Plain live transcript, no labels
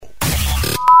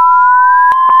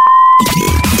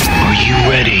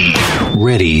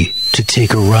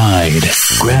take a ride.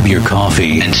 Grab your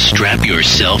coffee and strap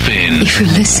yourself in. If you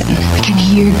listen, we can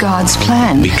hear God's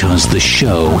plan. Because the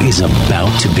show is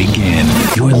about to begin.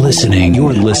 You're listening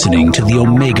to the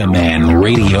Omegaman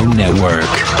Radio Network.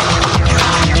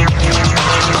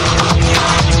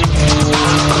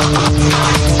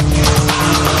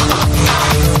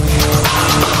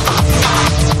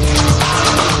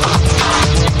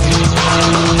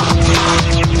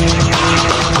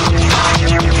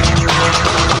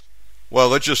 Well,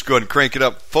 let's just go ahead and crank it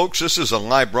up. Folks, this is a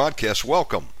live broadcast.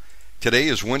 Welcome. Today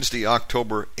is Wednesday,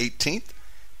 October 18th,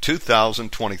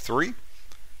 2023,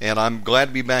 and I'm glad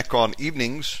to be back on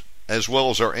evenings as well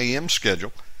as our AM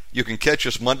schedule. You can catch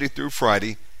us Monday through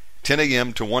Friday, 10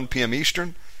 a.m. to 1 p.m.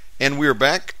 Eastern, and we're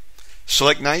back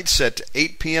select nights at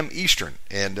 8 p.m. Eastern,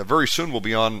 and very soon we'll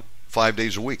be on 5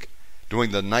 days a week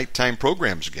doing the nighttime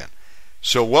programs again.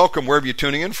 So welcome wherever you're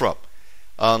tuning in from.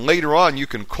 Later on, you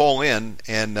can call in,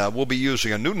 and we'll be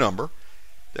using a new number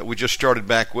that we just started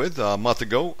back with a month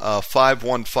ago,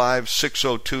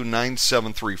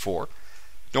 515-602-9734.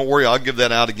 Don't worry, I'll give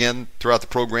that out again throughout the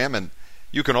program, and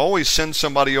you can always send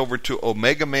somebody over to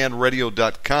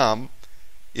omegamanradio.com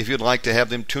if you'd like to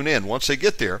have them tune in. Once they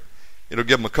get there, it'll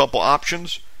give them a couple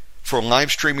options for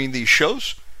live streaming these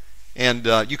shows, and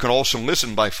you can also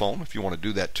listen by phone if you want to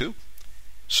do that too.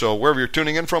 So wherever you're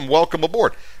tuning in from, welcome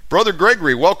aboard. Brother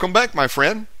Gregory, welcome back, my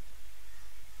friend.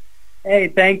 Hey,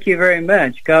 thank you very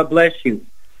much. God bless you.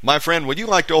 My friend, would you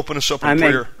like to open us up in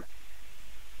prayer?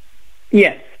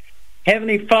 Yes.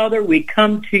 Heavenly Father, we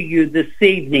come to you this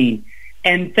evening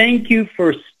and thank you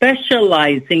for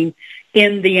specializing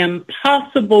in the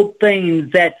impossible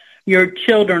things that your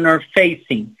children are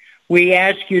facing. We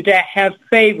ask you to have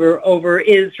favor over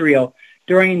Israel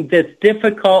during this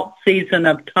difficult season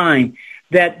of time,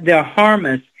 that the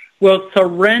harvest will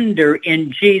surrender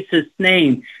in Jesus'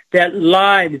 name, that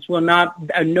lives will not,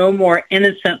 no more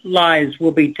innocent lives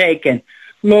will be taken.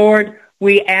 Lord,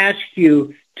 we ask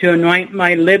you to anoint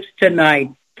my lips tonight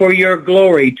for your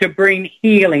glory, to bring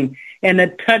healing and to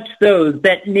touch those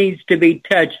that needs to be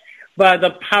touched by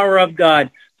the power of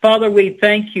God. Father, we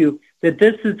thank you that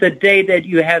this is the day that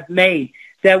you have made,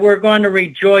 that we're going to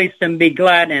rejoice and be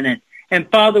glad in it. And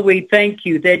Father, we thank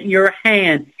you that your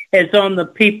hand is on the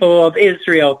people of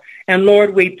Israel. And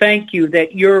Lord, we thank you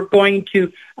that you're going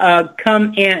to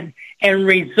come in and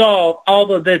resolve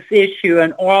all of this issue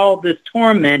and all this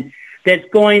torment that's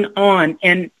going on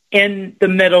in the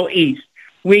Middle East.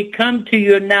 We come to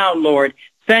you now, Lord,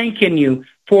 thanking you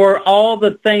for all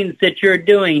the things that you're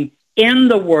doing in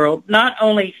the world, not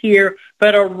only here,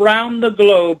 but around the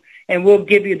globe. And we'll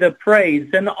give you the praise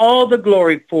and all the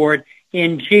glory for it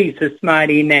in Jesus'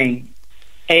 mighty name.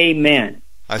 Amen.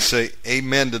 I say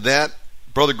amen to that.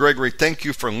 Brother Gregory, thank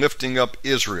you for lifting up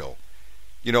Israel.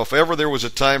 You know, if ever there was a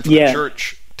time for the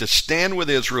church to stand with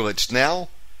Israel, it's now.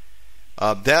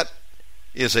 That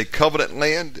is a covenant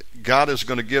land. God is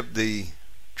going to give the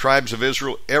tribes of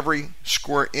Israel every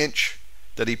square inch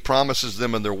that he promises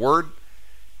them in their word.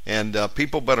 And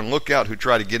people better look out who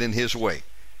try to get in his way.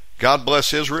 God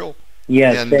bless Israel.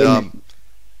 Yes, and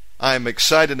I'm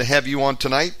excited to have you on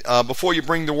tonight. Before you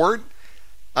bring the word,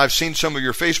 I've seen some of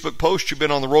your Facebook posts. You've been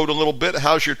on the road a little bit.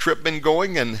 How's your trip been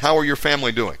going, and how are your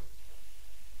family doing?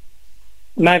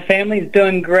 My family's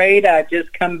doing great. I've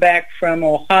just come back from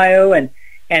Ohio and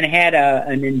had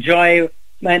an enjoyment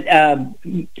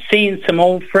seeing some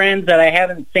old friends that I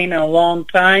haven't seen in a long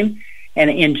time, and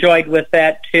enjoyed with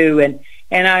that too. And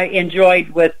I enjoyed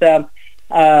with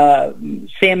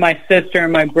seeing my sister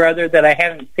and my brother that I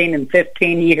haven't seen in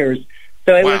 15 years.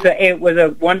 So it was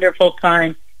a wonderful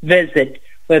time visit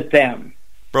with them.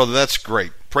 Brother, that's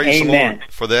great. Praise the Lord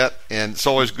for that. And it's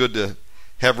always good to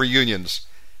have reunions.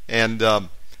 And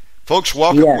folks,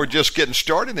 welcome. We're just getting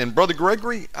started. And Brother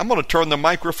Gregory, I'm going to turn the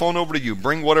microphone over to you.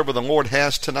 Bring whatever the Lord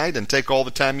has tonight and take all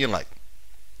the time you like.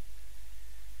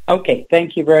 Okay,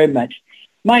 thank you very much.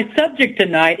 My subject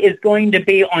tonight is going to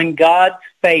be on God's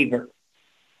favor.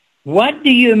 What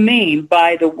do you mean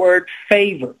by the word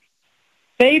favor?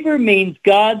 Favor means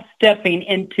God stepping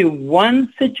into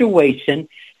one situation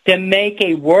to make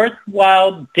a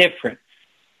worthwhile difference.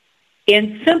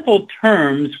 In simple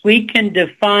terms, we can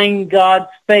define God's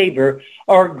favor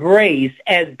or grace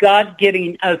as God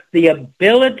giving us the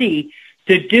ability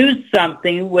to do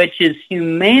something which is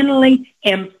humanly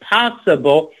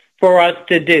impossible for us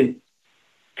to do.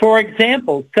 For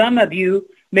example, some of you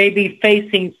may be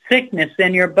facing sickness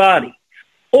in your body,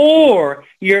 or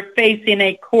you're facing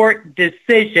a court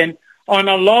decision on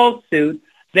a lawsuit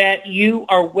that you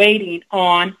are waiting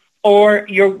on, or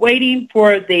you're waiting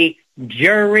for the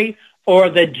jury or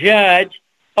the judge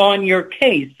on your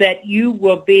case, that you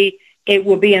will be it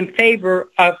will be in favor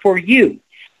for you.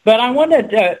 But I wanted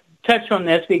to touch on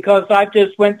this because I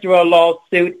just went through a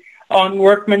lawsuit on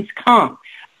workman's comp.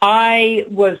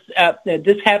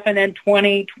 This happened in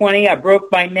 2020. I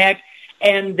broke my neck,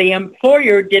 and the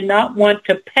employer did not want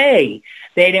to pay.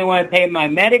 They didn't want to pay my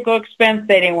medical expense.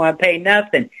 They didn't want to pay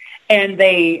nothing. And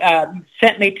they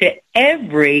sent me to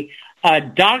every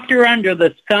doctor under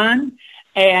the sun.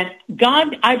 And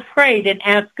I prayed and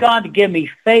asked God to give me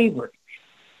favor.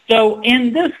 So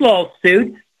in this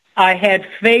lawsuit, I had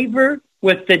favor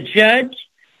with the judge.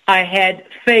 I had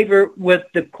favor with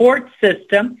the court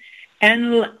system.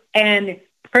 And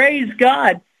praise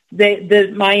God,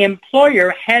 my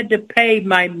employer had to pay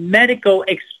my medical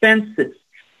expenses.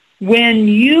 When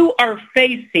you are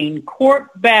facing court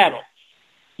battles,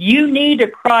 you need to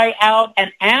cry out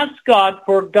and ask God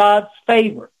for God's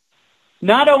favor.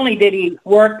 Not only did he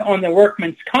work on the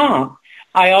workman's comp,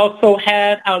 I also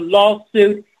had a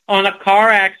lawsuit on a car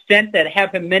accident that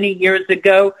happened many years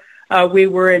ago. We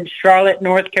were in Charlotte,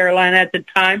 North Carolina at the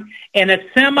time, and a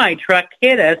semi-truck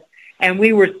hit us, and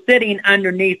we were sitting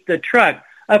underneath the truck.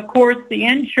 Of course, the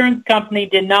insurance company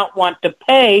did not want to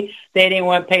pay. They didn't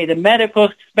want to pay the medical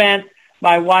expense.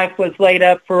 My wife was laid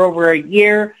up for over a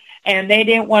year, and they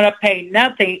didn't want to pay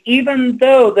nothing, even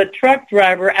though the truck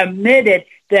driver admitted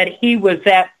that he was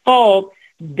at fault,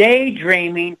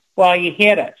 daydreaming while he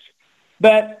hit us.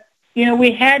 But,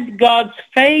 we had God's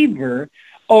favor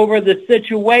over the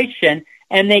situation,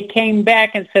 and they came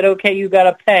back and said, okay, you got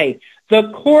to pay. The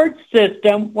court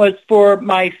system was for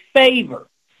my favor.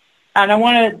 And I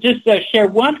want to just share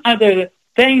one other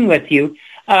thing with you.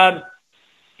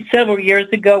 Several years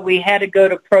ago, we had to go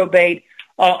to probate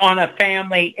on a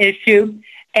family issue,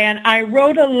 and I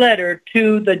wrote a letter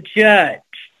to the judge.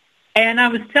 And I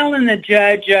was telling the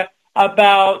judge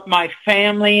about my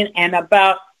family and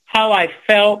about how I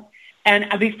felt.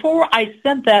 And before I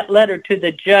sent that letter to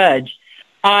the judge,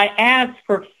 I asked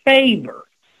for favor.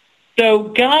 So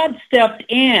God stepped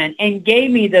in and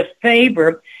gave me the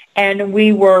favor, and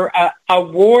we were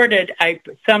awarded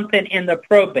something in the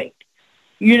probate.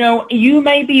 You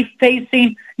may be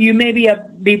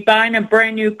be buying a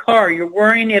brand new car. You're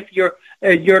worrying if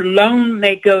your loan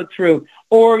may go through,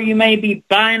 or you may be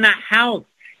buying a house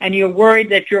and you're worried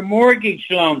that your mortgage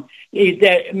loan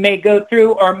that may go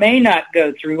through or may not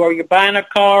go through, or you're buying a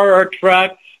car or a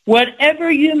truck. Whatever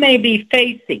you may be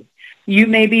facing, you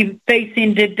may be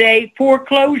facing today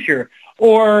foreclosure,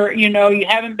 or you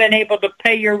haven't been able to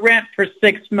pay your rent for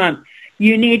 6 months.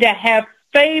 You need to have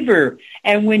favor.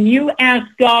 And when you ask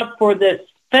God for this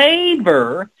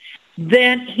favor,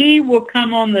 then he will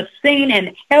come on the scene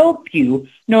and help you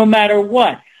no matter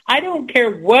what. I don't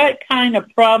care what kind of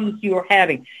problems you're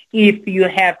having. If you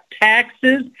have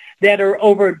taxes that are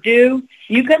overdue,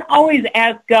 you can always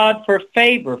ask God for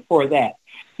favor for that.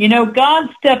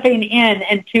 God's stepping in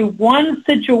into one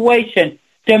situation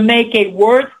to make a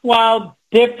worthwhile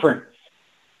difference.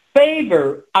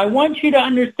 Favor, I want you to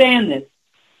understand this.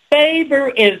 Favor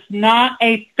is not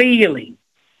a feeling.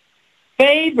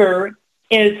 Favor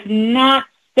is not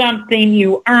something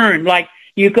you earn, like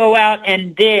you go out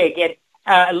and dig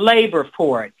and labor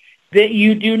for it. That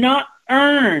you do not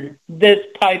earn this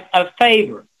type of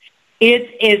favor.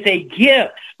 It is a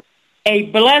gift, a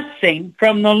blessing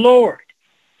from the Lord.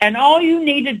 And all you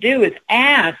need to do is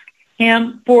ask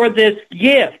him for this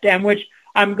gift, and which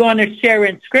I'm going to share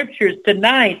in scriptures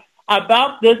tonight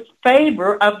about this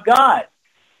favor of God.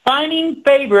 Finding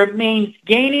favor means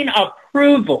gaining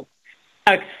approval,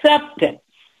 acceptance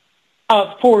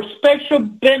for special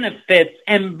benefits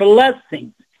and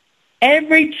blessings.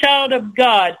 Every child of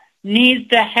God needs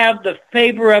to have the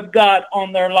favor of God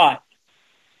on their life.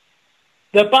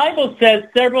 The Bible says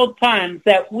several times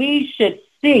that we should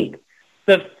seek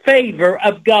the favor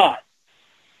of God.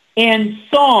 In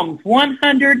Psalms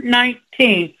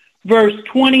 119, verse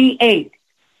 28,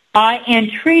 I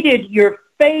entreated your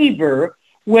favor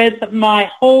with my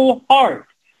whole heart.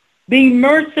 Be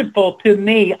merciful to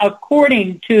me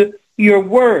according to your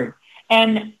word.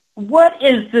 And what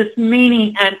is this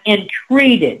meaning of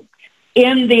entreated?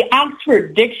 In the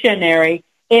Oxford Dictionary,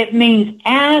 it means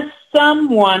ask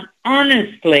someone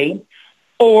earnestly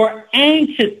or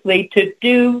anxiously to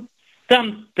do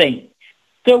something.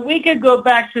 So we could go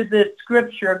back to this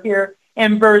scripture here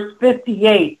in verse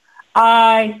 58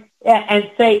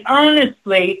 and say,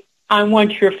 earnestly, I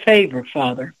want your favor,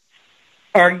 Father,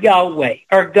 or Yahweh,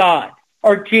 or God,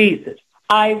 or Jesus.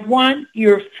 I want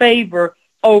your favor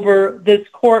over this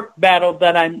court battle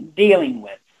that I'm dealing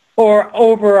with, or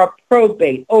over a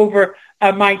probate, over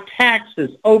my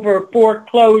taxes, over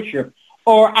foreclosure,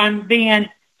 or I'm being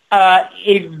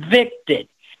evicted.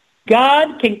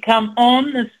 God can come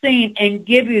on the scene and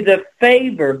give you the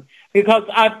favor, because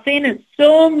I've seen it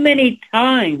so many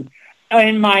times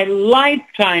in my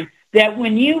lifetime that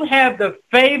when you have the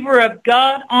favor of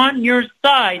God on your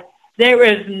side, there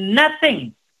is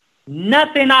nothing,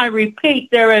 I repeat,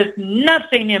 there is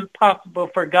nothing impossible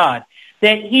for God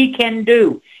that he can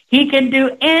do. He can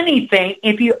do anything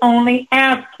if you only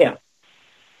ask him.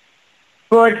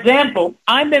 For example,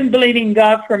 I've been believing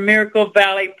God for Miracle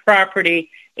Valley property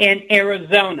in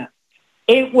Arizona.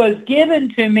 It was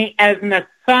given to me as an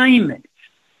assignment.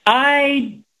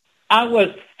 I was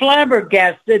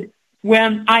flabbergasted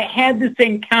when I had this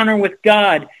encounter with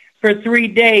God for 3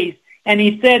 days, and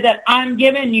he said that I'm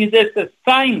giving you this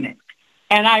assignment,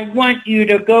 and I want you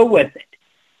to go with it.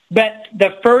 But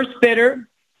the first bidder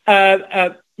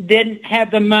didn't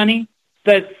have the money.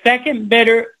 The second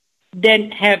bidder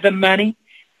didn't have the money.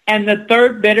 And the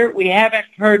third bidder, we haven't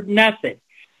heard nothing.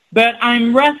 But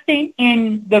I'm resting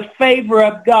in the favor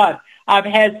of God. I've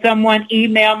had someone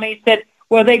email me, said,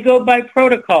 well, they go by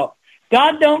protocol.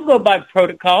 God don't go by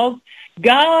protocols.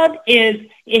 God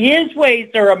his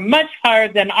ways are much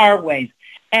higher than our ways.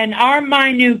 And our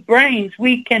minute brains,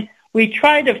 we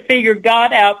try to figure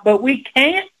God out, but we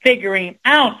can't figure him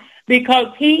out because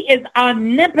he is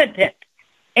omnipotent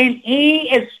and he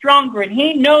is stronger and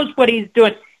he knows what he's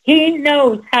doing. He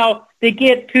knows how to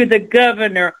get to the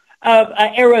governor of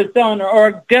Arizona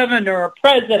or governor or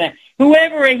president,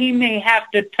 whoever he may have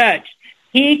to touch.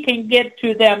 He can get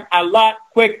to them a lot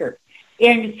quicker.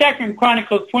 In 2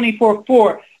 Chronicles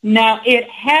 24:4, now it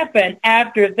happened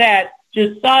after that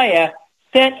Josiah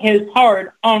set his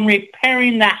heart on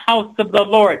repairing the house of the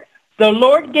Lord. The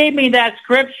Lord gave me that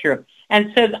scripture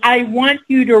and says, I want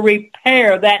you to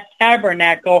repair that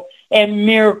tabernacle in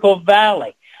Miracle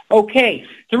Valley. Okay,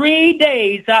 3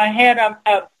 days I had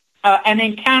an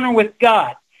encounter with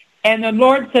God, and the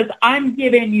Lord says, I'm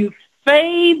giving you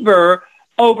favor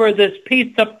over this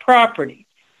piece of property.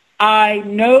 I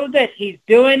know that he's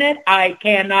doing it. I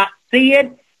cannot see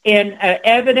it in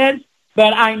evidence,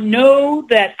 but I know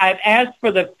that I've asked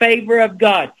for the favor of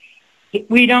God.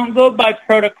 We don't go by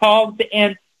protocols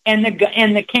in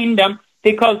the kingdom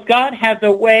because God has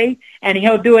a way, and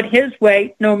he'll do it his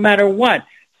way no matter what.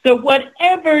 So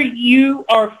whatever you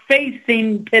are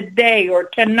facing today or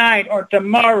tonight or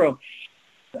tomorrow,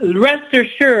 rest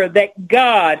assured that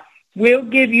God will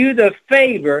give you the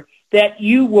favor that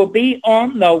you will be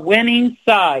on the winning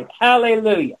side.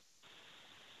 Hallelujah.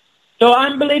 So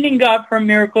I'm believing God for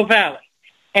Miracle Valley.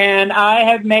 And I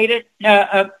have made it,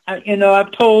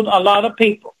 I've told a lot of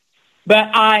people.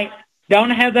 But I don't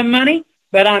have the money,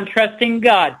 but I'm trusting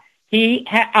God.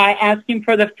 I asked him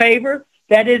for the favor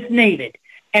that is needed.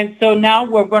 And so now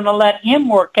we're going to let him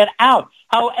work it out.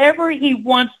 However he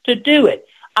wants to do it.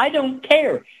 I don't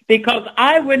care because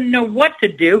I wouldn't know what to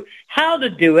do, how to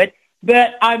do it,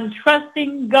 but I'm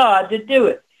trusting God to do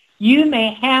it. You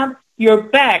may have your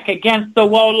back against the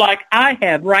wall like I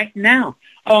have right now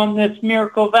on this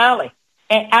Miracle Valley.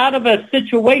 And out of a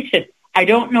situation, I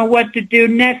don't know what to do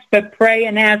next, but pray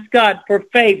and ask God for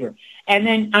favor. And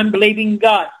then I'm believing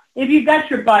God. If you got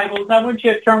your Bibles, I want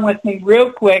you to turn with me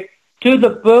real quick to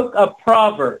the book of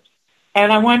Proverbs.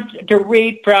 And I want to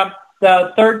read from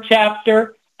the 3rd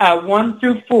chapter, 1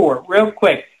 through 4, real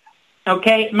quick.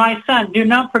 Okay, my son, do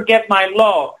not forget my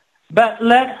law, but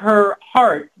let her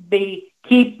heart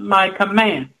keep my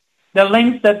command. The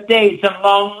length of days and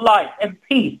long life and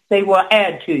peace they will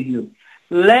add to you.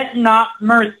 Let not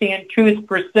mercy and truth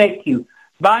forsake you.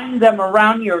 Bind them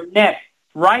around your neck.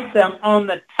 Write them on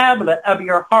the tablet of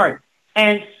your heart.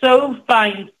 And so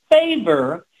find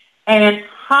favor and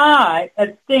high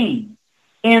esteem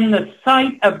in the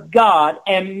sight of God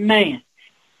and man.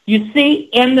 You see,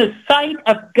 in the sight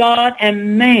of God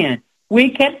and man, we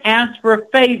can ask for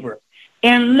favor.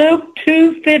 In Luke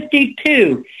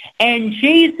 2:52, and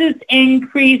Jesus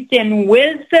increased in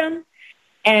wisdom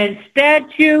and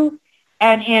stature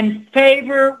and in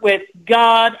favor with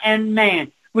God and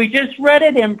man. We just read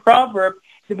it in Proverbs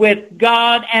with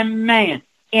God and man.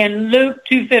 In Luke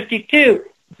 2:52,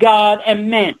 God and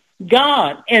man.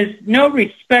 God is no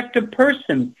respect of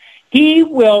persons. He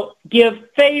will give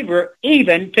favor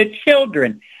even to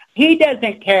children. He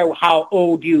doesn't care how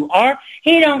old you are.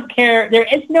 He don't care. There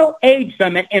is no age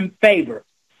limit in favor.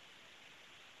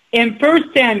 In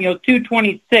 1 Samuel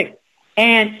 2:26,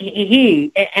 and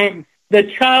he and the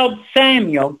child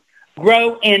Samuel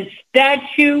grow in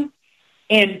stature,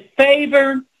 in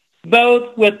favor,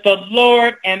 both with the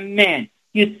Lord and men.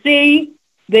 You see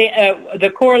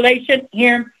the correlation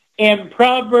here in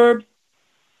Proverbs.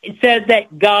 It says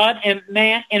that God and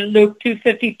man in Luke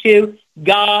 2:52,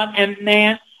 God and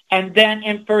man. and then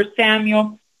in 1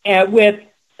 Samuel with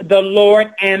the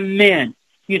Lord and men.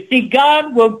 You see,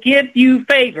 God will give you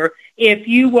favor if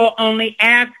you will only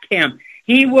ask him.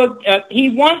 He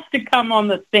wants to come on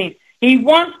the scene. He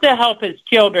wants to help his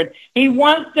children. He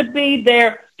wants to be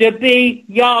there to be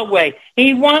Yahweh.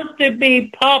 He wants to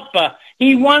be Papa.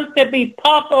 He wants to be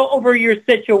Papa over your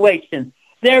situation.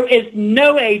 There is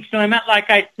no age limit, like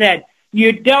I said.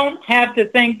 You don't have to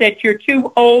think that you're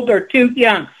too old or too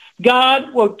young.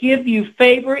 God will give you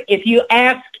favor if you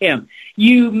ask him.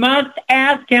 You must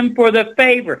ask him for the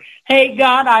favor. Hey,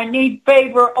 God, I need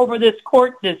favor over this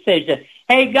court decision.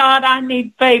 Hey, God, I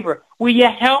need favor. Will you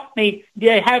help me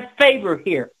to have favor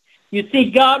here? You see,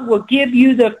 God will give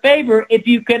you the favor if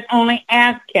you can only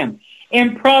ask him.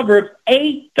 In Proverbs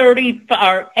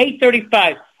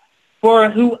 8:35, for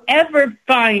whoever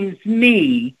finds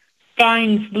me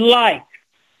finds life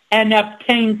and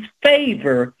obtains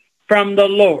favor from the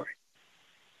Lord.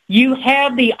 You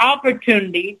have the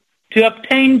opportunity to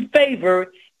obtain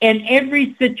favor in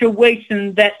every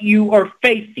situation that you are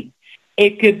facing.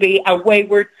 It could be a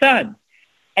wayward son,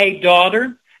 a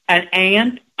daughter, an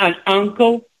aunt, an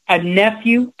uncle, a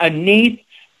nephew, a niece,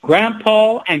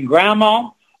 grandpa and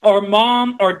grandma, or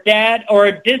mom or dad, or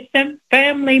a distant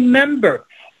family member,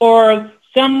 or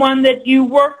someone that you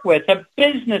work with, a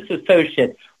business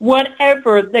associate,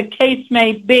 whatever the case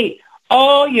may be.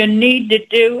 All you need to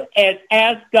do is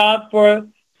ask God to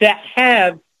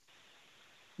have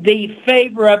the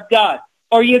favor of God.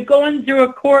 Are you going through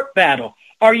a court battle?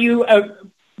 Are you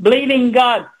believing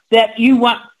God that you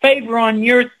want favor on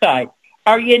your side?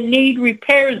 Or you need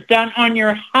repairs done on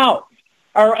your house,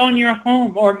 or on your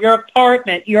home, or your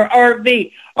apartment, your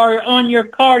RV, or on your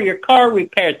car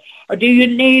repairs? Or do you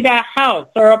need a house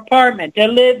or apartment to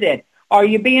live in? Are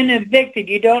you being evicted?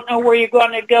 You don't know where you're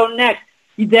going to go next.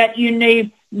 That you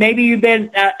need, maybe you've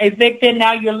been evicted,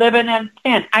 now you're living in a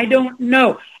tent. I don't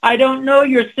know. I don't know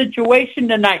your situation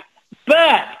tonight.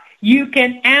 But you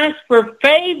can ask for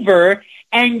favor,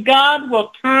 and God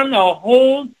will turn the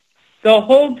whole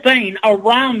thing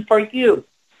around for you.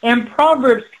 In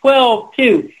Proverbs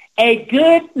 12:2, a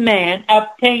good man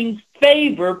obtains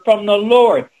favor from the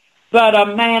Lord, but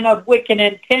a man of wicked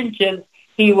intentions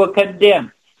he will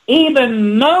condemn.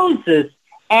 Even Moses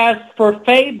asked for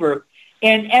favor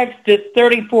in Exodus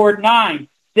 34:9.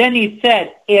 Then he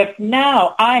said, if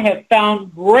now I have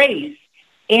found grace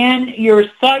in your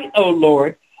sight, O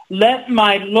Lord, let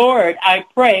my Lord, I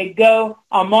pray, go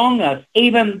among us,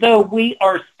 even though we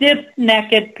are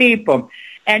stiff-necked people.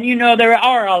 And you know, there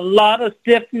are a lot of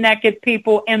stiff-necked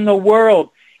people in the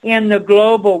world, in the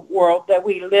global world that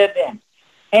we live in.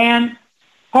 And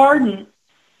pardon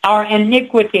our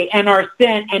iniquity and our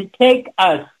sin and take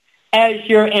us as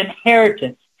your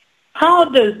inheritance. How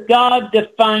does God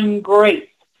define grace?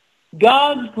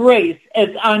 God's grace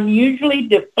is unusually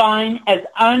defined as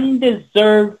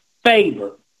undeserved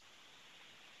favor.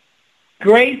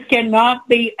 Grace cannot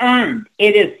be earned.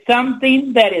 It is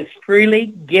something that is freely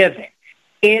given.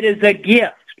 It is a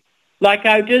gift. Like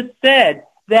I just said,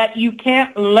 that you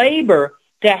can't labor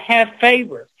to have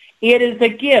favor. It is a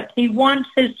gift. He wants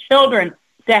his children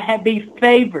to be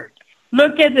favored.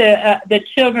 Look at the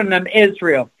children of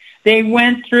Israel. They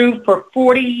went through for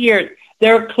 40 years.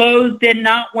 Their clothes did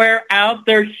not wear out.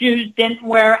 Their shoes didn't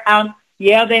wear out.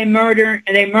 Yeah, they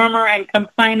murmur and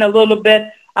complain a little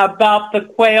bit about the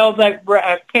quail that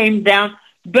came down.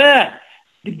 But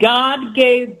God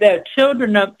gave the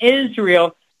children of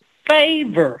Israel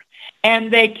favor.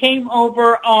 And they came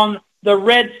over on the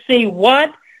Red Sea.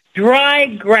 What? Dry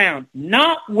ground.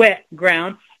 Not wet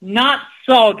ground. Not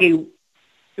soggy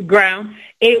ground.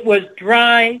 It was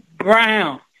dry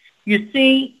ground. You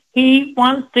see, he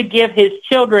wants to give his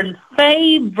children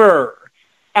favor,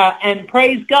 and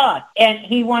praise God, and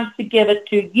he wants to give it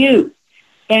to you.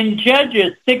 In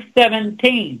Judges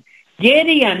 6:17,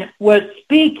 Gideon was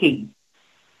speaking.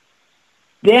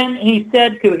 Then he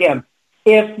said to him,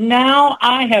 if now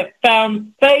I have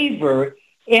found favor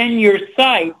in your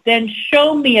sight, then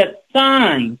show me a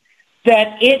sign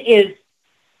that it is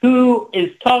who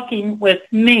is talking with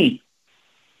me.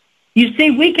 You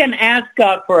see, we can ask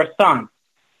God for a sign.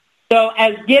 So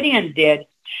as Gideon did,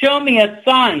 show me a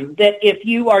sign that if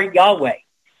you are Yahweh.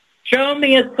 Show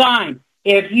me a sign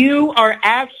if you are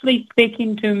actually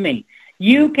speaking to me.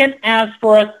 You can ask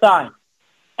for a sign.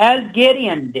 As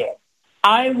Gideon did,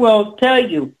 I will tell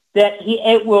you that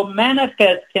it will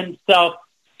manifest himself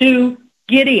to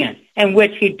Gideon, and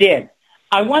which he did.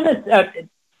 I want to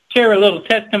share a little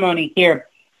testimony here.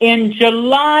 In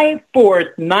July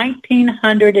 4th,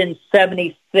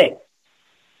 1976,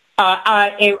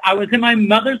 I was in my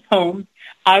mother's home.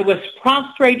 I was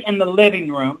prostrate in the living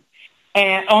room,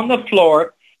 and on the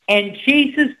floor, and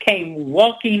Jesus came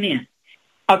walking in.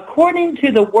 According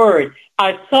to the Word,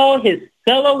 I saw his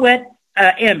silhouette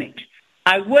image.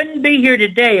 I wouldn't be here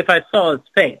today if I saw his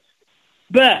face.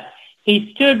 But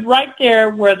he stood right there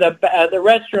where the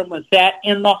restroom was at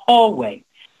in the hallway.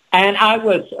 And I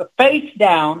was face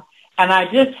down, and I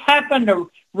just happened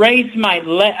to raise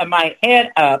my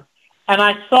head up, and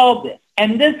I saw this.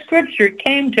 And this scripture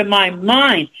came to my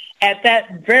mind at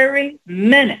that very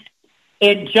minute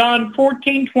in John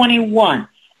 14:21.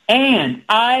 And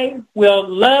I will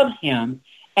love him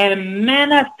and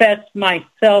manifest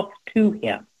myself to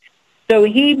him. So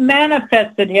he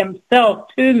manifested himself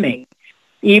to me,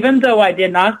 even though I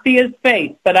did not see his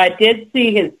face, but I did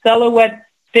see his silhouette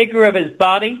figure of his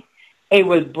body. It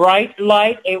was bright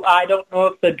light. I don't know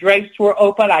if the drapes were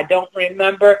open. I don't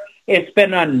remember. It's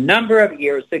been a number of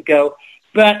years ago.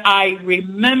 But I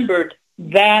remembered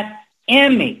that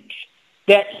image,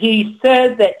 that he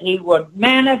said that he would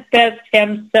manifest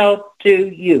himself to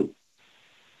you.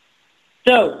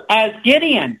 So as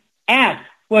Gideon asked,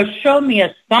 well, show me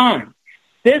a sign.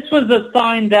 This was a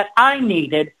sign that I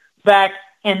needed back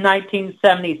in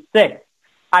 1976.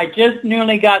 I just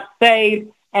newly got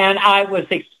saved, and I was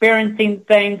experiencing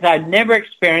things I'd never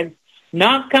experienced,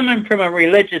 not coming from a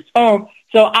religious home,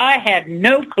 so I had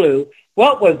no clue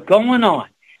what was going on.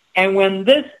 And when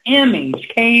this image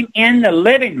came in the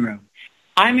living room,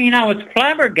 I was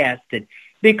flabbergasted,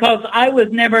 because I was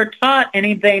never taught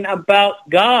anything about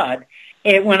God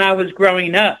when I was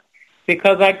growing up,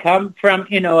 because I come from,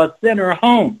 a sinner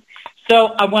home.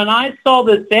 So when I saw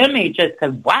this image, I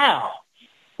said, wow,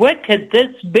 what could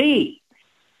this be?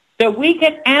 So we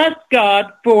can ask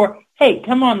God for, hey,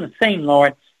 come on the scene,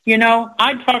 Lord.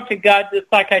 I talk to God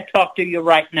just like I talk to you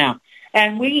right now.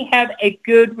 And we have a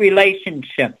good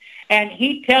relationship. And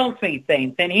he tells me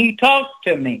things, and he talks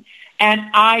to me, and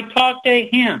I talk to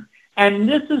him. And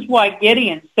this is why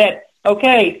Gideon said,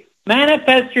 okay,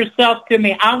 manifest yourself to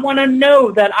me. I want to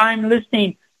know that I'm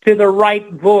listening to the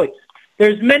right voice.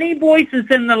 There's many voices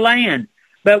in the land,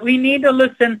 but we need to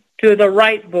listen to the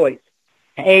right voice.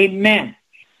 Amen.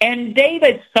 And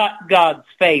David sought God's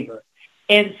favor.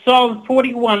 In Psalm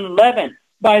 41:11,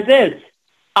 by this,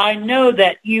 I know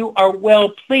that you are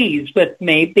well pleased with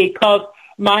me, because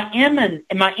my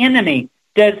enemy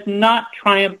does not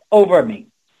triumph over me.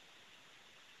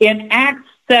 In Acts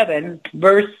 7,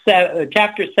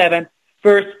 chapter 7,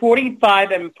 verse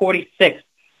 45 and 46,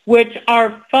 which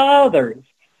our fathers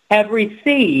have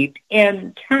received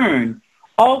in turn,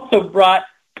 also brought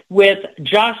with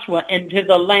Joshua into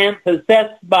the land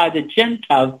possessed by the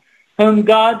Gentiles, whom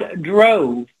God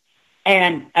drove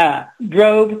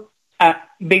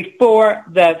before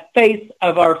the face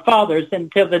of our fathers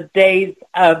until the days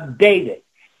of David,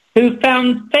 who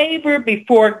found favor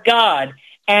before God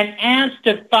and asked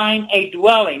to find a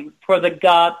dwelling for the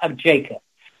God of Jacob.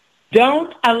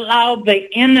 Don't allow the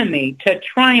enemy to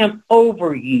triumph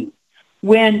over you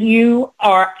when you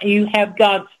have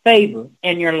God's favor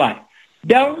in your life.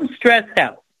 Don't stress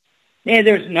out.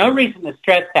 There's no reason to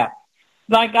stress out.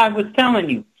 Like I was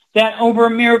telling you, that over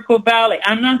Miracle Valley,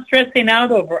 I'm not stressing out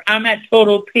over. I'm at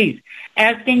total peace,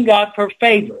 asking God for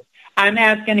favor. I'm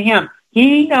asking him.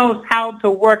 He knows how to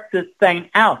work this thing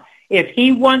out. If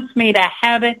he wants me to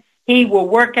have it, he will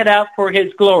work it out for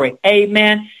his glory.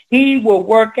 Amen. He will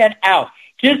work it out.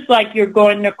 Just like you're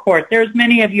going to court. There's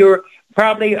many of you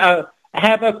probably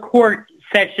have a court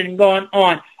session going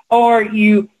on, or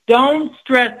you don't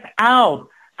stress out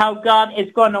how God is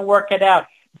going to work it out.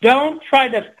 Don't try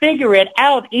to figure it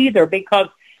out either, because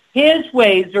his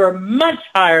ways are much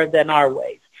higher than our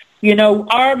ways.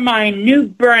 Our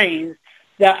minute brains,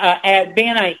 as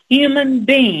being a human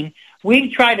being, we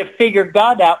try to figure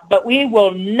God out, but we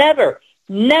will never,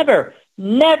 never,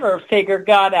 never figure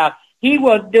God out. He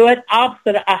will do it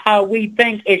opposite of how we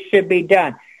think it should be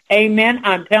done. Amen.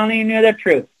 I'm telling you the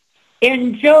truth.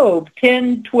 In Job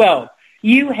 10:12,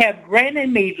 you have granted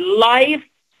me life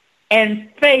and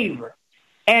favor,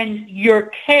 and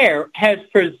your care has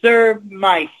preserved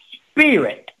my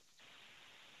spirit.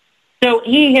 So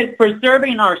he is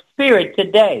preserving our spirit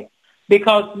today,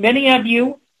 because many of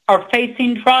you are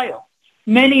facing trial.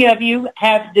 Many of you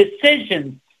have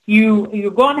decisions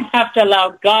you're going to have to allow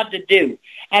God to do,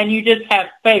 and you just have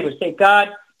favor. Say, God,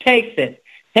 take this.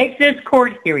 Take this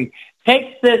court hearing.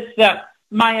 Take this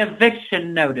my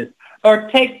eviction notice, or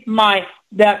take my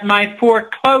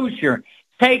foreclosure.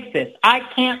 Take this. I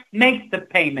can't make the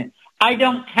payment. I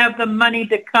don't have the money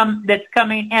that's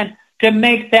coming in to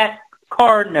make that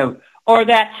car note or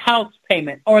that house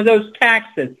payment or those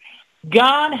taxes.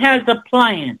 God has a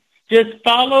plan. Just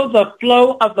follow the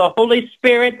flow of the Holy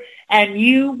Spirit, and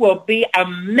you will be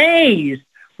amazed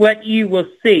what you will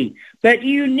see. But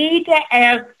you need to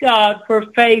ask God for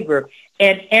favor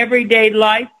in everyday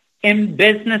life, in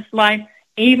business life,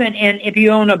 even if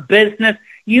you own a business.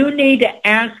 You need to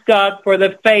ask God for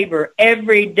the favor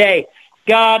every day.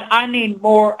 God, I need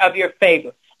more of your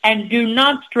favor. And do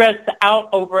not stress out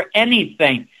over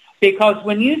anything, because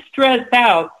when you stress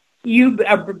out, you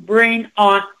bring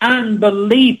on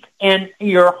unbelief in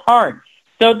your heart.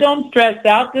 So don't stress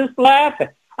out, just laugh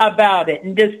about it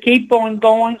and just keep on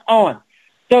going on.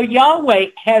 So Yahweh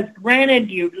has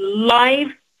granted you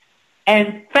life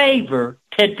and favor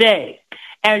today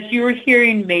as you're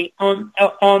hearing me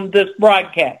on this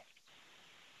broadcast.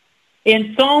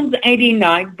 In Psalms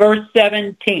 89, verse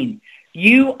 17,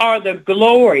 you are the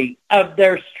glory of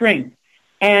their strength,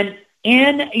 and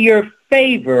in your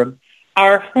favor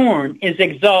our horn is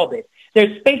exalted.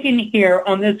 They're speaking here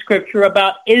on this scripture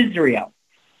about Israel.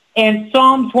 In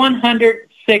Psalms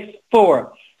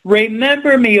 106:4,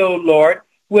 remember me, O Lord,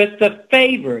 with the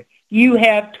favor you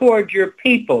have toward your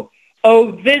people.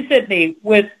 Oh, visit me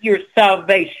with your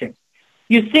salvation.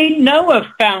 You see,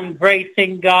 Noah found grace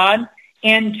in God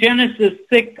in Genesis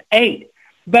 6:8.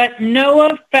 But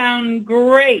Noah found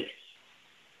grace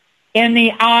in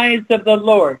the eyes of the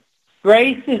Lord.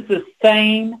 Grace is the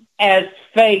same as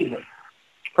favor.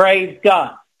 Praise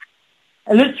God.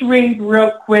 Let's read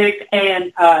real quick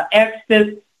in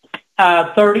Exodus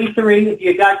 33. If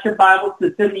you got your Bibles,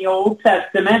 it's in the Old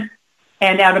Testament.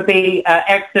 And that'll be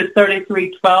Exodus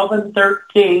 33:12 and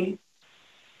 13.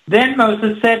 Then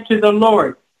Moses said to the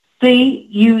Lord, see,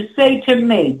 you say to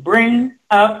me, bring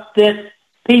up this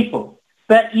people.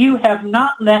 But you have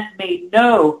not let me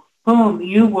know whom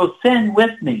you will send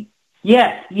with me.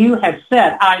 Yes, you have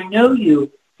said, I know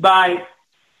you by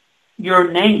your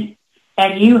name,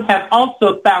 and you have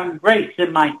also found grace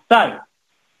in my sight.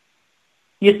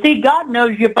 You see, God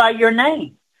knows you by your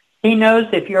name. He knows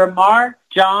if you're Mark,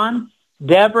 John,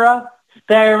 Deborah,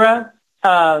 Sarah,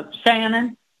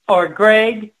 Shannon, or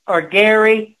Greg, or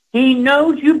Gary. He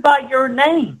knows you by your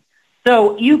name.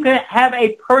 So you can have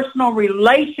a personal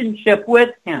relationship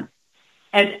with him.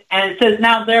 And it says,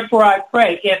 now therefore I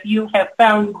pray, if you have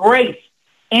found grace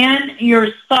in your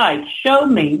sight, show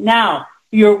me now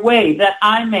your way, that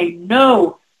I may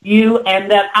know you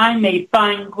and that I may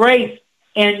find grace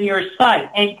in your sight.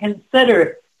 And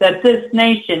consider that this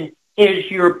nation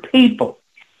is your people.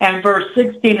 And verse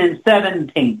 16 and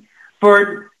 17,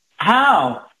 for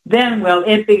how then will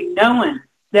it be known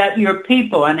that your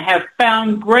people and have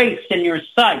found grace in your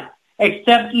sight,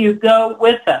 except you go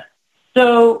with us?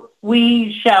 So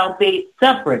we shall be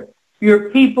separate, your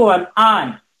people and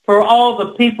I, for all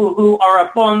the people who are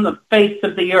upon the face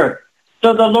of the earth.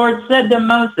 So the Lord said to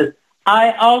Moses,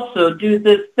 I also do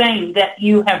this thing that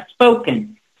you have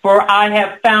spoken, for I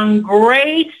have found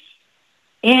grace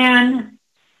in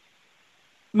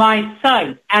my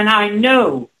sight, and I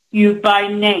know you by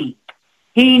name.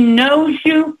 He knows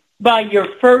you by your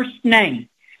first name.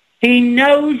 He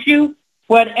knows you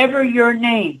whatever your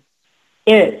name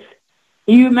is.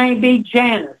 You may be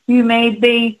Janice. You may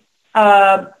be,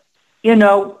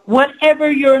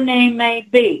 whatever your name may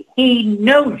be. He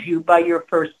knows you by your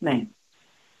first name.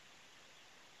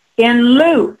 In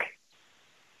Luke,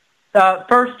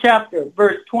 first chapter,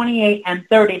 verse 28 and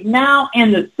 30, now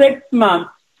in the 6th month,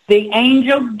 the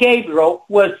angel Gabriel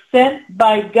was sent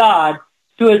by God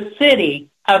to a city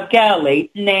of Galilee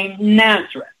named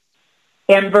Nazareth.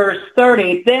 In verse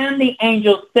 30, then the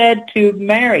angel said to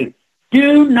Mary,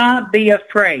 do not be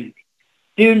afraid,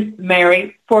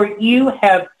 Mary, for you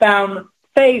have found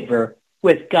favor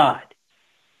with God.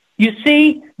 You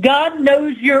see, God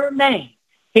knows your name.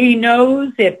 He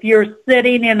knows if you're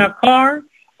sitting in a car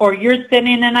or you're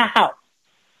sitting in a house,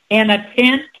 in a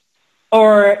tent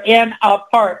or in an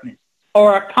apartment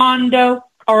or a condo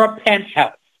or a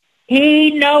penthouse.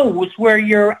 He knows where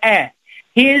you're at.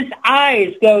 His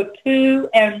eyes go to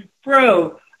and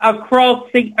fro across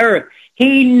the earth.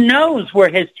 He knows where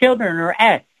his children are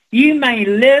at. You may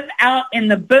live out in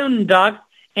the boondocks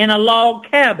in a log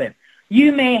cabin.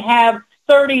 You may have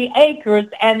 30 acres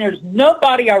and there's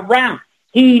nobody around.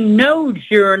 He knows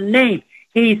your name.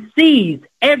 He sees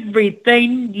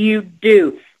everything you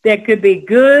do. That could be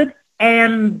good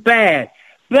and bad.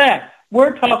 But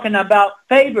we're talking about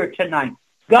favor tonight.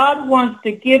 God wants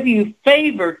to give you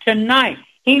favor tonight.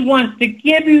 He wants to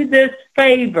give you this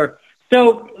favor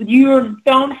so you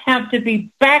don't have to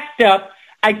be backed up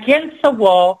against the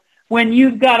wall when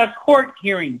you've got a court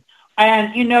hearing.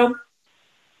 And,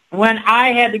 when I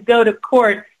had to go to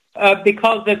court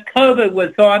because the COVID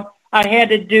was on, I had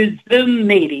to do Zoom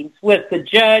meetings with the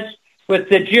judge with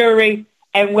the jury,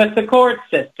 and with the court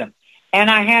system.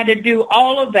 And I had to do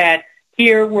all of that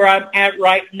here where I'm at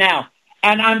right now.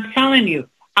 And I'm telling you,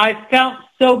 I felt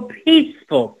so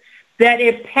peaceful that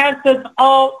it passes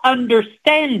all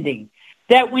understanding,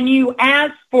 that when you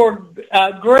ask for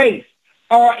grace,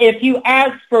 or if you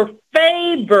ask for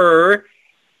favor,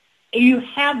 you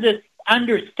have this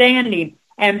understanding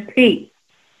and peace.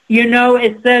 You know,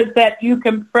 it says that you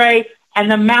can pray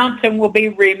and the mountain will be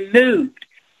removed.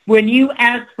 When you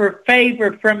ask for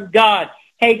favor from God,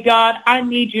 hey, God, I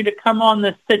need you to come on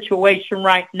this situation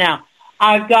right now.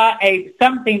 I've got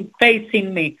something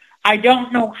facing me. I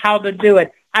don't know how to do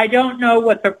it. I don't know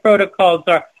what the protocols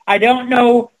are. I don't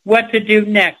know what to do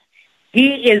next.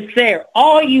 He is there.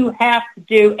 All you have to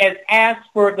do is ask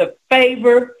for the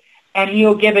favor, and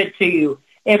he'll give it to you.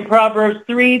 In Proverbs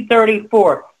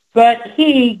 3:34, but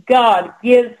he, God,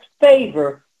 gives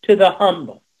favor to the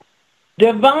humble.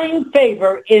 Divine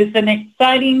favor is an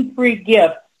exciting free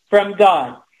gift from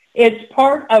God. It's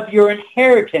part of your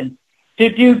inheritance to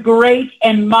do great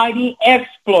and mighty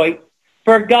exploits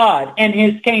for God and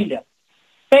his kingdom.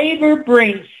 Favor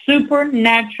brings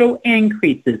supernatural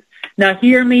increases. Now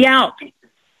hear me out.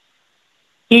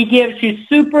 He gives you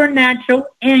supernatural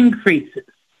increases.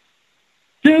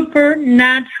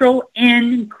 Supernatural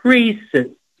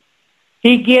increases.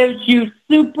 He gives you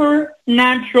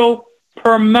supernatural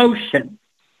promotion.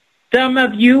 Some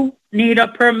of you need a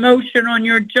promotion on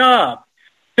your job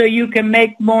so you can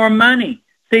make more money,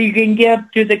 so you can give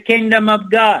to the kingdom of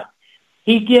God.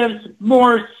 He gives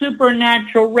more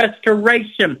supernatural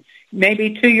restoration,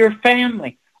 maybe to your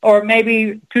family, or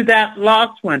maybe to that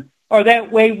lost one, or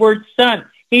that wayward son.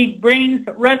 He brings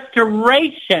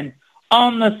restoration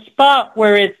on the spot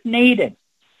where it's needed.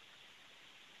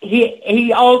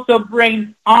 He also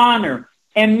brings honor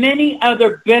and many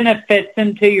other benefits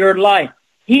into your life.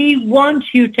 He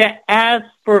wants you to ask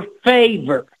for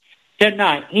favor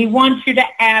tonight. He wants you to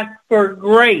ask for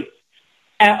grace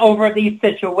over these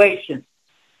situations.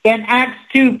 In Acts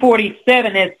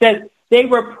 2:47, it says, they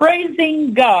were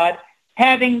praising God,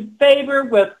 having favor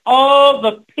with all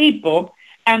the people,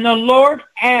 and the Lord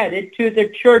added to the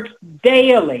church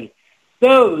daily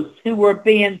those who were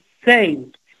being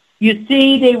saved. You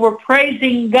see, they were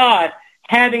praising God,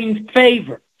 having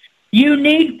favor. You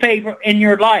need favor in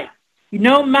your life.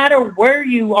 No matter where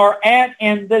you are at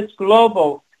in this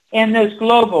global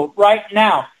right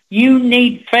now, you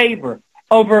need favor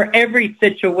over every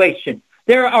situation.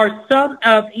 There are some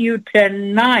of you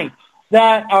tonight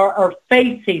that are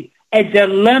facing a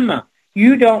dilemma.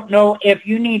 You don't know if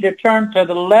you need to turn to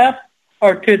the left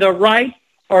or to the right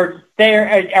or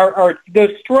go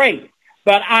straight.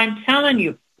 But I'm telling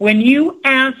you, when you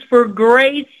ask for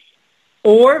grace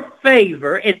or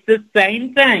favor, it's the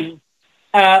same thing,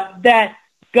 that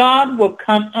God will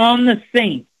come on the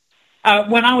scene.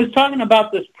 When I was talking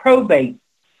about this probate,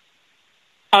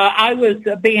 I was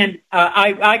being,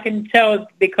 I can tell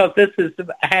because this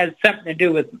has something to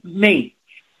do with me.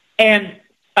 And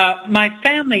my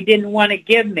family didn't want to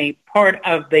give me part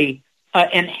of the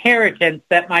inheritance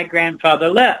that my grandfather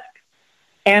left.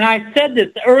 And I said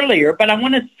this earlier, but I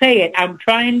want to say it. I'm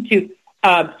trying to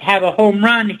have a home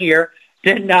run here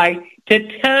tonight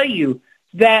to tell you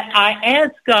that I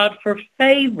asked God for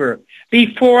favor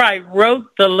before I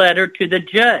wrote the letter to the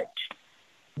judge.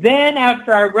 Then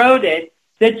after I wrote it,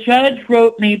 the judge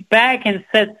wrote me back and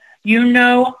said, you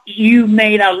know, you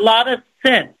made a lot of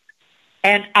sense,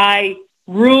 and I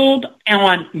ruled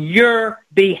on your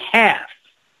behalf.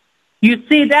 You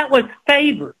see, that was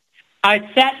favor.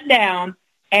 I sat down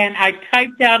and I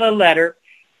typed out a letter,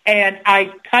 and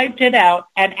I typed it out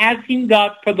and asking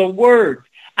God for the words.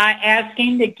 I asked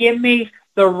him to give me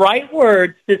the right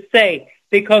words to say,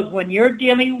 because when you're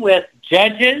dealing with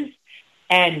judges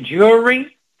and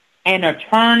jury and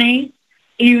attorneys,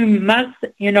 you must,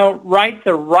 write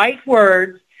the right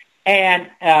words and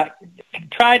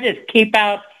try to keep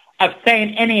out of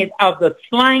saying any of the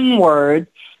slang words,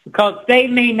 because they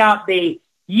may not be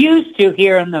used to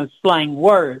hearing those slang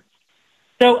words.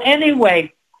 So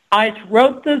anyway, I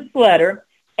wrote this letter,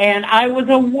 and I was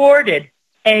awarded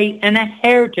an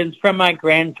inheritance from my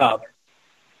grandfather.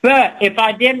 But if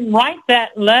I didn't write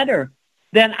that letter,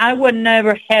 then I would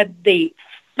never had the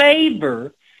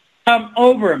favor come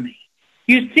over me.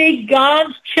 You see,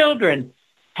 God's children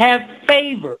have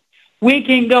favor. We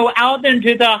can go out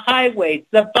into the highways,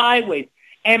 the byways,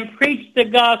 and preach the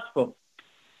gospel.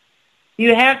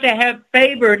 You have to have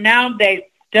favor nowadays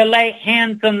to lay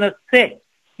hands on the sick.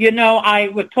 I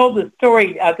was told a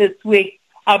story this week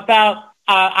about,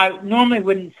 I normally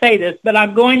wouldn't say this, but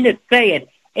I'm going to say it.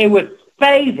 It was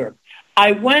favor.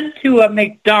 I went to a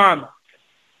McDonald's,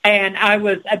 and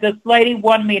this lady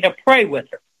wanted me to pray with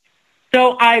her.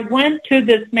 So I went to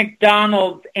this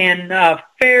McDonald's in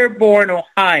Fairborn,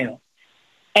 Ohio,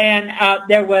 and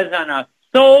there wasn't a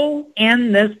soul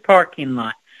in this parking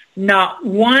lot. Not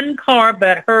one car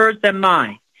but hers and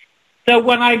mine. So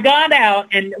when I got out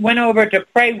and went over to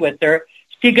pray with her,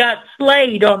 she got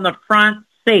slayed on the front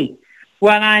seat.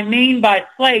 What I mean by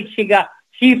slayed,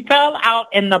 she fell out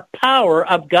in the power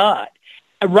of God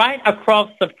right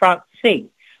across the front seat.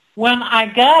 When I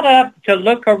got up to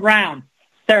look around,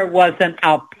 there wasn't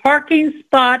a parking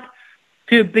spot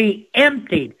to be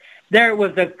emptied. There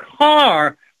was a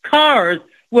cars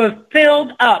was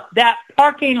filled up. That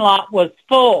parking lot was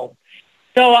full.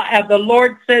 So the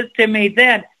Lord says to me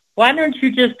then, why don't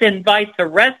you just invite the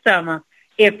rest of them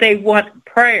if they want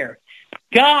prayer?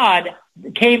 God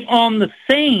came on the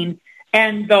scene,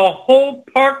 and the whole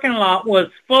parking lot was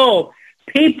full.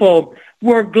 People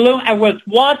was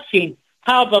watching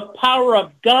how the power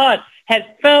of God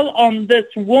had fell on this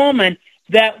woman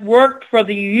that worked for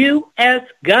the U.S.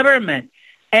 government,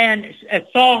 and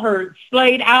saw her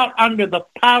slayed out under the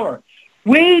power.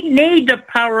 We need the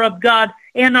power of God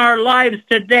in our lives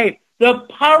today. The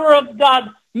power of God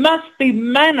must be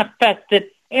manifested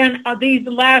in these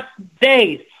last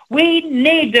days. We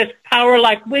need this power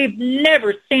like we've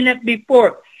never seen it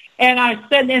before. And I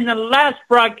said in the last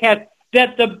broadcast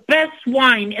that the best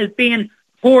wine is being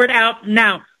poured out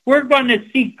now. We're going to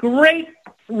see great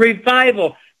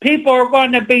revival. People are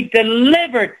going to be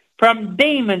delivered from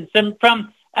demons and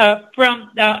from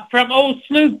old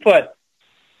Slewfoot,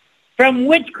 from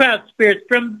witchcraft spirits,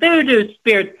 from voodoo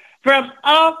spirits, from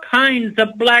all kinds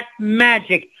of black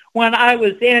magic. When I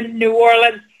was in New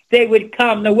Orleans, they would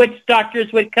come, the witch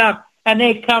doctors would come, and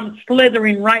they'd come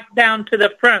slithering right down to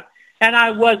the front. And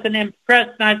I wasn't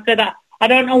impressed, and I said, I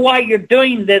don't know why you're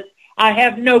doing this. I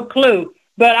have no clue,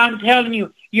 but I'm telling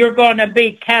you, you're going to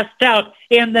be cast out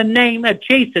in the name of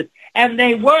Jesus. And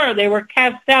they were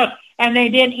cast out, and they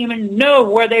didn't even know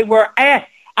where they were at.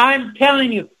 I'm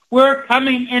telling you, we're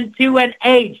coming into an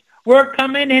age. We're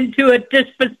coming into a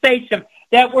dispensation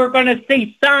that we're going to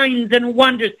see signs and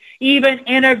wonders, even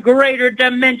in a greater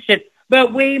dimension.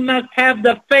 But we must have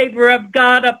the favor of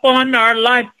God upon our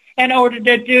life in order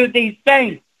to do these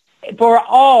things. For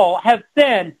all have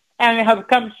sinned and have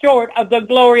come short of the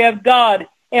glory of God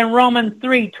in Romans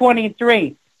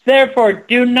 3:23. Therefore,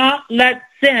 do not let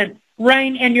sin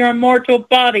reign in your mortal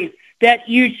bodies, that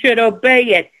you should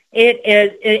obey it. It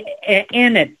is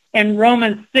in it. In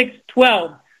Romans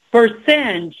 6:12, for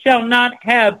sin shall not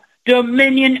have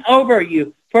dominion over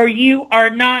you, for you are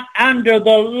not under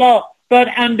the law, but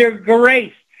under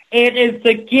grace. It is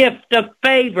the gift of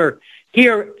favor.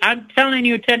 Here, I'm telling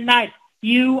you tonight,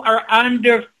 you are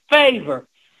under favor.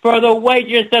 For the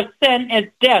wages of sin is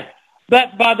death,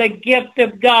 but by the gift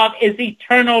of God is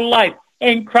eternal life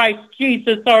in Christ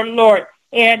Jesus our Lord.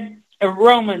 In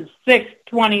Romans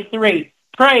 6:23,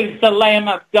 praise the Lamb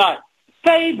of God.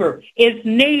 Favor is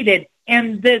needed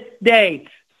in this day.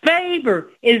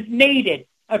 Favor is needed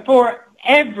for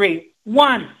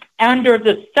everyone under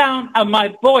the sound of my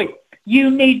voice.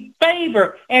 You need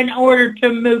favor in order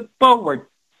to move forward.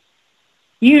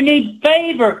 You need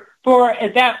favor for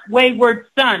that wayward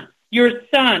son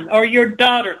or your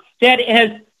daughter that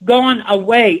has gone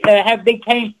away, have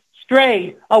become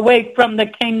strayed away from the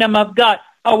kingdom of God,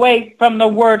 away from the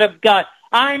word of God.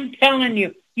 I'm telling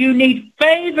you, you need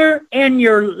favor in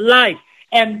your life.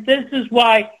 And this is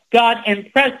why God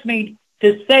impressed me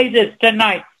to say this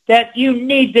tonight, that you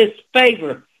need this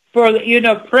favor for,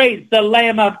 praise the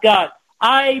Lamb of God.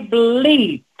 I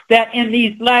believe that in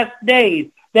these last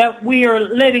days that we are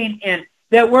living in,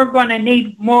 that we're going to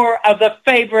need more of the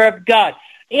favor of God.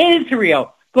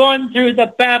 Israel, going through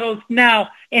the battles now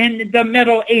in the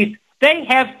Middle East, they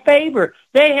have favor.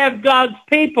 They have God's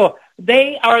people.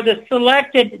 They are the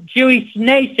selected Jewish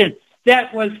nation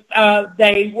that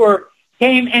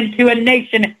came into a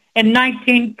nation in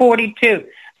 1942.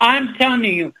 I'm telling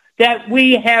you that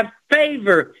we have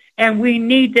favor, and we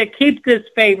need to keep this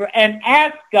favor and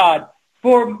ask God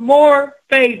for more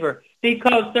favor,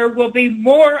 because there will be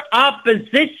more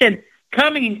opposition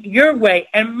coming your way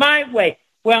and my way.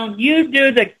 When you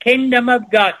do the kingdom of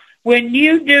God, when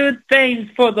you do things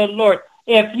for the Lord,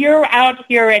 if you're out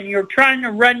here and you're trying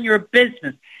to run your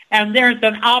business and there's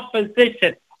an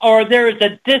opposition or there's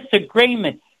a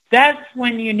disagreement, that's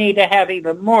when you need to have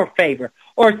even more favor.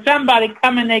 Or somebody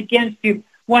coming against you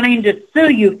wanting to sue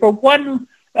you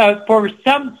for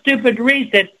some stupid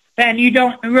reason, and you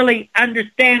don't really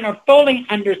understand or fully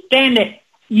understand it,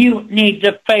 you need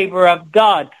the favor of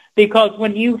God. Because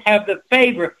when you have the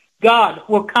favor, God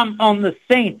will come on the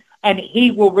scene and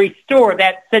he will restore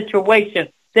that situation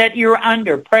that you're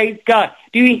under. Praise God.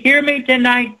 Do you hear me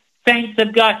tonight, saints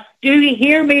of God? Do you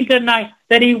hear me tonight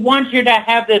that he wants you to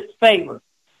have this favor?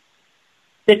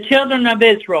 The children of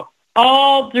Israel,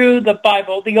 all through the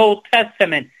Bible, the Old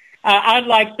Testament, I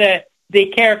like the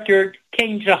character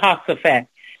King Jehoshaphat.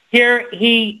 Here,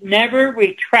 he never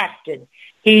retracted.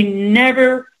 He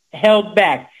never held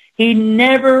back. He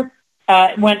never,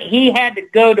 when he had to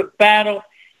go to battle,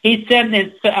 he sent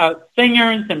his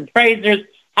singers and praisers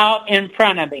out in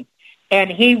front of him, and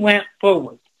he went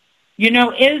forward. You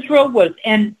know, Israel was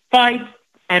in fights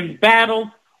and battles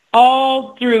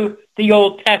all through the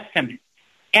Old Testament.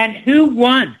 And who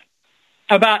won?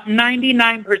 About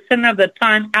 99% of the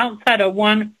time, outside of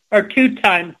 1 or 2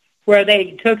 times where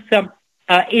they took some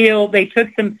they took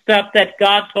some stuff that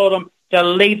God told them to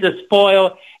leave the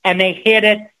spoil, and they hid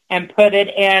it and put it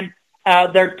in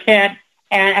their tent.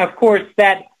 And, of course,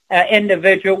 that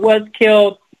individual was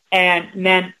killed and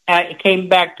then came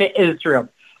back to Israel.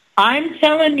 I'm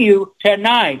telling you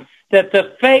tonight that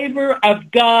the favor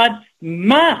of God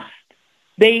must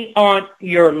be on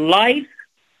your life,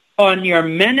 on your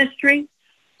ministry,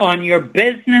 on your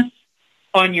business,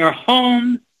 on your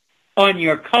home, on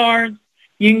your cars.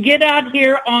 You can get out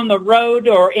here on the road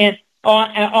or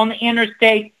on the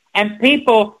interstate, and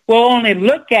people will only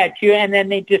look at you, and then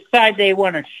they decide they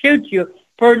want to shoot you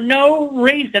for no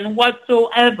reason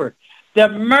whatsoever. The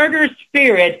murder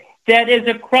spirit that is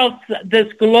across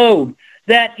this globe,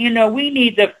 that, you know, we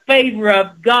need the favor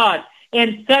of God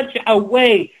in such a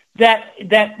way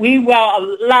that we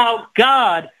will allow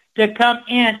God to come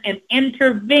in and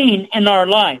intervene in our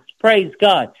lives. Praise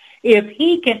God. If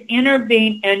he can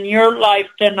intervene in your life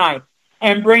tonight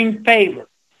and bring favor.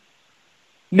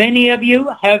 Many of you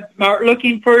are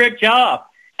looking for a job,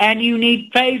 and you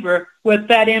need favor with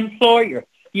that employer.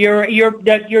 You're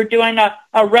doing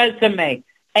a resume,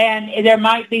 and there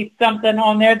might be something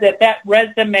on there that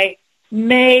resume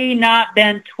may not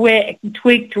been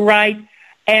tweaked right,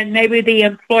 and maybe the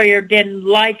employer didn't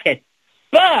like it.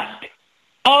 But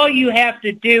all you have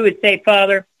to do is say,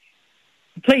 Father,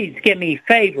 please give me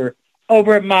favor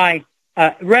over my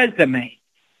resume,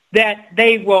 that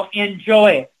they will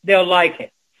enjoy it. They'll like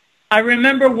it. I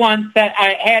remember once that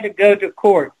I had to go to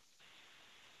court,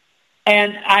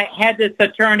 and I had this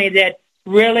attorney that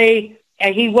really,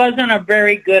 he wasn't a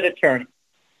very good attorney.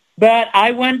 But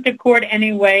I went to court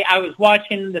anyway. I was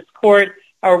watching this court,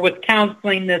 or was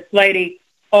counseling this lady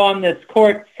on this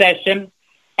court session,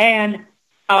 and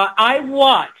I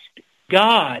watched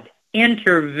God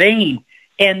intervene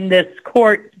in this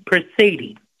court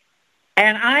proceeding.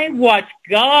 And I watched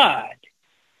God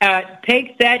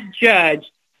take that judge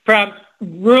from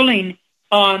ruling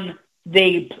on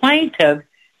the plaintiff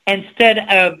instead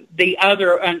of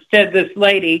this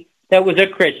lady that was a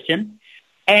Christian.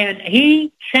 And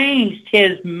he changed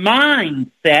his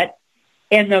mindset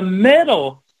in the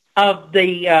middle of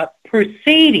the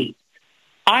proceedings.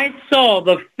 I saw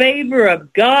the favor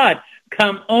of God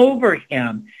come over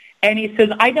him. And he says,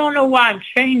 I don't know why I'm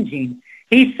changing.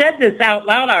 He said this out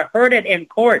loud. I heard it in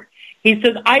court. He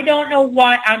says, I don't know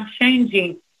why I'm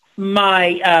changing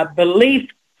my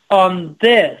belief on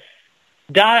this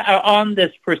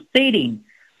proceeding,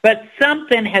 but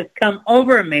something has come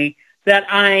over me that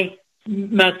I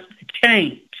must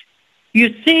change.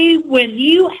 You see, when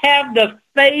you have the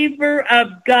favor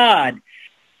of God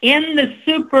in the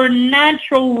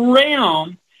supernatural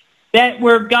realm, that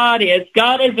where God is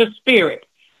a spirit.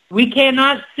 We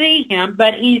cannot see him,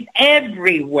 but he's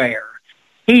everywhere.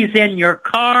 He's in your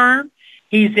car.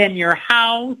 He's in your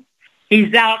house.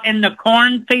 He's out in the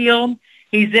cornfield.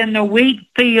 He's in the wheat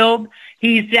field.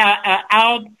 He's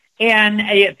out in,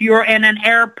 if you're in an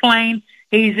airplane,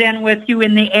 he's in with you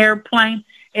in the airplane.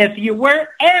 If you,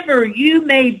 wherever you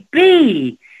may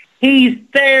be, he's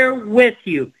there with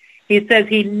you. He says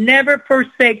he never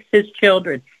forsakes his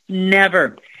children.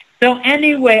 Never. So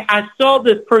anyway, I saw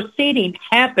this proceeding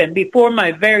happen before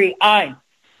my very eyes,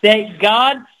 that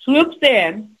God swoops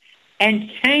in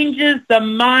and changes the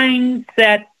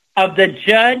mindset of the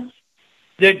judge,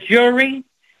 the jury,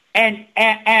 and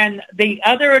the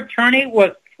other attorney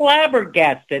was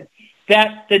flabbergasted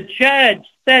that the judge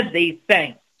said these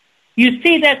things. You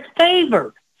see, that's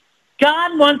favor.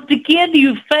 God wants to give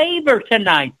you favor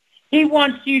tonight. He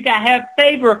wants you to have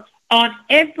favor on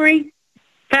every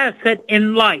facet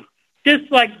in life.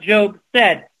 Just like Job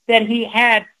said, that he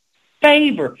had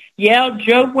favor. Yeah,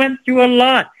 Job went through a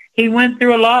lot. He went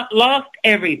through a lot, lost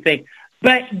everything.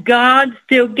 But God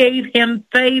still gave him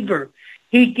favor.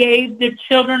 He gave the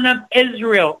children of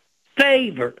Israel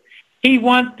favor. He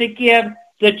wants to give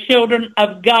the children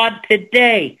of God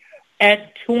today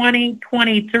at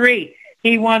 2023.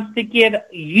 He wants to give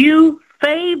you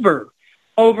favor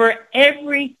over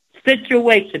every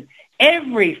situation,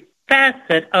 every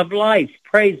facet of life.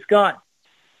 Praise God.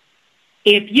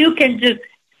 If you can just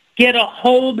get a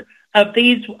hold of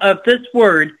this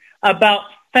word about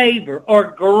favor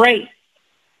or grace,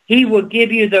 he will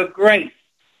give you the grace.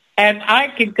 And I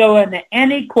could go into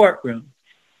any courtroom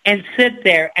and sit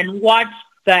there and watch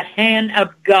the hand of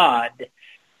God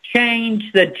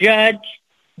change the judge,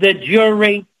 the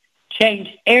jury, change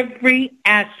every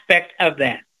aspect of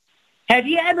that. Have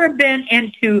you ever been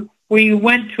into where you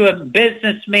went to a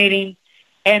business meeting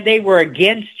and they were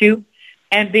against you,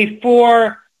 and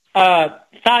before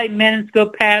 5 minutes go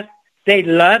past, they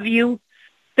love you?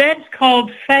 That's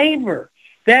called favor.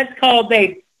 That's called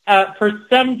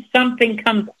something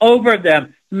comes over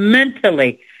them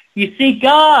mentally. You see,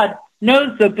 God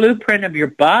knows the blueprint of your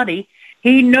body.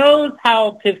 He knows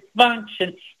how to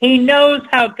function. He knows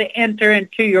how to enter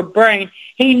into your brain.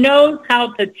 He knows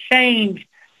how to change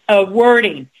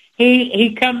wording.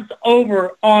 He comes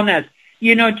over on us.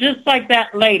 You know, just like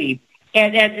that lady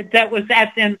that was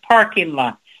at the parking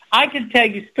lot. I could tell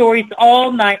you stories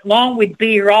all night long. We'd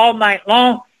be here all night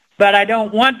long, but I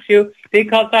don't want to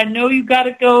because I know you got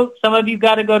to go. Some of you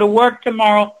got to go to work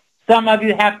tomorrow. Some of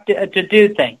you have to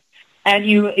do things. And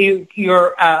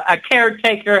you're a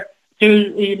caretaker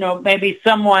to, maybe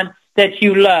someone that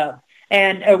you love,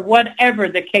 and whatever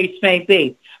the case may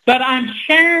be. But I'm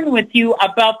sharing with you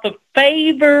about the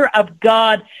favor of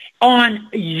God on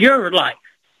your life,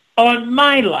 on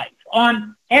my life,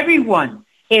 on everyone.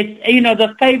 It's,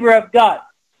 the favor of God.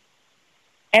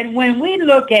 And when we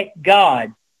look at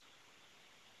God,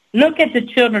 look at the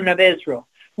children of Israel.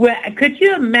 Could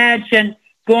you imagine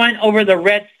going over the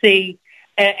Red Sea?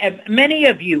 Many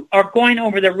of you are going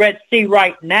over the Red Sea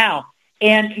right now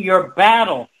in your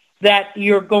battle that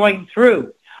you're going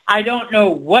through. I don't know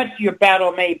what your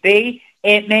battle may be.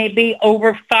 It may be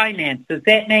over finances.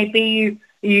 It may be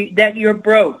that you're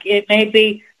broke. It may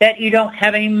be that you don't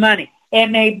have any money. It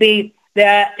may be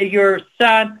that your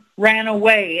son ran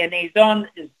away and he's on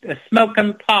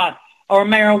smoking pot or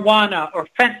marijuana or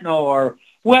fentanyl or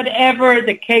whatever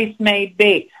the case may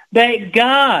be. But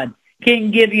God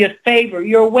can give you a favor.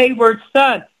 Your wayward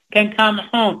son can come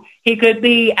home. He could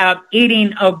be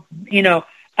eating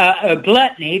a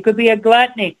gluttony. He could be a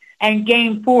gluttony and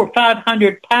gain 400 or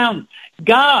 500 pounds.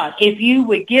 God, if you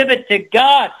would give it to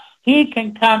God, he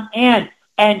can come in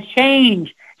and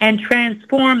change and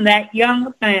transform that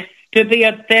young man to be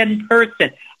a thin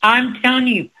person. I'm telling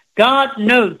you, God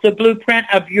knows the blueprint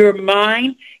of your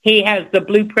mind. He has the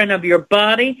blueprint of your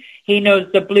body. He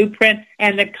knows the blueprint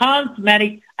and the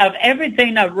cosmetic of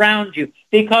everything around you,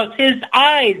 because his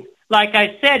eyes, like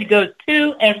I said, goes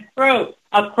to and fro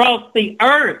across the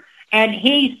earth, and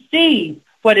he sees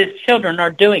what his children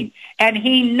are doing. And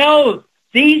he knows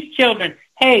these children,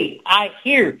 hey, I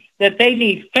hear that they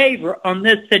need favor on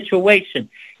this situation.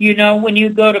 You know, when you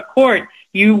go to court,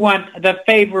 you want the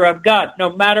favor of God,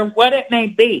 no matter what it may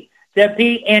be, to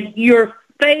be in your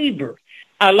favor.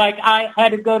 Like I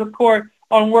had to go to court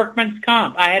on workman's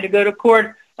comp. I had to go to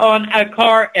court on a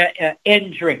car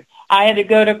injury. I had to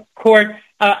go to court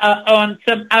on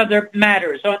some other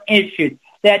matters, on issues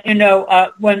that,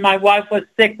 when my wife was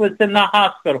sick, was in the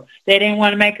hospital. They didn't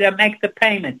want to make the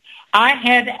payment. I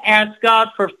had to ask God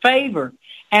for favor.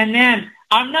 And then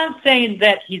I'm not saying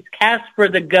that he's cast for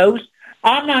the ghost.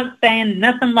 I'm not saying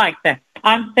nothing like that.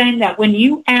 I'm saying that when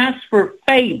you ask for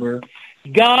favor,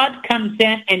 God comes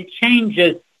in and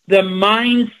changes the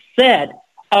mindset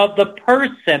of the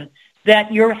person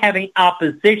that you're having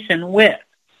opposition with.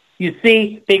 You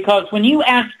see, because when you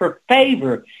ask for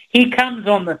favor, he comes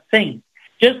on the scene.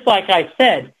 Just like I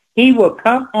said, he will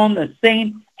come on the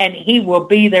scene and he will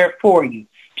be there for you.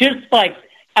 Just like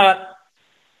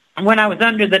when I was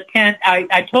under the tent,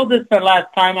 I told this the last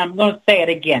time, I'm going to say it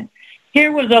again.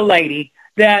 Here was a lady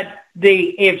that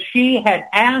if she had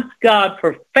asked God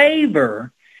for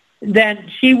favor, then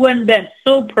she wouldn't have been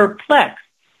so perplexed.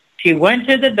 She went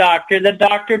to the doctor. The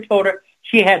doctor told her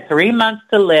she had 3 months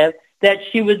to live, that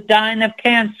she was dying of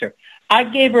cancer. I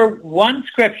gave her one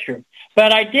scripture,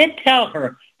 but I did tell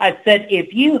her, I said,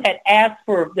 if you had asked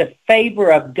for the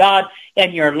favor of God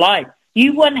in your life,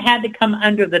 you wouldn't have to come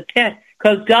under the tent,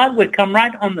 because God would come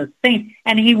right on the scene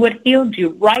and he would heal you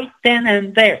right then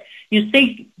and there. You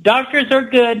see, doctors are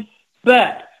good,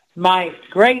 but my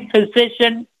great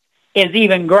physician is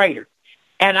even greater.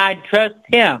 And I trust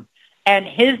him and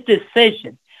his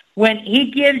decision. When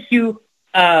he gives you,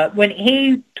 when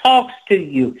he talks to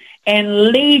you and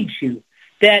leads you,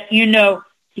 that,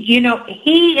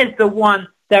 he is the one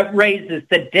that raises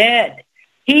the dead.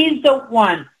 He's the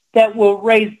one that will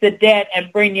raise the dead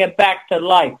and bring you back to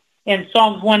life. In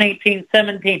Psalms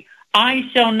 118:17, I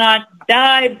shall not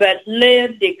die but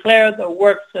live, declare the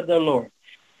works of the Lord.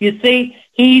 You see,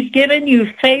 he's given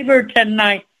you favor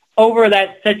tonight over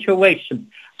that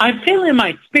situation. I feel in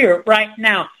my spirit right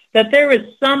now that there is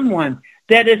someone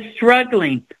that is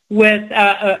struggling with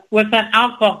an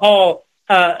alcohol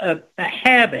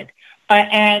habit,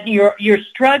 and you're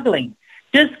struggling.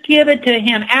 Just give it to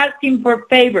him. Ask him for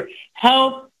favor.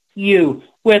 Help you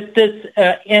with this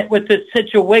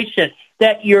situation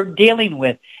that you're dealing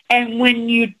with. And when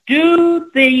you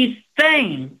do these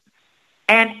things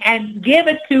and give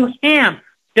it to him,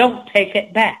 don't take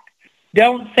it back.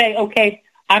 Don't say, okay,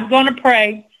 I'm going to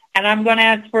pray and I'm going to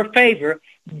ask for favor.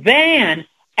 And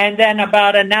then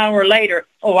about an hour later,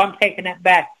 I'm taking it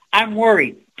back. I'm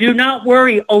worried. Do not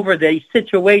worry over the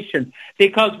situation,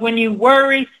 because when you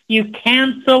worry, you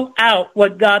cancel out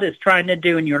what God is trying to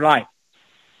do in your life.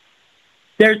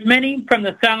 There's many from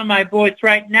the sound of my voice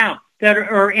right now that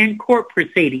are in court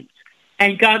proceedings.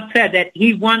 And God said that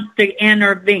he wants to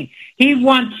intervene. He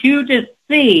wants you to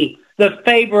see the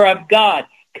favor of God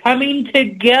coming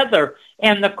together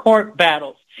in the court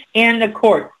battles, in the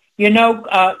court.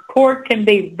 Court can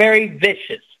be very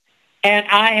vicious. And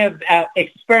I have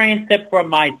experienced it for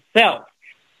myself,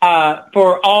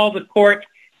 for all the court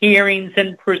hearings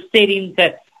and proceedings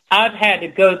that I've had to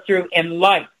go through in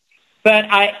life. But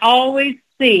I always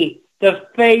see the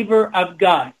favor of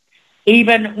God.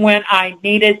 Even when I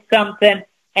needed something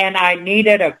and I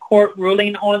needed a court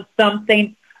ruling on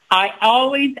something, I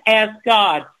always ask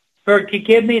God to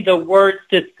give me the words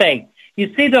to say.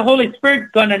 You see, the Holy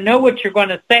Spirit's going to know what you're going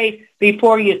to say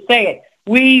before you say it.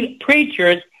 We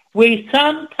preachers, we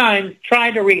sometimes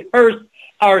try to rehearse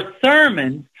our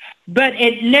sermons, but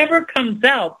it never comes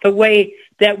out the way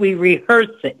that we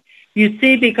rehearse it. You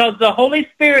see, because the Holy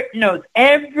Spirit knows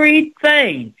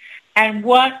everything, and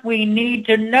what we need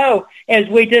to know is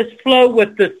we just flow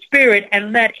with the Spirit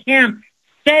and let him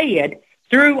say it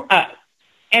through us,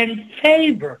 and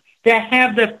favor, to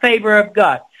have the favor of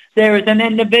God. There is an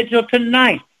individual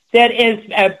tonight that is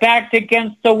backed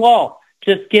against the wall.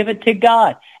 Just give it to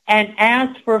God and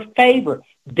ask for favor.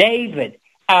 David,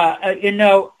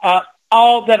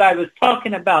 all that I was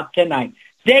talking about tonight,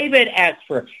 David asked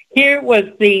for. Here was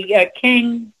the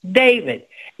King David.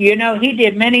 He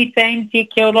did many things. He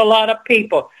killed a lot of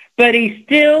people, but he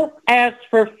still asked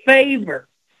for favor.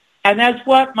 And that's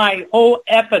what my whole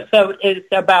episode is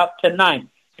about tonight,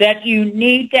 that you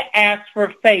need to ask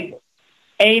for favor.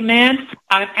 Amen.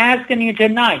 I'm asking you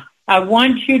tonight, I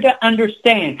want you to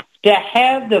understand, to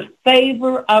have the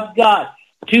favor of God,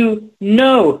 to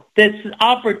know this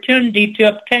opportunity to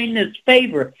obtain this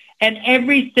favor in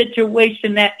every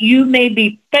situation that you may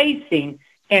be facing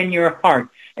in your heart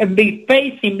and be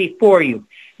facing before you.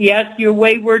 Yes, your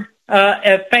wayward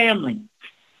family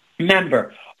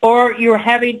member, or you're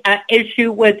having an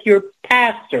issue with your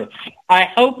pastor. I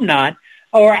hope not.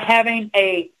 Or having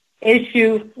a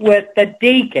issue with the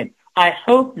deacon. I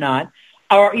hope not.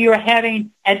 Or you're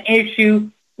having an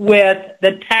issue with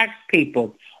the tax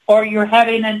people. Or you're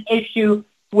having an issue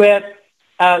with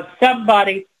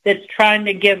somebody that's trying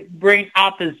to bring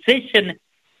opposition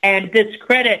and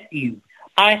discredit you.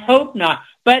 I hope not.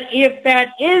 But if that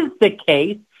is the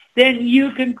case, then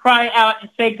you can cry out and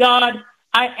say, God,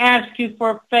 I ask you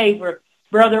for favor.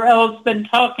 Brother Ellis been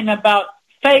talking about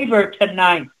favor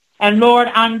tonight. And Lord,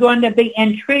 I'm going to be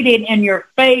entreated in your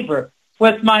favor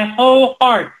with my whole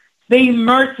heart. Be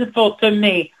merciful to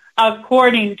me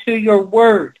according to your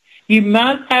word. You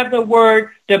must have the word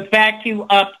to back you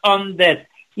up on this.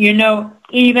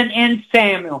 Even in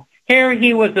Samuel, here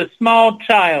he was a small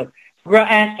child,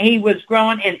 and he was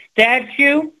growing in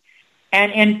stature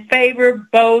and in favor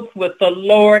both with the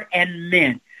Lord and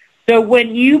men. So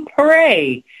when you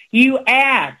pray, you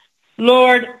ask,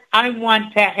 Lord, I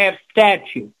want to have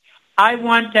stature. I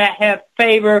want to have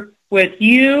favor with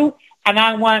you, and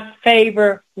I want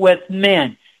favor with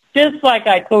men. Just like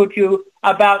I told you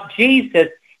about Jesus,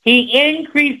 he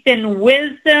increased in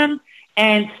wisdom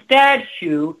and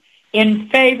stature in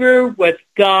favor with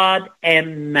God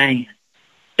and man.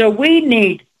 So we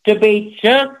need to be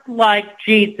just like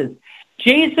Jesus.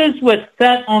 Jesus was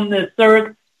set on this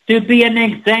earth to be an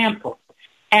example.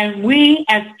 And we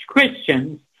as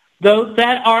Christians, those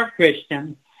that are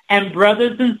Christians, and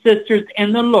brothers and sisters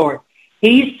in the Lord,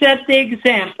 he set the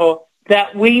example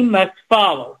that we must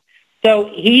follow. So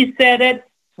he said it,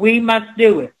 we must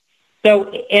do it.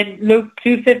 So in Luke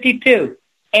 2:52,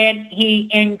 and he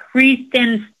increased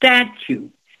in stature,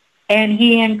 and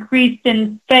he increased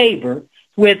in favor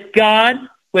with God,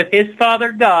 with his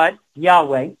Father God,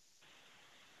 Yahweh,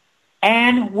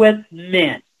 and with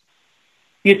men.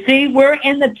 You see, we're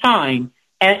in the time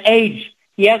and age.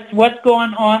 Yes, what's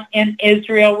going on in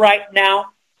Israel right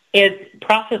now is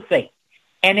prophecy,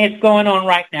 and it's going on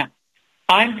right now.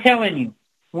 I'm telling you,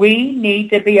 we need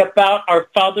to be about our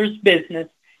Father's business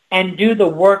and do the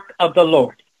work of the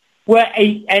Lord. Well,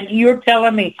 and you're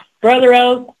telling me, Brother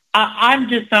Ellis, I'm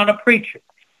just not a preacher.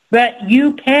 But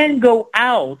you can go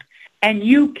out and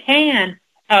you can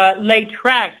lay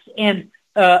tracts in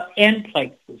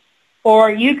places. Or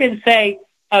you can say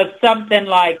something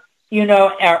like,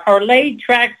 or lay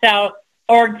tracts out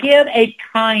or give a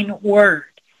kind word.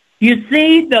 You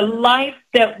see, the life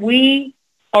that we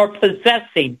are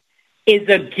possessing is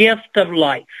a gift of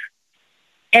life.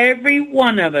 Every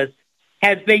one of us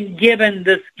has been given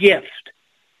this gift,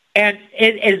 and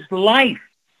it is life.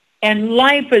 And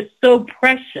life is so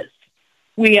precious.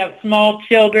 We have small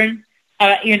children,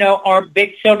 our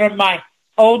big children. My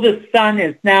oldest son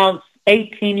is now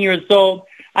 18 years old.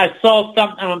 I saw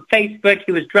something on Facebook.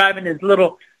 He was driving his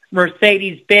little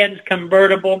Mercedes-Benz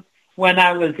convertible when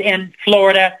I was in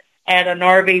Florida at an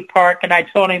RV park, and I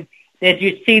told him, did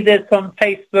you see this on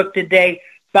Facebook today?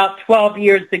 About 12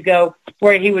 years ago,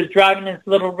 where he was driving his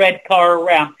little red car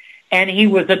around, and he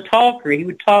was a talker. He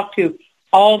would talk to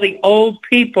all the old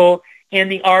people in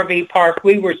the RV park.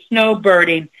 We were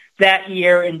snowbirding that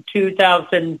year in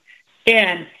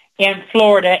 2010 in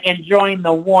Florida, enjoying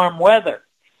the warm weather.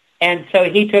 And so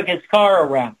he took his car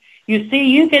around. You see,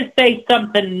 you can say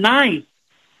something nice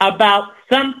about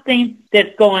something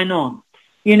that's going on.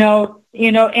 And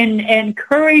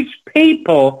encourage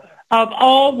people of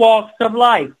all walks of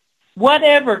life,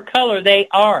 whatever color they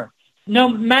are, no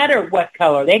matter what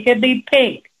color. They could be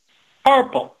pink,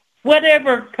 purple,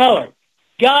 whatever color.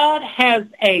 God has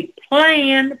a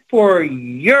plan for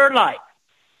your life.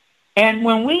 And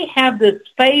when we have this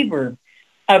favor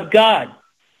of God,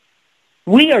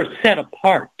 we are set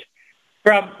apart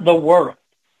from the world.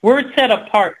 We're set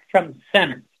apart from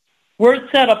sinners. We're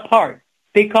set apart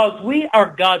because we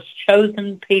are God's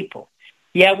chosen people.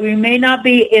 Yeah, we may not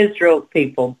be Israel's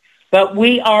people, but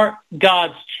we are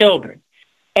God's children.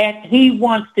 And he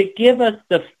wants to give us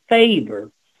the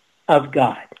favor of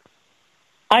God.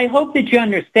 I hope that you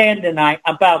understand tonight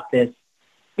about this,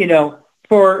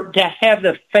 to have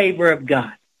the favor of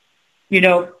God.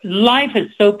 Life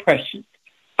is so precious.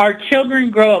 Our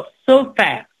children grow up so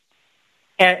fast.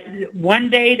 One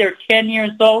day they're 10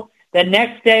 years old. The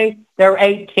next day they're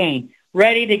 18,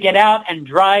 ready to get out and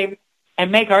drive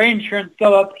and make our insurance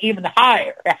go up even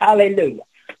higher. Hallelujah.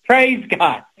 Praise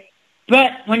God.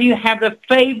 But when you have the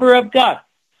favor of God,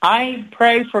 I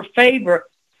pray for favor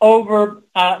over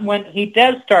when he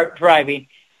does start driving,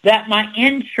 that my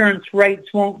insurance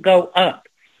rates won't go up.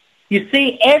 You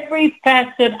see, every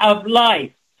facet of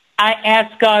life, I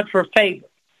ask God for favor.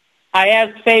 I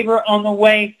ask favor on the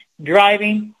way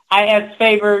driving. I ask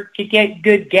favor to get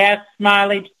good gas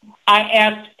mileage. I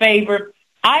ask favor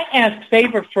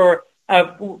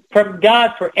from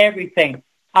God for everything.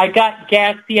 I got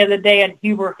gas the other day in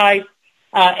Huber Heights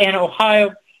in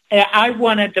Ohio, and I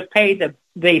wanted to pay the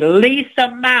least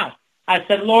amount. I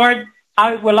said, Lord,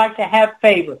 I would like to have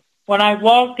favor. When I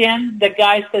walked in, the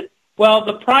guy said, well,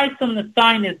 the price on the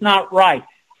sign is not right.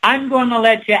 I'm going to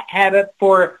let you have it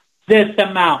for this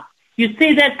amount. You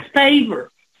see, that's favor.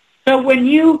 So when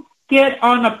you get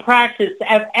on a practice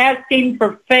of asking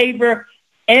for favor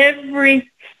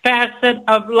every facet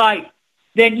of life,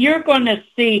 then you're going to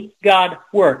see God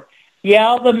work.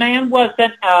 Yeah, the man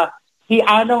wasn't, I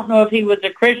don't know if he was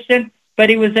a Christian, but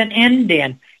he was an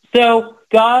Indian. So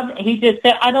God, he just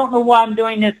said, I don't know why I'm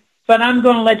doing this, but I'm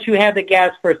going to let you have the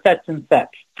gas for such and such.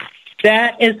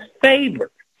 That is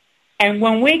favor. And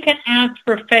when we can ask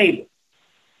for favor,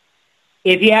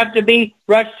 if you have to be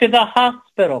rushed to the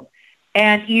hospital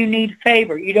and you need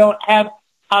favor, you don't have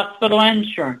hospital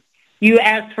insurance, you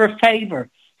ask for favor,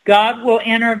 God will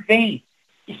intervene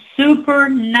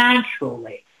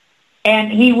supernaturally,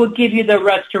 and he will give you the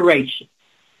restoration.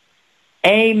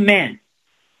 Amen.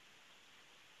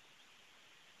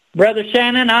 Brother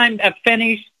Shannon, I'm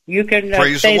finished. You can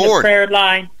say the prayer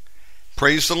line.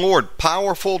 Praise the Lord.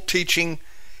 Powerful teaching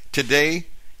today.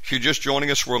 If you're just joining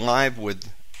us, we're live with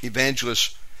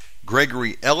Evangelist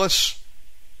Gregory Ellis.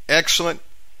 Excellent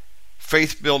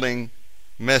faith-building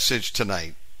message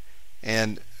tonight.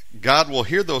 And God will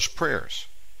hear those prayers.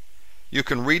 You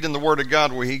can read in the Word of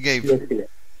God where he gave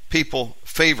people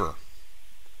favor.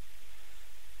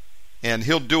 And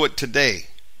he'll do it today.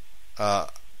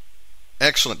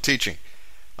 Excellent teaching.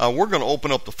 We're going to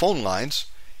open up the phone lines.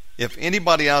 If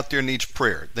anybody out there needs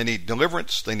prayer, they need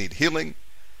deliverance, they need healing,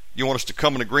 you want us to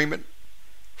come in agreement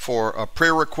for a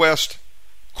prayer request,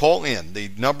 call in.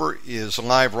 The number is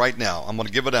live right now. I'm going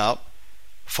to give it out.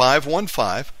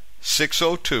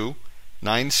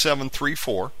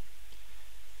 515-602-9734.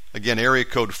 Again, area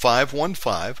code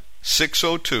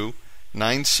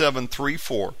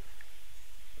 515-602-9734.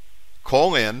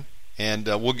 Call in, and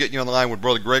we'll get you on the line with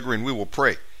Brother Gregory, and we will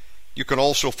pray. You can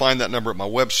also find that number at my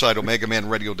website,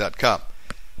 omegamanradio.com.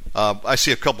 I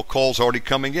see a couple calls already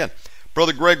coming in.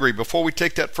 Brother Gregory, before we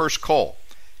take that first call,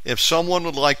 if someone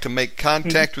would like to make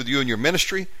contact with you in your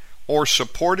ministry or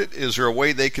support it, is there a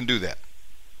way they can do that?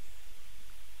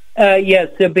 Yes,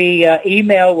 it'll be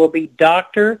email will be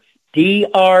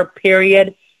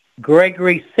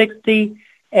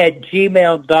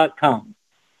Gregory60@gmail.com.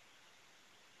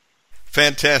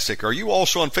 Fantastic. Are you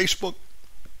also on Facebook?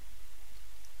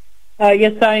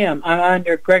 Yes, I am. I'm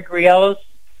under Gregory Ellis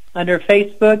under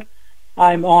Facebook.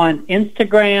 I'm on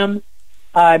Instagram.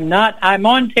 I'm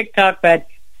on TikTok, but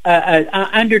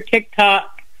under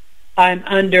TikTok, I'm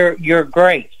under Your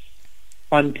Grace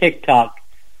on TikTok.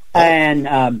 And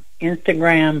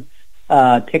Instagram,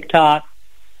 TikTok,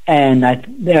 and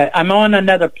I'm on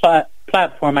another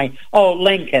platform.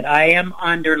 LinkedIn. I am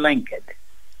under LinkedIn.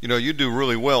 You know, you do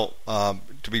really well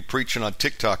to be preaching on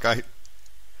TikTok. I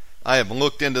have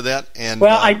looked into that, and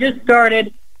I just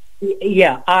started.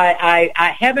 Yeah,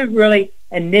 I haven't really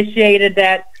initiated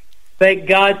that, but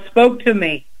God spoke to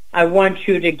me. I want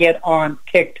you to get on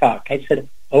TikTok. I said,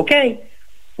 okay,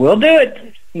 we'll do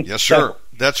it. Yes, sir.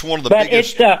 That's one of the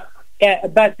biggest. But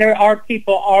there are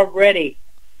people already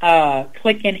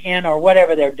clicking in or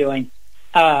whatever they're doing,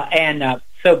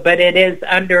 but it is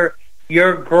under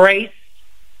Your Grace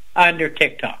under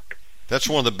TikTok. That's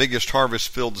one of the biggest harvest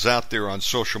fields out there on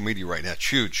social media right now. It's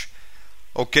huge.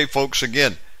 Okay, folks,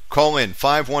 again, call in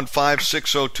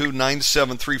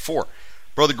 515-602-9734.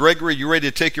 Brother Gregory, you ready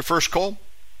to take your first call?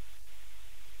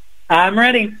 I'm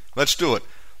ready. Let's do it.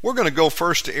 We're going to go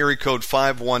first to area code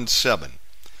 517.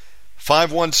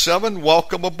 517,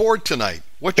 welcome aboard tonight.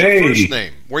 What's your first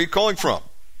name? Where are you calling from?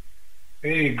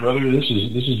 Hey, brother, this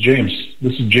is James.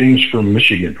 This is James from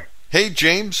Michigan. Hey,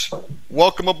 James.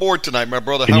 Welcome aboard tonight, my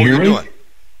brother. How are you doing?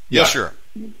 Yes, sir.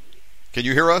 Can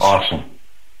you hear us? Awesome.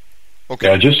 Okay.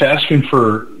 Yeah, just asking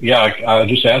for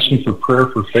prayer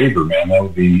for favor, man. That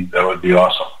would be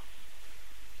awesome.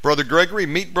 Brother Gregory,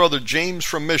 meet Brother James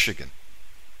from Michigan.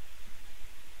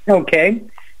 Okay.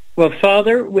 Well,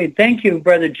 Father, we thank you,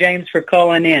 Brother James, for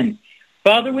calling in.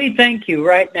 Father, we thank you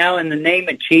right now in the name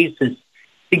of Jesus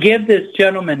to give this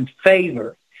gentleman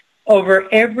favor over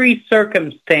every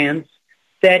circumstance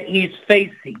that he's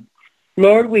facing.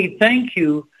 Lord, we thank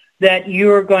you that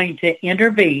you are going to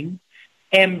intervene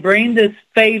and bring this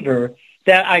favor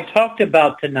that I talked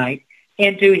about tonight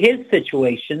into his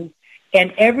situation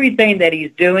and everything that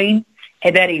he's doing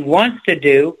and that he wants to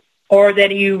do or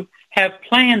that you have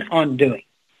planned on doing.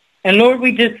 And Lord,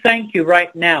 we just thank you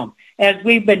right now as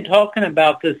we've been talking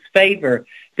about this favor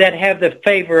that have the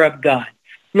favor of God.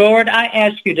 Lord, I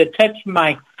ask you to touch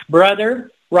my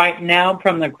brother right now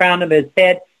from the crown of his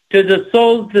head to the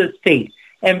soles of his feet.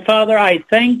 And Father, I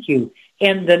thank you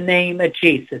in the name of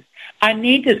Jesus. I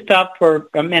need to stop for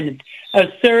a minute.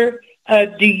 Sir,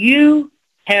 do you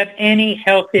have any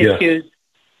health issues?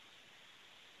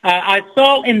 I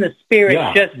saw in the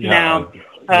spirit now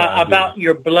about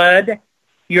your blood.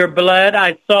 Your blood,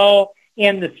 I saw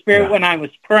in the spirit when I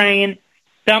was praying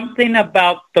something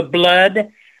about the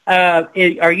blood.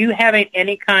 Are you having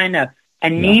any kind of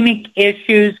anemic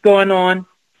issues going on?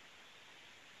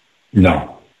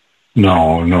 No.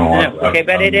 Okay,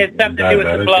 but it has something to do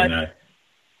with the blood.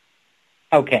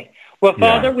 Okay. Well,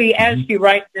 Father, we ask you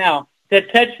right now to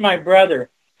touch my brother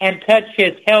and touch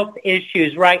his health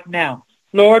issues right now.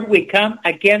 Lord, we come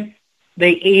against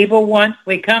the evil one.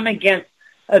 We come against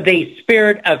the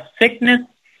spirit of sickness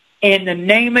in the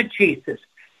name of Jesus.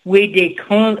 We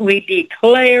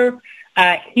declare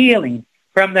healing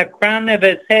from the crown of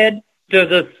his head to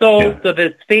the soles of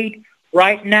his feet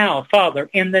right now, Father,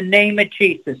 in the name of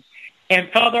Jesus. And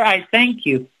Father, I thank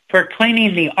you for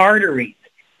cleaning the arteries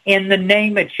in the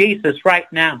name of Jesus right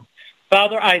now.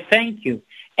 Father, I thank you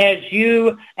as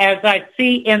I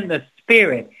see in the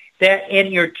spirit that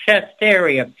in your chest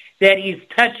area, that he's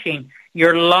touching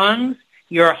your lungs,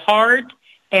 your heart,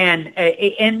 and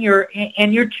in your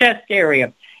chest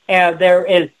area. There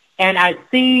is, and I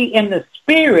see in the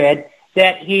spirit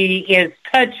that he is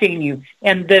touching you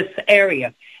in this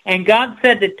area. And God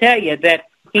said to tell you that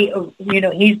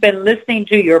he's been listening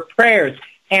to your prayers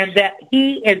and that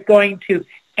he is going to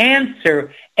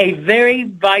answer a very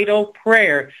vital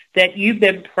prayer that you've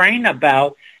been praying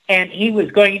about, and he was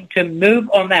going to move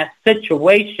on that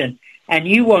situation, and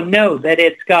you will know that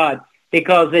it's God.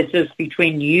 because it's just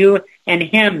between you and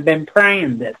him been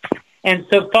praying this. And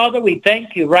so, Father, we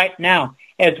thank you right now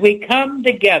as we come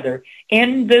together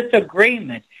in this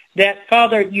agreement that,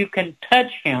 Father, you can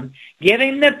touch him, give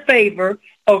him the favor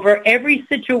over every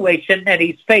situation that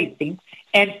he's facing,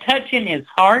 and touching his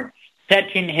heart,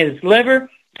 touching his liver,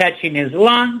 touching his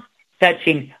lungs,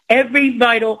 touching every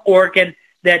vital organ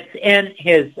that's in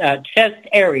his chest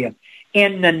area.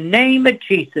 In the name of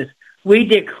Jesus, we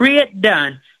decree it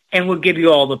done, and we'll give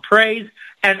you all the praise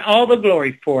and all the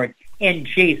glory for it in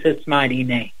Jesus' mighty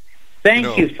name.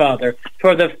 Thank you, Father,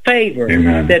 for the favor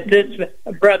that this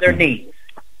brother needs.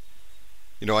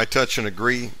 I touch and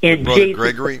agree with Brother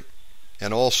Gregory.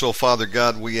 And also, Father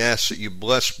God, we ask that you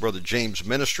bless Brother James'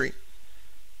 ministry,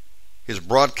 his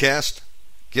broadcast,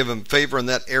 give him favor in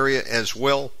that area as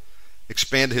well,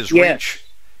 expand his reach,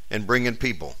 and bring in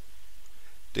people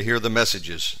to hear the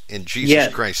messages in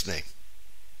Jesus Christ's name.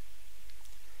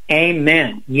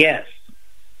 Amen. Yes,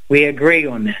 we agree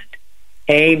on that.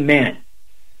 Amen.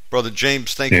 Brother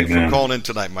James, thank you for calling in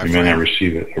tonight, my friend. Amen. I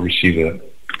receive it. I receive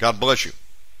it. God bless you.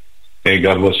 Hey,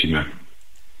 God bless you, man.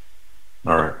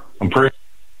 All right. I'm praying.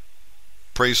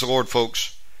 Praise the Lord,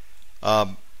 folks. I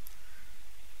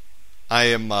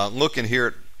am looking here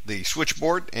at the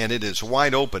switchboard, and it is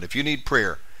wide open. If you need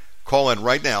prayer, call in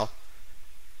right now.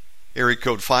 Area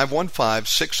code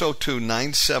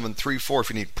 515-602-9734. If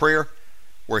you need prayer,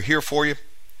 we're here for you.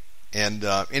 And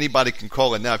anybody can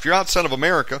call in. Now, if you're outside of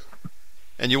America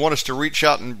and you want us to reach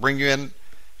out and bring you in,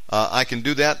 I can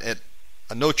do that at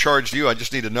no charge to you. I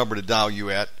just need a number to dial you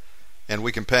at, and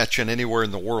we can patch in anywhere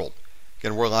in the world.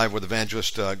 Again, we're live with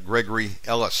Evangelist Gregory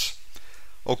Ellis.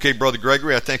 Okay, Brother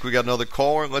Gregory, I think we got another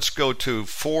caller. Let's go to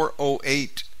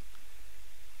 408.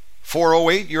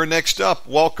 408, you're next up.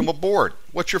 Welcome aboard.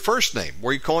 What's your first name?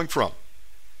 Where are you calling from?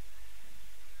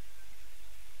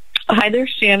 Hi there,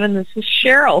 Shannon. This is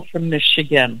Cheryl from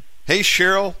Michigan. Hey,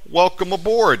 Cheryl. Welcome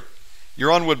aboard.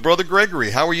 You're on with Brother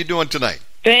Gregory. How are you doing tonight?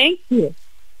 Thank you.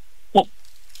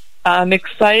 I'm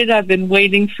excited. I've been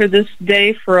waiting for this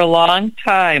day for a long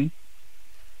time.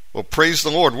 Well, praise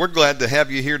the Lord. We're glad to have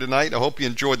you here tonight. I hope you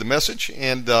enjoyed the message.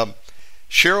 And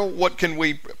Cheryl, what can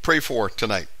we pray for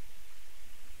tonight?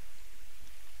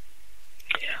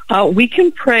 We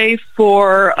can pray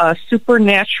for a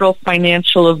supernatural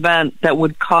financial event that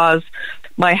would cause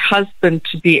my husband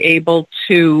to be able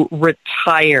to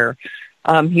retire.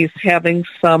 He's having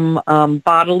some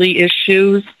bodily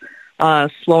issues,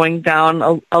 slowing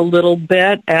down a little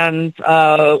bit, and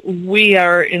we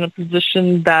are in a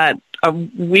position that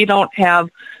we don't have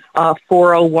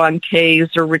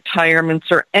 401ks or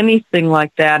retirements or anything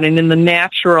like that. And in the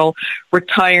natural,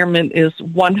 retirement is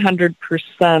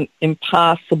 100%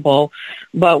 impossible.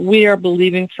 But we are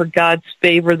believing for God's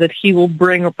favor that He will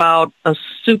bring about a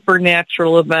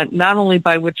supernatural event, not only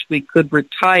by which we could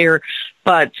retire,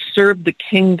 but serve the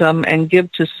kingdom and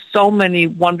give to so many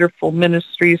wonderful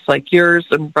ministries like yours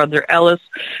and Brother Ellis,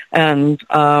 and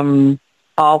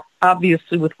all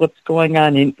obviously with what's going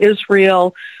on in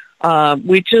Israel.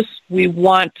 We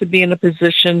want to be in a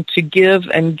position to give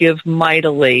and give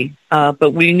mightily,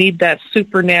 but we need that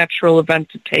supernatural event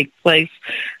to take place.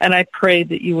 And I pray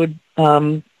that you would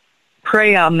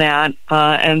pray on that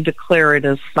and declare it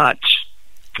as such.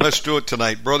 Let's do it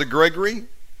tonight. Brother Gregory,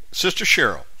 Sister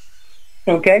Cheryl.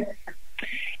 Okay.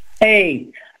 Hey,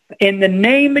 in the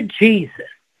name of Jesus,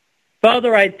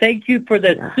 Father, I thank you for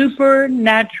the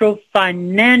supernatural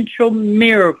financial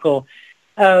miracle.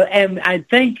 And I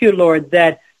thank you, Lord,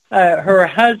 that her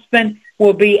husband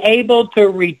will be able to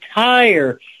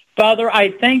retire. Father,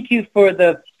 I thank you for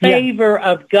the favor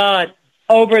of God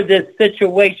over this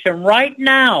situation right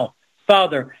now,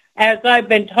 Father, as I've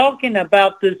been talking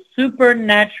about the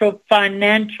supernatural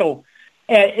financial,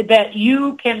 that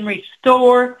you can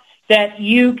restore, that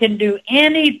you can do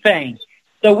anything.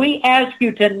 So we ask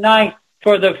you tonight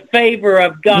for the favor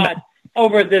of God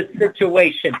over this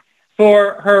situation,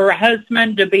 for her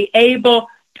husband to be able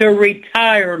to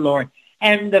retire, Lord,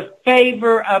 and the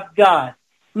favor of God.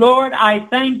 Lord, I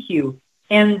thank you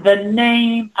in the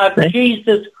name of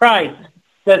Jesus Christ,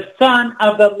 the Son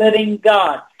of the living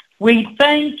God. We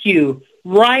thank you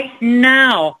right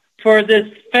now for this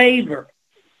favor.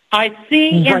 I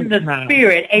see in the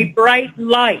Spirit a bright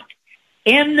light.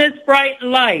 In this bright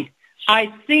light,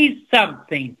 I see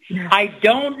something. I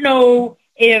don't know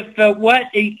if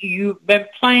what you've been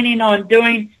planning on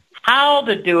doing, how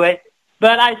to do it,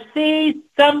 but I see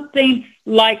something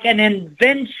like an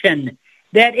invention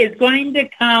that is going to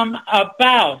come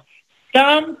about,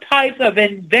 some type of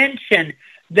invention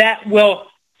that will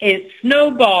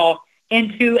snowball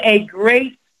into a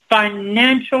great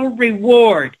financial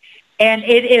reward. And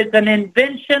it is an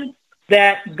invention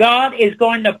that God is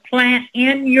going to plant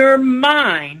in your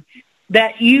mind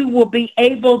that you will be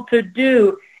able to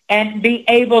do and be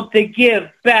able to give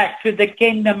back to the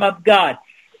kingdom of God.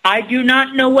 I do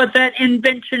not know what that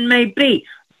invention may be,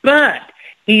 but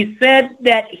he said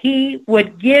that he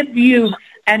would give you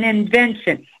an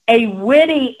invention, a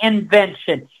witty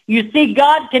invention. You see,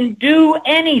 God can do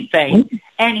anything,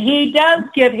 and he does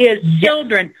give his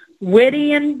children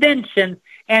witty inventions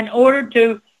in order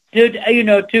to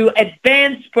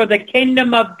advance for the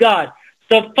kingdom of God.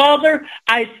 So, Father,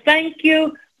 I thank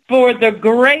you for the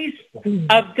grace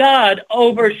of God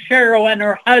over Cheryl and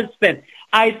her husband.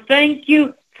 I thank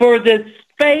you for this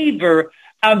favor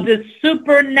of the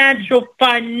supernatural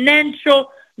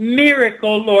financial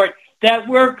miracle, Lord, that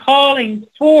we're calling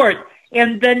forth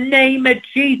in the name of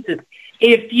Jesus.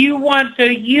 If you want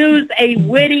to use a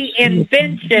witty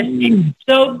invention,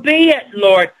 so be it,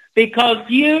 Lord, because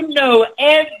you know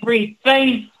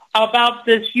everything about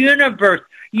this universe.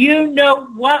 You know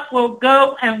what will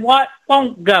go and what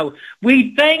won't go.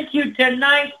 We thank you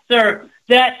tonight, sir,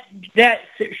 that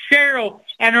Cheryl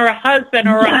and her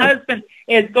husband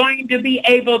is going to be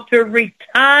able to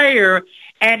retire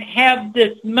and have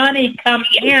this money come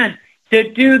in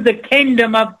to do the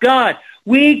kingdom of God.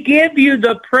 We give you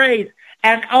the praise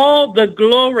and all the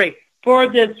glory for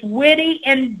this witty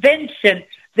invention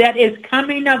that is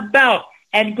coming about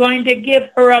and going to give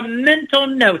her a mental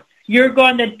note. You're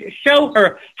going to show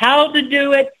her how to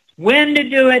do it, when to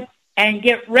do it, and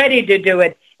get ready to do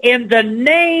it. In the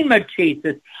name of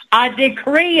Jesus, I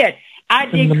decree it. I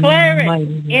declare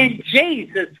it in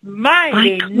Jesus'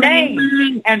 mighty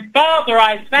name. And Father,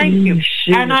 I thank you.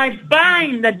 And I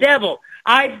bind the devil.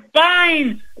 I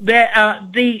bind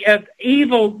the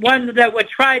evil one that would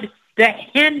try to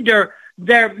hinder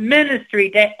their ministry,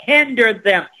 to hinder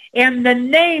them. In the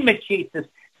name of Jesus.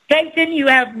 Satan, you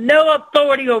have no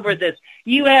authority over this.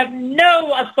 You have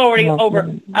no authority over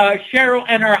Cheryl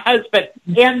and her husband.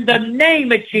 In the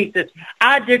name of Jesus,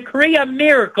 I decree a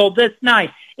miracle this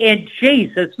night in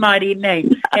Jesus' mighty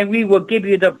name. And we will give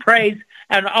you the praise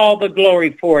and all the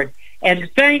glory for it. And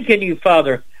thanking you,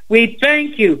 Father. We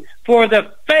thank you for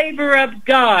the favor of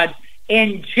God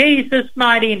in Jesus'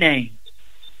 mighty name.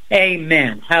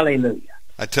 Amen. Hallelujah.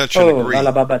 I touch and agree.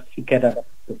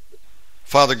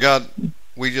 Father God,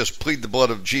 we just plead the blood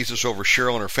of Jesus over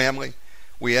Cheryl and her family.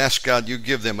 We ask, God, you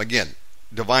give them, again,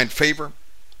 divine favor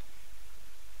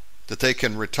that they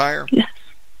can retire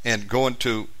and go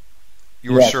into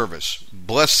your service.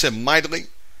 Bless them mightily.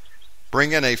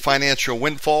 Bring in a financial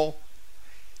windfall.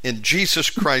 In Jesus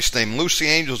Christ's name, loose the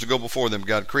angels to go before them,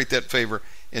 God. Create that favor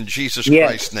in Jesus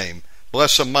Christ's name.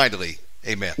 Bless them mightily.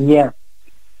 Amen. Yes.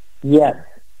 Yes.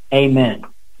 Amen.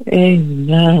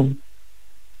 Amen.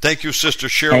 Thank you, Sister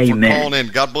Cheryl, for calling in.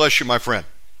 God bless you, my friend.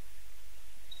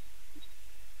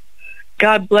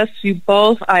 God bless you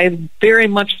both. I very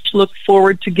much look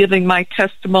forward to giving my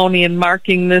testimony and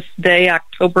marking this day,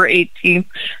 October 18th,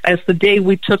 as the day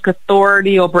we took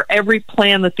authority over every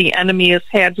plan that the enemy has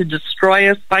had to destroy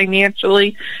us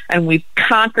financially, and we've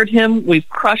conquered him, we've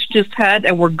crushed his head,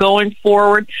 and we're going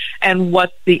forward. And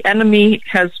what the enemy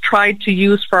has tried to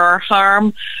use for our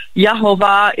harm,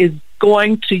 Yehovah is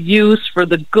going to use for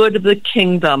the good of the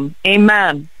kingdom.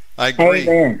 Amen. I agree.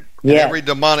 Amen. Yes. Every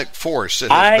demonic force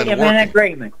that has been working. I am in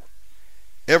agreement.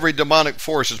 Every demonic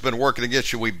force has been working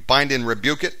against you. We bind and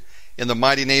rebuke it in the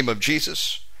mighty name of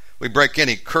Jesus. We break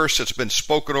any curse that's been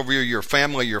spoken over you, your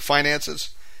family, your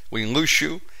finances. We loose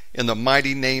you in the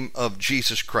mighty name of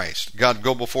Jesus Christ. God,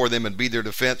 go before them and be their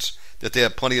defense, that they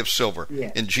have plenty of silver.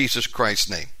 Yes. In Jesus Christ's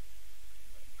name.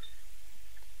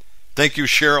 Thank you,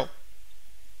 Cheryl.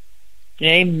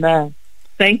 Amen.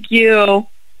 Thank you.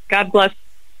 God bless.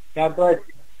 God bless.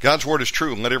 God's word is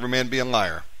true, and let every man be a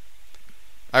liar.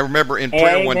 I remember in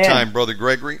prayer one time, Brother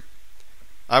Gregory,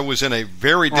 I was in a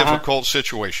very difficult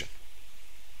situation.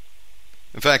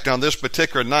 In fact, on this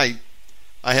particular night,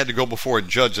 I had to go before a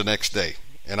judge the next day,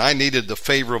 and I needed the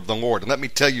favor of the Lord. And let me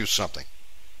tell you something.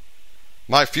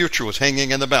 My future was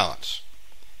hanging in the balance.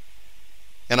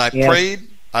 And I prayed.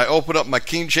 I opened up my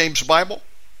King James Bible,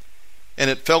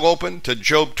 and it fell open to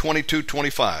Job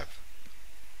 22:25. I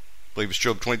believe it's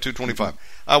Job 22:25.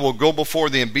 I will go before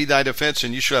thee and be thy defense,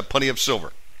 and you shall have plenty of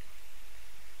silver.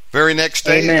 Very next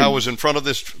day, I was in front of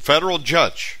this federal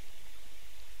judge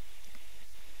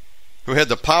who had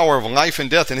the power of life and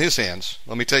death in his hands.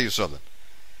 Let me tell you something.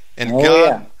 And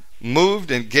God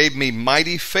moved and gave me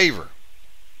mighty favor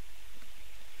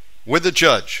with the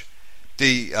judge.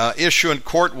 The issue in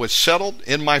court was settled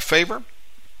in my favor.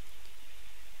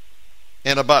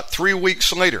 And about 3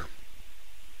 weeks later,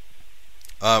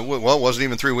 Well, it wasn't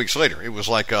even 3 weeks later. It was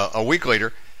like a week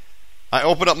later. I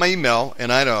opened up my email,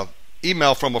 and I had an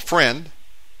email from a friend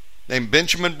named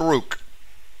Benjamin Baruch,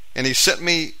 and he sent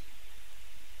me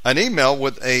an email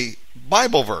with a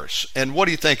Bible verse. And what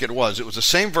do you think it was? It was the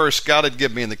same verse God had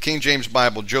given me in the King James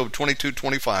Bible, Job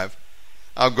 22:25.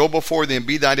 I'll go before thee and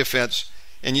be thy defense,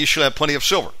 and ye shall have plenty of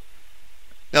silver.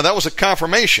 Now, that was a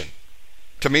confirmation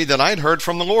to me that I'd heard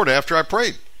from the Lord after I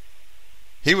prayed.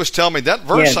 He was telling me that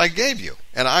verse I gave you,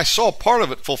 and I saw part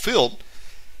of it fulfilled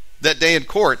that day in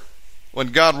court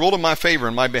when God ruled in my favor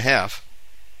in my behalf.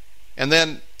 And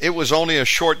then it was only a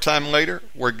short time later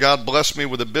where God blessed me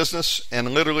with a business,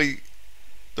 and literally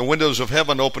the windows of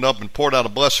heaven opened up and poured out a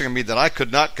blessing on me that I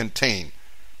could not contain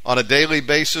on a daily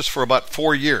basis for about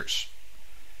 4 years.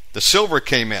 The silver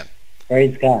came in.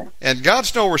 Praise God. And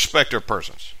God's no respecter of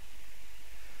persons.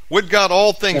 With God,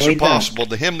 all things are possible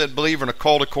to him that believe and are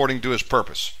called according to his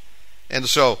purpose. And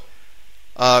so,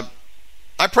 I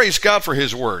praise God for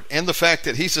his word and the fact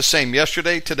that he's the same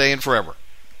yesterday, today, and forever.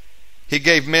 He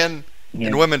gave men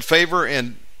and women favor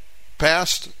in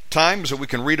past times that we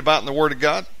can read about in the Word of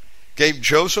God. Gave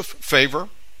Joseph favor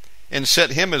and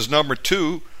set him as number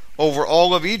 2 over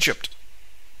all of Egypt.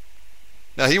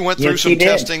 Now, he went through some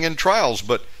testing and trials,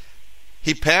 but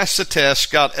he passed the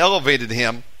test. God elevated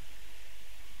him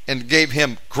and gave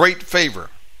him great favor.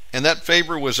 And that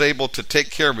favor was able to take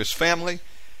care of his family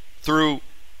through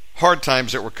hard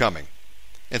times that were coming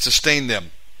and sustain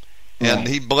them. And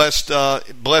he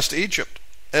blessed Egypt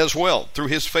as well through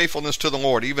his faithfulness to the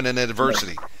Lord, even in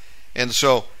adversity. And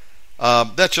so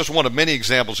that's just one of many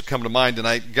examples that come to mind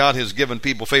tonight. God has given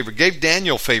people favor. Gave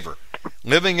Daniel favor,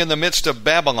 living in the midst of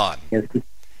Babylon.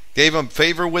 Gave him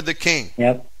favor with the king.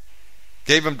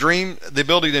 Gave him the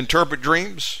ability to interpret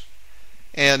dreams.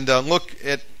 And look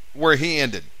at where he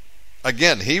ended.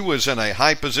 Again, he was in a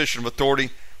high position of authority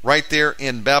right there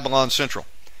in Babylon Central.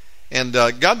 And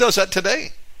God does that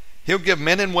today. He'll give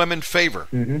men and women favor.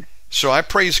 So I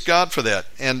praise God for that.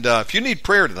 And if you need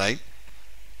prayer tonight,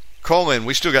 call in.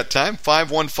 We still got time.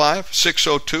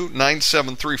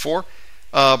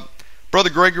 515-602-9734. Brother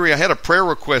Gregory, I had a prayer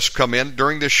request come in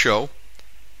during this show.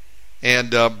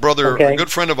 And a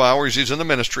good friend of ours, he's in the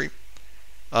ministry.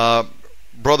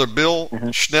 Brother Bill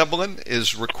Schneblin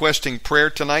is requesting prayer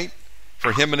tonight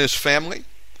for him and his family.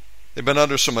 They've been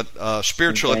under some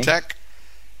spiritual attack.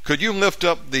 Could you lift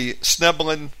up the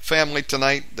Schneblin family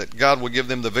tonight, that God will give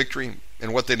them the victory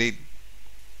and what they need?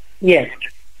 Yes.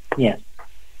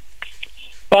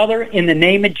 Father, in the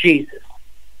name of Jesus,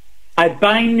 I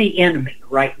bind the enemy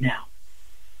right now.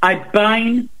 I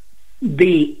bind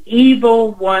the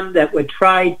evil one that would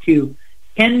try to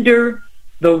hinder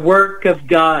the work of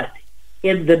God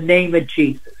in the name of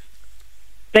Jesus.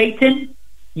 Satan,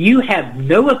 you have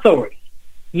no authority.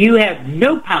 You have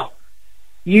no power.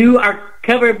 You are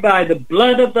covered by the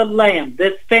blood of the Lamb.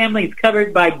 This family is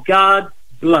covered by God's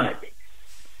blood.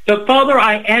 So, Father,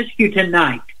 I ask you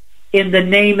tonight, in the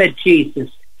name of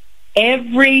Jesus,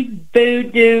 every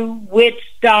voodoo, witch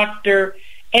doctor,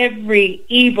 every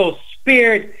evil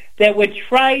spirit that would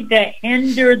try to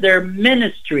hinder their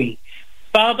ministry,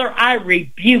 Father, I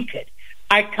rebuke it.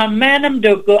 I command them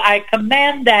to go. I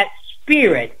command that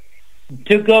spirit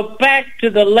to go back to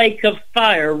the lake of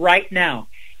fire right now,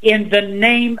 in the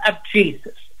name of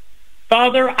Jesus.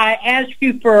 Father, I ask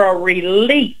you for a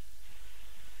release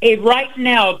right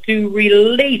now, to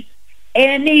release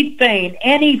anything,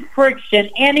 any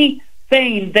friction,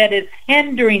 anything that is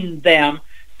hindering them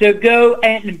to go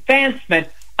in advancement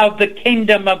of the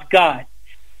kingdom of God.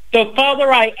 So,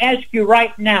 Father, I ask you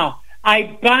right now,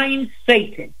 I bind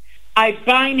Satan. I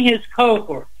bind his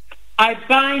cohort. I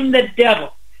bind the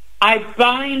devil. I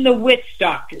bind the witch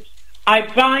doctors. I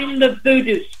bind the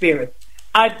voodoo spirits.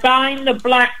 I bind the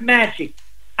black magic.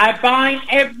 I bind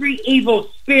every evil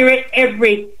spirit,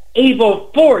 every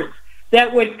evil force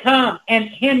that would come and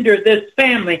hinder this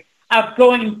family of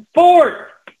going forth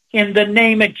in the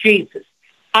name of Jesus.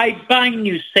 I bind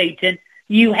you, Satan.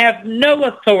 You have no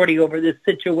authority over this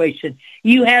situation.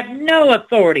 You have no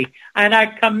authority. And I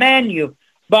command you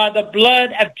by the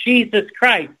blood of Jesus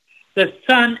Christ, the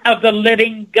Son of the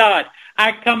living God.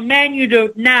 I command you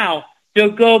to now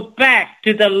to go back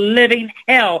to the living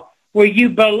hell where you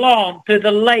belong, to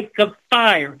the lake of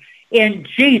fire, in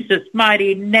Jesus'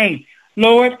 mighty name.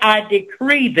 Lord, I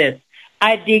decree this.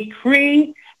 I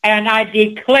decree and I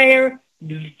declare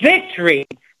victory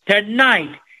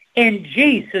tonight in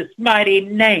Jesus' mighty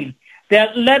name,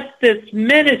 that lets this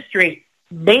ministry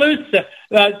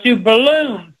to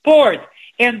balloon forth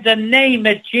in the name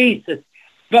of Jesus.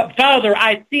 But Father,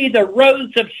 I see the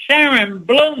rose of Sharon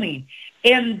blooming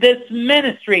in this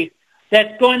ministry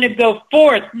that's going to go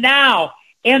forth now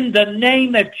in the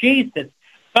name of Jesus.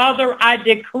 Father, I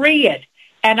decree it,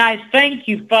 and I thank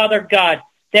you, Father God,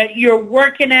 that you're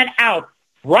working it out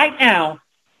right now,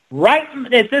 right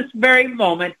at this very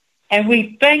moment, and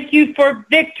we thank you for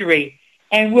victory,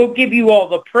 and we'll give you all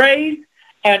the praise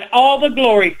and all the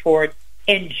glory for it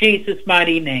in Jesus'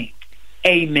 mighty name.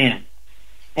 Amen.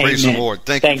 Praise Amen. the Lord.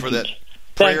 Thank you for that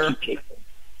prayer. Thank you,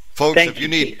 Folks, Thank if you you,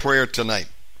 need Jesus. prayer tonight,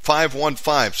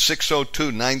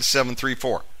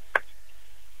 515-602-9734.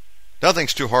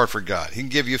 Nothing's too hard for God. He can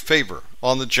give you favor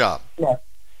on the job, Yes.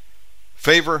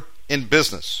 favor in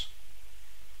business,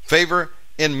 favor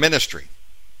in ministry.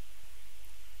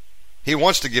 He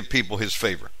wants to give people his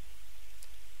favor.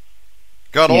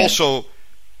 God Yes. also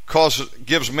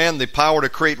gives man the power to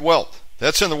create wealth.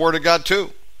 That's in the Word of God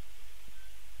too.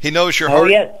 He knows your Oh,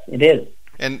 heart. yes, it is.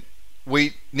 And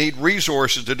we need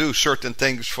resources to do certain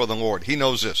things for the Lord. He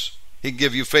knows this. He can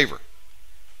give you favor.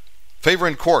 Favor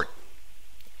in court,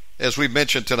 as we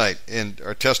mentioned tonight in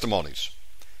our testimonies.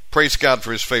 Praise God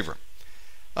for his favor.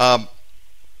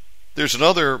 There's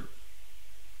another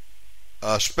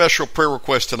special prayer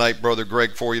request tonight, Brother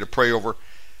Greg, for you to pray over.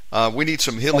 We need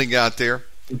some healing out there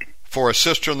for a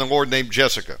sister in the Lord named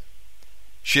Jessica.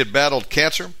 She had battled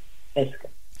cancer, Yes.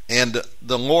 and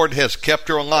the Lord has kept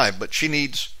her alive, but she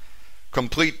needs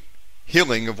complete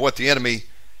healing of what the enemy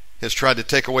has tried to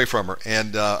take away from her.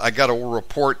 And I got a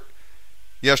report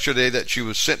yesterday that she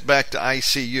was sent back to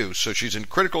ICU, so she's in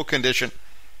critical condition,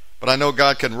 but I know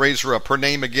God can raise her up. Her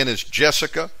name again is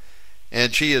Jessica,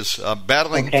 and she is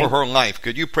battling for her life.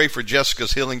 Could you pray for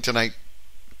Jessica's healing tonight?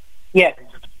 Yes.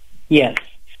 Yes.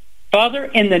 Father,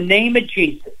 in the name of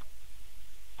Jesus,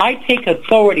 I take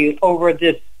authority over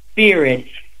this spirit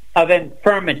of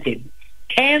infirmity.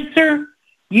 Cancer,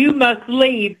 you must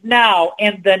leave now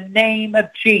in the name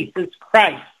of Jesus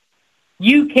Christ.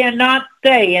 You cannot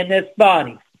stay in this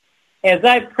body. As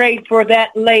I prayed for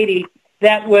that lady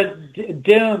that was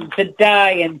doomed to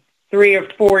die in 3 or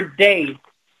 4 days,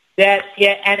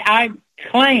 and I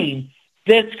claim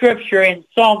this scripture in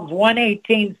Psalms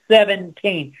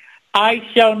 118:17. I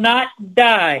shall not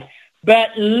die,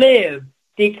 but live,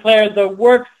 declare the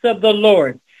works of the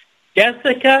Lord.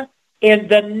 Jessica, in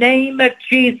the name of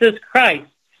Jesus Christ,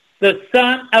 the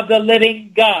Son of the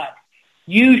living God,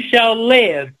 you shall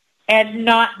live and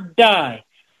not die.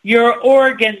 Your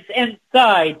organs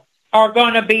inside are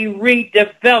going to be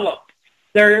redeveloped.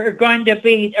 They're going to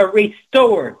be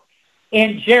restored.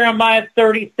 In Jeremiah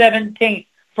 30:17,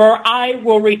 for I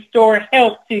will restore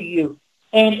health to you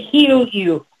and heal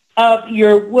you of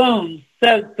your wounds,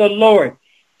 says the Lord.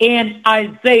 In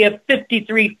Isaiah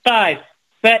 53:5,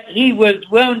 but he was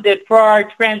wounded for our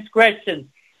transgressions.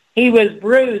 He was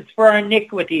bruised for our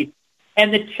iniquities,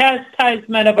 and the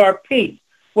chastisement of our peace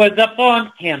was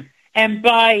upon him. And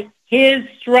by his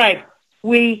stripes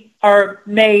we are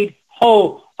made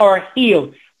whole or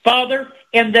healed. Father,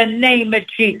 in the name of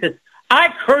Jesus,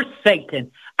 I curse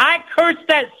Satan. I curse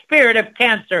that spirit of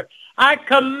cancer. I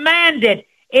command it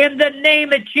in the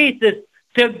name of Jesus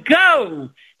to go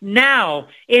now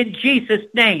in Jesus'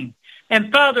 name.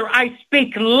 And Father, I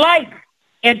speak life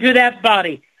into that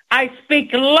body. I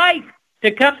speak life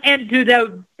to come into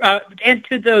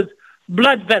those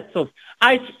blood vessels.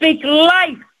 I speak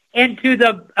life into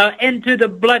the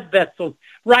blood vessels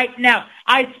right now.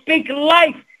 I speak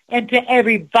life into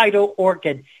every vital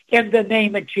organ in the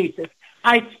name of Jesus.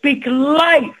 I speak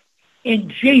life in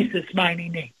Jesus' mighty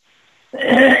name.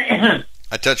 I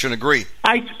touch and agree.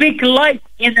 I speak life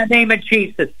in the name of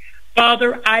Jesus.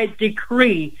 Father, I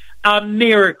decree a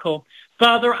miracle.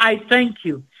 Father, I thank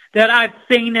you that I've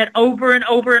seen it over and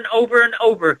over and over and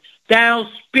over. Thou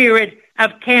spirit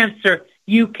of cancer,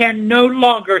 you can no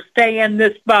longer stay in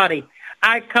this body.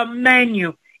 I command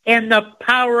you in the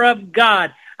power of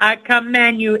God. I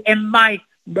command you in my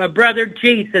brother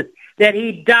Jesus that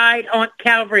he died on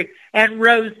Calvary and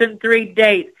rose in 3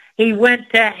 days. He went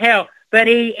to hell, but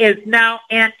he is now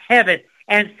in heaven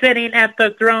and sitting at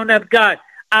the throne of God.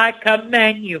 I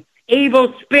command you,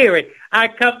 evil spirit, I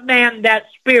command that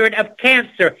spirit of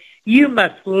cancer, you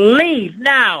must leave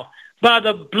now by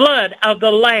the blood of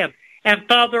the Lamb. And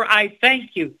Father, I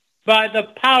thank you by the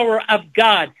power of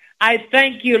God. I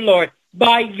thank you, Lord,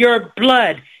 by your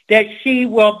blood that she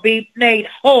will be made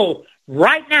whole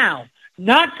right now,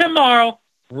 not tomorrow,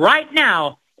 right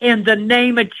now, in the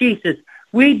name of Jesus.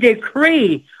 We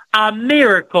decree a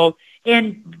miracle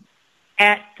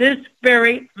at this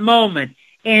very moment.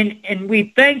 And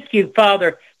we thank you,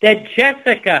 Father, that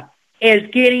Jessica is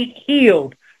getting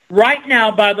healed right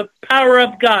now by the power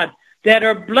of God, that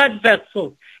her blood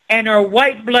vessels and her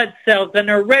white blood cells and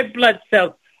her red blood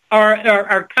cells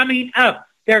are coming up.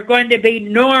 They're going to be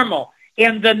normal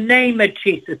in the name of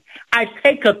Jesus. I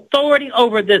take authority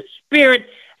over the spirit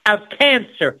of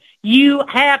cancer. You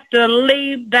have to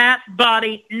leave that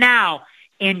body now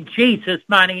in Jesus'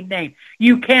 mighty name.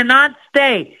 You cannot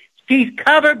stay. She's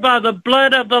covered by the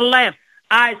blood of the Lamb.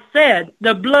 I said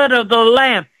the blood of the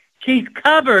Lamb. She's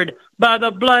covered by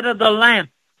the blood of the Lamb.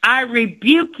 I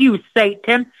rebuke you,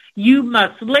 Satan. You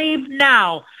must leave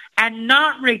now and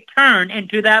not return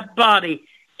into that body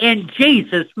in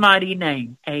Jesus' mighty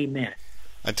name. Amen.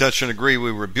 I touch and agree.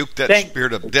 We rebuke that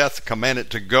spirit of death, command it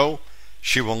to go.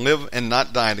 She will live and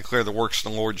not die and declare the works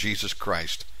of the Lord Jesus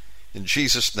Christ. In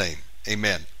Jesus' name,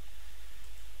 amen.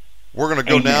 We're going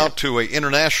to go now to an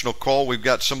international call. We've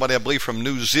got somebody, I believe, from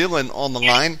New Zealand on the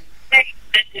line.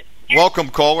 Welcome,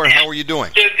 caller. How are you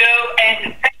doing? To go and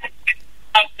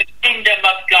of the kingdom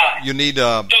of God. You need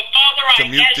to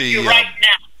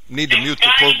mute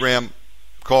the program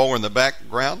caller in the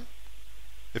background.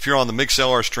 If you're on the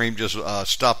MixLR stream, just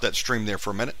stop that stream there for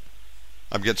a minute.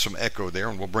 I'm getting some echo there,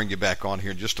 and we'll bring you back on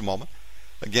here in just a moment.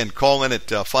 Again, call in at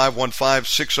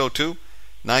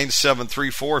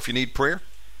 515-602-9734 if you need prayer.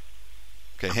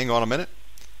 Okay, hang on a minute.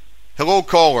 Hello,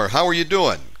 caller. How are you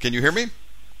doing? Can you hear me?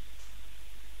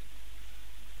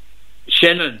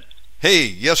 Shannon. Hey,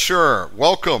 yes, sir.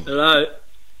 Welcome. Hello.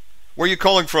 Where are you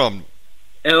calling from?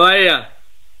 Elaya.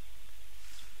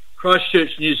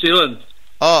 Christchurch, New Zealand.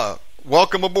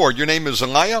 Welcome aboard. Your name is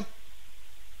Elia?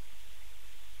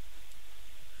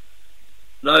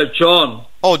 No, John.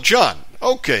 Oh, John.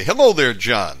 Okay. Hello there,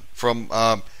 John, from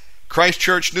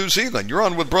Christchurch, New Zealand. You're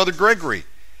on with Brother Gregory.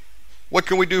 What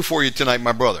can we do for you tonight,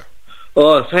 my brother?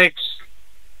 Oh, thanks.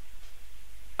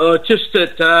 Just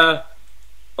that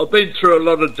I've been through a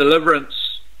lot of deliverance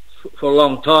for a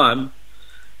long time,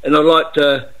 and I'd like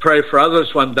to pray for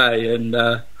others one day, and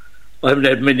I haven't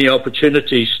had many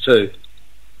opportunities to.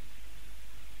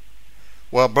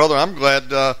 Well, brother, I'm glad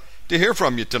to hear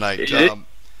from you tonight.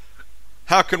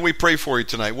 How can we pray for you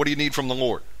tonight? What do you need from the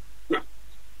Lord?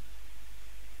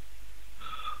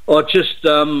 Oh, just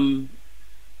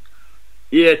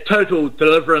total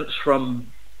deliverance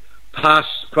from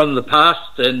the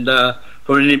past, and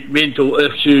from any mental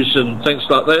issues and things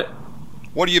like that.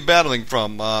 What are you battling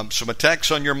from? Some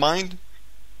attacks on your mind?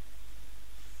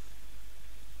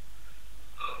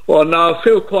 Well, no, I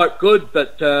feel quite good,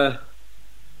 but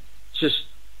just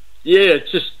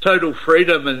total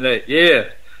freedom in that,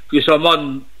 because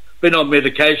been on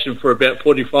medication for about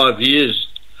 45 years,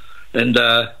 and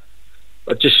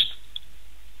just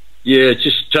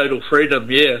total freedom,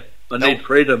 I need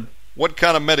freedom. What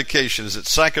kind of medication? Is it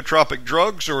psychotropic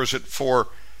drugs, or is it for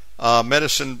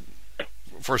medicine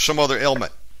for some other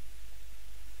ailment?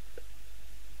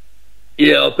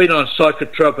 Yeah, I've been on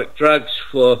psychotropic drugs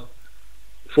for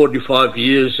 45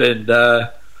 years, and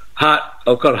I've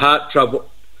got heart trouble,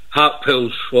 heart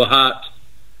pills for heart.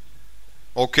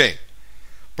 Okay.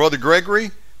 Brother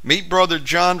Gregory, meet Brother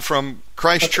John from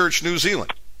Christchurch, New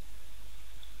Zealand.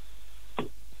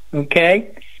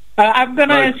 Okay. I'm going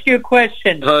to ask you a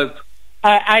question. I'm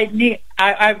going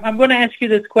to ask you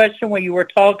this question while you were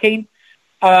talking.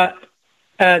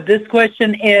 This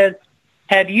question is,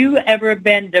 have you ever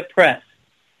been depressed?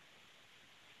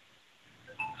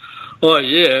 Oh,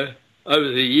 yeah. Over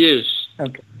the years.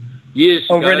 Okay. Years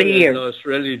over ago, the years. I was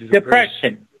really depressed.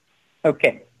 Depression.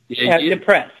 Okay.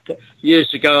 Depressed.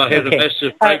 Years ago, I had a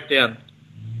massive breakdown.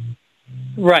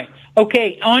 Right.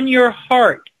 Okay. On your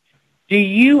heart, does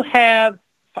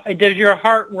your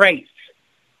heart race?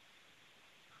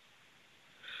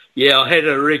 Yeah, I had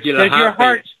a regular heartbeat. Does your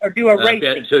heart do a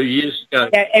racing? About 2 years ago.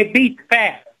 It beats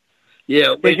fast.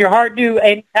 Yeah. Does your heart do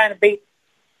any kind of beat?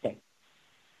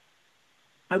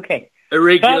 Okay. A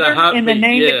regular Father, heartbeat, in the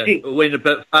name of Jesus. It went a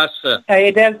bit faster.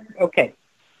 It does? Okay.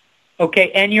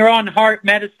 Okay, and you're on heart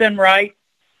medicine, right?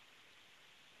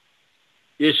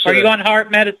 Yes, sir. Are you on heart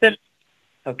medicine?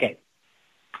 Okay.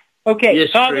 Okay,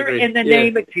 yes, Father, Gregory. In the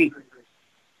name of Jesus.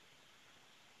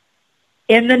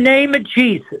 In the name of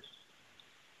Jesus,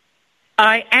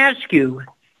 I ask you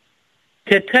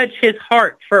to touch his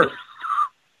heart first.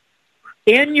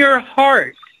 In your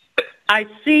heart, I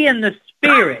see in the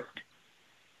spirit,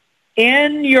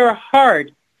 in your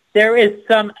heart, there is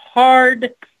some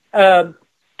hard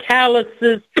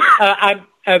calluses. I'm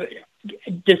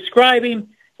describing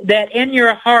that in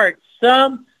your heart,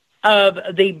 some of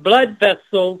the blood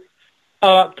vessels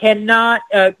cannot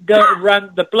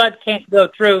run. The blood can't go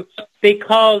through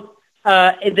because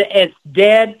it's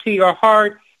dead to your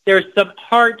heart. There's some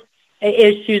heart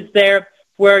issues there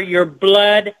where your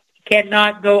blood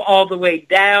cannot go all the way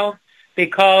down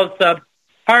because of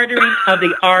hardening of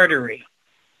the artery.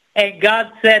 And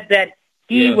God said that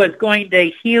He was going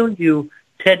to heal you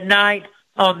tonight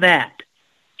on that.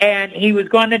 And He was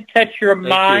going to touch your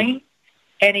mind,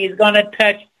 and He's going to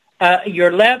touch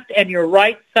your left and your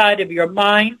right side of your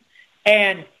mind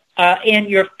and in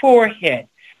your forehead.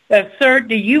 Sir,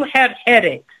 do you have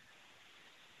headaches?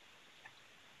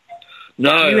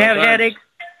 No. Do you have headaches?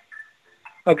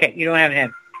 Okay, you don't have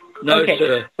headaches. No, okay.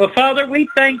 sir. Well, Father, we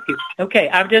thank you. Okay,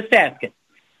 I'm just asking.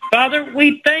 Father,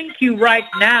 we thank you right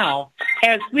now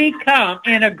as we come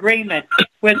in agreement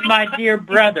with my dear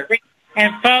brother.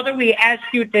 And Father, we ask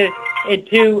you to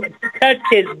touch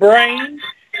his brain,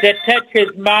 to touch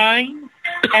his mind,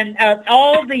 and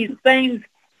all these things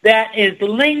that is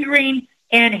lingering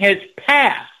in his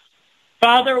past.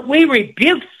 Father, we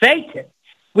rebuke Satan.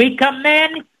 We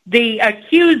command the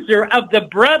accuser of the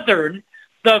brethren,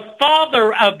 the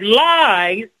father of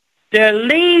lies, to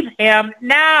leave him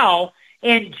now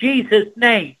in Jesus'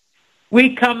 name.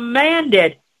 We command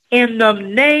it in the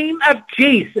name of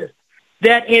Jesus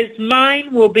that his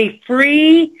mind will be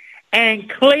free and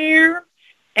clear,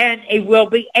 and he will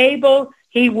be able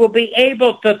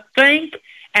to think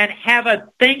and have a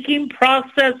thinking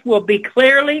process will be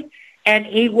clearly, and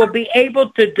he will be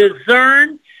able to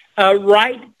discern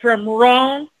right from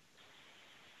wrong.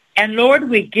 And Lord,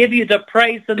 we give you the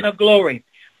praise and the glory.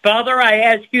 Father, I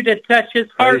ask you to touch his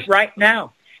heart right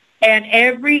now and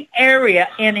every area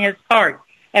in his heart.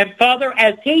 And Father,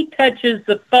 as he touches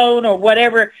the phone or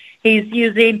whatever he's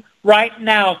using right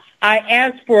now, I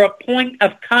ask for a point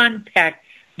of contact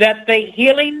that the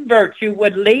healing virtue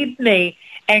would leave me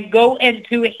and go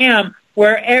into him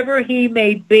wherever he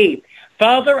may be.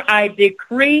 Father, I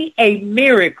decree a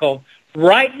miracle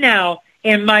right now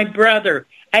in my brother.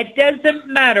 It doesn't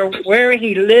matter where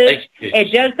he lives.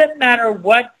 It doesn't matter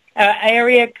what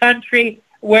area, country,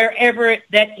 wherever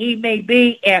that he may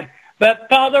be in. But,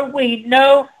 Father, we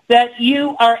know that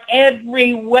you are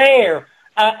everywhere,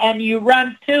 and you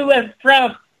run to and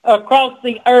from across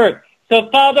the earth. So,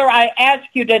 Father, I ask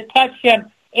you to touch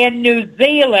him in New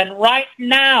Zealand right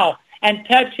now and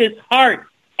touch his heart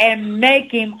and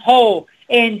make him whole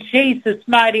in Jesus'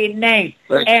 mighty name.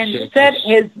 And set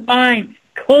his mind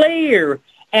clear,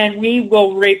 and we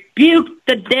will rebuke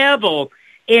the devil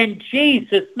in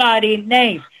Jesus' mighty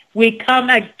name. We come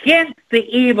against the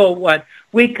evil one.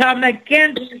 We come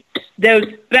against those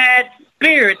bad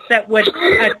spirits that would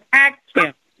attack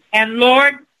him. And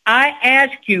Lord, I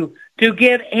ask you to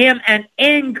give him an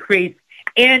increase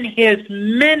in his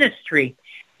ministry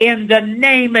in the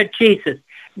name of Jesus.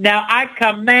 Now I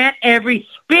command every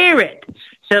spirit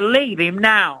to leave him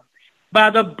now by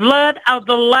the blood of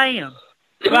the Lamb.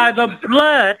 By the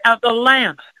blood of the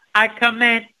Lamb, I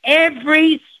command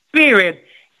every spirit,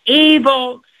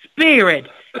 evil spirit,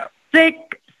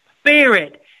 sick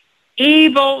spirit,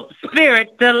 evil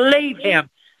spirit to leave him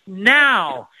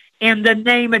now in the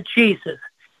name of Jesus.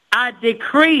 I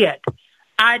decree it.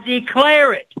 I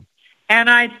declare it. And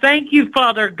I thank you,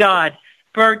 Father God,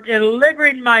 for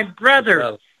delivering my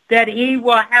brother that he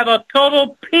will have a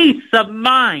total peace of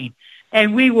mind.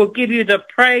 And we will give you the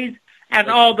praise and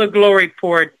all the glory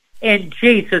for it in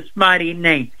Jesus' mighty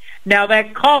name. Now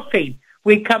that coughing,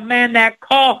 we command that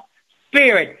cough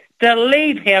spirit to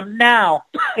leave him now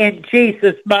in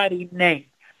Jesus' mighty name.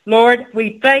 Lord,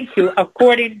 we thank you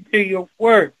according to your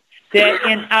word that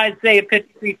in Isaiah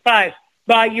 53:5,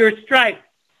 by your stripes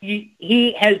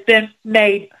he has been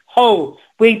made whole.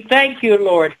 We thank you,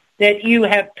 Lord, that you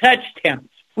have touched him.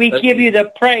 We give you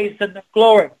the praise and the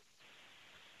glory.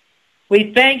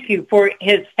 We thank you for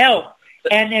his health,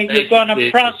 and that you're going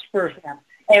to prosper him.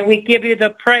 And we give you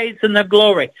the praise and the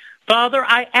glory. Father,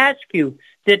 I ask you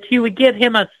that you would give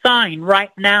him a sign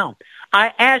right now.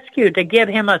 I ask you to give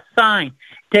him a sign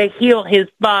to heal his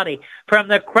body from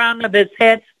the crown of his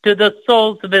head to the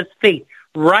soles of his feet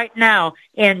right now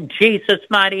in Jesus'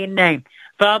 mighty name.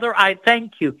 Father, I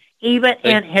thank you. Even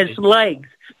in his legs,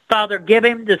 Father, give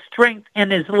him the strength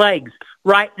in his legs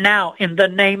right now in the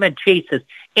name of Jesus.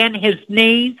 In his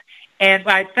knees, and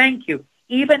I thank you,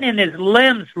 even in his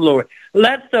limbs, Lord.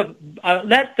 Let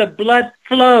the blood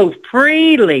flow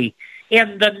freely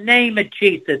in the name of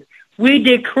Jesus. We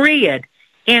decree it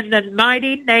in the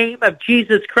mighty name of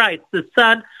Jesus Christ, the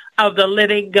Son of the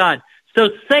living God. So,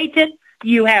 Satan,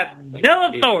 you have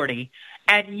no authority,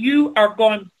 and you are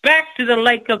going back to the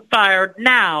lake of fire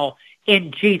now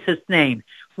in Jesus' name.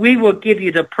 We will give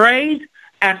you the praise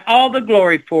and all the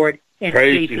glory for it in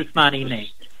Jesus' mighty name.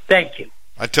 Thank you.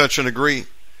 I touch and agree.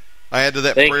 I add to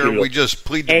that prayer, we just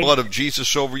plead the blood of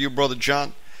Jesus over you, Brother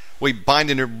John. We bind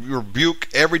and rebuke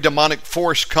every demonic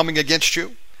force coming against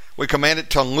you. We command it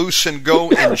to loose and go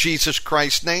in Jesus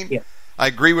Christ's name. I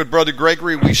agree with Brother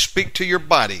Gregory. We speak to your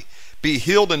body. Be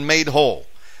healed and made whole.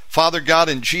 Father God,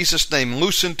 in Jesus' name,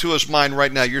 loosen to his mind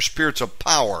right now your spirits of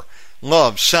power,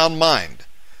 love, sound mind,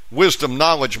 wisdom,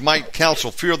 knowledge, might, counsel,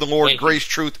 fear of the Lord, grace,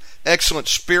 truth, excellent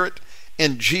spirit,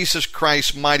 in Jesus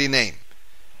Christ's mighty name.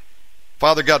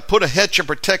 Father God, put a hedge of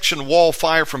protection, wall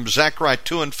fire from Zechariah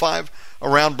 2 and 5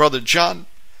 around Brother John.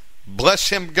 Bless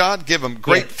him, God. Give him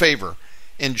great favor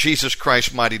in Jesus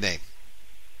Christ's mighty name.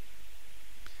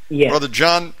 Yes. Brother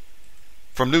John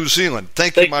from New Zealand,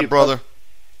 thank you, my brother,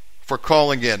 for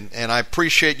calling in. And I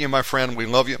appreciate you, my friend. We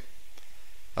love you.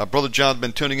 Brother John's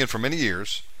been tuning in for many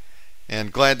years,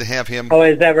 and glad to have him. Oh,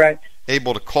 is that right?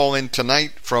 Able to call in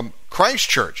tonight from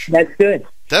Christchurch. That's good.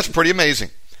 That's pretty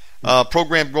amazing.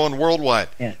 Program going worldwide.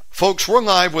 Yeah. Folks, we're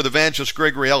live with Evangelist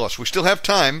Gregory Ellis. We still have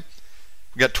time.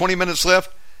 We've got 20 minutes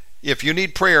left. If you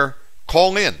need prayer,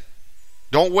 call in.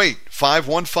 Don't wait.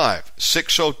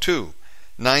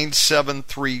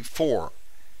 515-602-9734.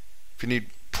 If you need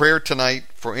prayer tonight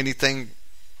for anything,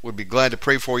 we'd be glad to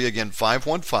pray for you. Again,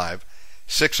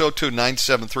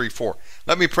 515-602-9734.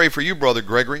 Let me pray for you, Brother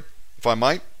Gregory, if I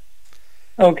might.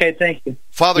 Okay, thank you.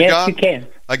 Father God, you can.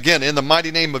 Again, in the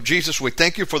mighty name of Jesus, we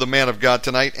thank you for the man of God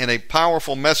tonight and a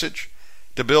powerful message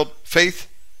to build faith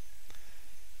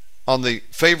on the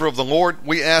favor of the Lord.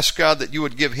 We ask, God, that you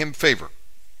would give him favor.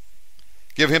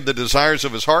 Give him the desires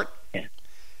of his heart. Yeah.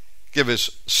 Give his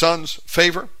sons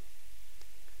favor.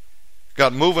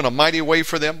 God, move in a mighty way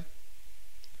for them.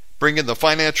 Bring in the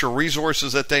financial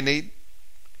resources that they need.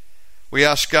 We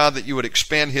ask, God, that you would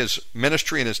expand his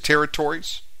ministry and his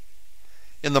territories.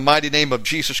 In the mighty name of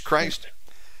Jesus Christ.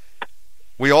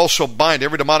 We also bind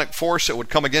every demonic force that would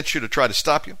come against you to try to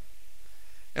stop you.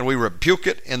 And we rebuke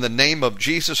it in the name of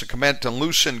Jesus and command it to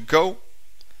loose and go.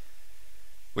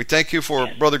 We thank you for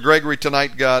Brother Gregory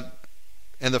tonight, God,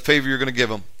 and the favor you're going to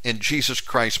give him in Jesus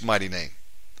Christ's mighty name.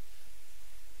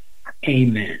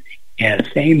 Amen. Yes,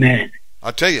 amen.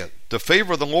 I tell you, the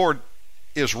favor of the Lord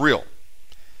is real.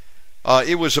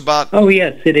 It was about... Oh,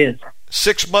 yes, it is.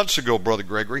 6 months ago, Brother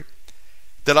Gregory,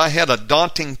 that I had a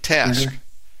daunting task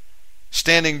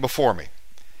standing before me.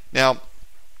 Now,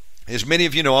 as many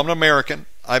of you know, I'm an American.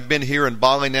 I've been here in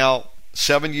Bali now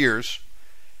 7 years.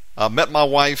 Met my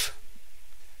wife.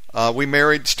 We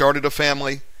married, started a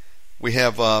family. We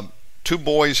have 2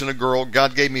 boys and a girl.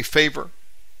 God gave me favor.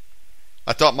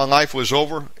 I thought my life was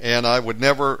over and I would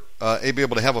never be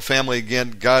able to have a family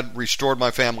again. God restored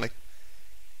my family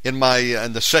in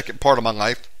the second part of my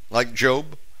life, like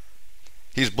Job.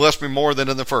 He's blessed me more than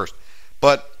in the first.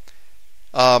 But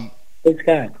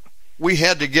we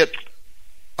had to get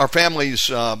our family's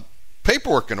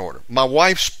paperwork in order. My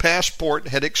wife's passport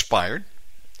had expired.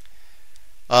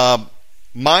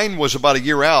 Mine was about a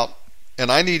year out, and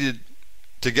I needed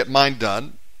to get mine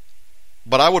done.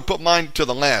 But I would put mine to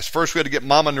the last. First, we had to get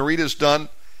Mama Narita's done.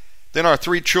 Then our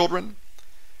 3 children.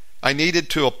 I needed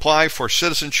to apply for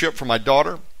citizenship for my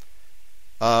daughter,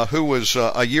 who was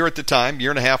a year at the time,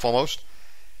 year and a half almost.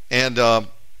 And I've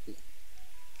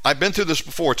been through this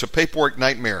before. It's a paperwork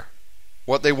nightmare.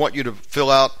 What they want you to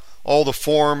fill out, all the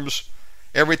forms,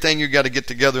 everything you got to get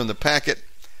together in the packet.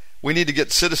 We need to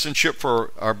get citizenship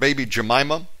for our baby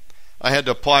Jemima. I had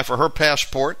to apply for her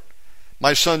passport.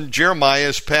 My son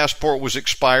Jeremiah's passport was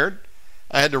expired.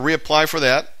 I had to reapply for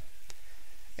that.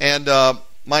 And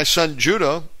my son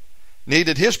Judah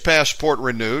needed his passport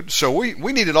renewed. So we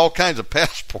needed all kinds of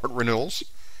passport renewals.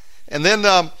 And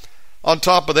then... on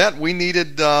top of that, we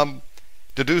needed to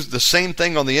do the same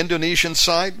thing on the Indonesian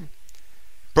side.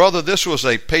 Brother, this was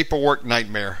a paperwork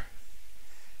nightmare.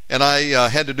 And I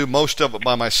had to do most of it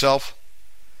by myself.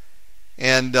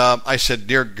 And I said,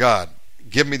 Dear God,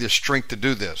 give me the strength to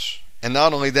do this. And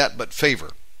not only that, but favor.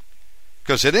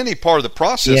 Because at any part of the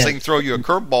process, they can throw you a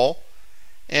curveball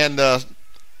and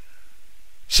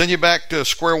send you back to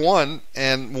square one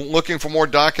and looking for more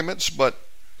documents. But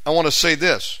I want to say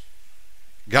this.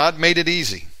 God made it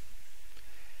easy.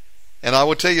 And I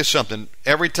will tell you something.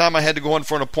 Every time I had to go in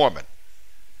for an appointment,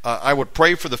 I would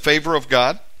pray for the favor of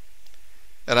God.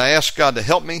 And I asked God to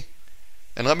help me.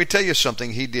 And let me tell you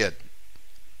something, He did.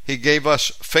 He gave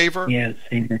us favor. Yes,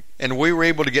 amen. And we were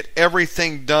able to get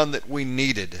everything done that we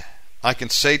needed. I can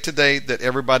say today that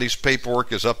everybody's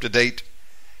paperwork is up to date.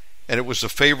 And it was the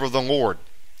favor of the Lord.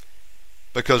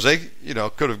 Because they,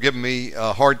 could have given me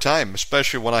a hard time,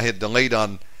 especially when I had delayed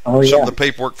on some of the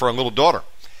paperwork for our little daughter.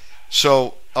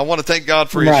 So I want to thank God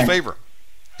for His favor.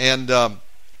 And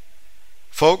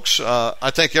folks, I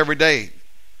think every day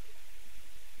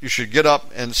you should get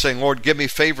up and say, Lord, give me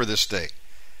favor this day.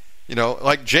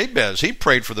 Like Jabez, he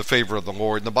prayed for the favor of the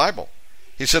Lord in the Bible.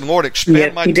 He said, Lord,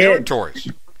 expand my territories.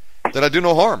 that I do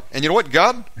no harm. And you know what?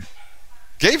 God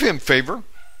gave him favor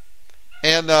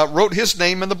and wrote his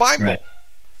name in the Bible. Right.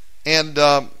 And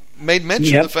made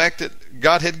mention of the fact that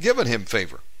God had given him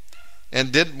favor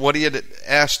and did what he had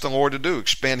asked the Lord to do,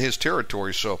 expand his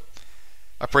territory. So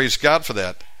I praise God for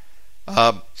that.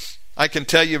 I can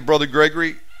tell you, Brother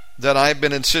Gregory, that I've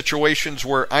been in situations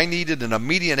where I needed an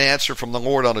immediate answer from the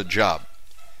Lord on a job.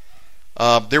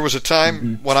 There was a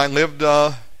time when I lived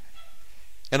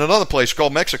in another place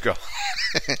called Mexico.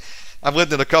 I've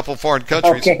lived in a couple foreign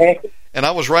countries, and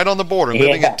I was right on the border,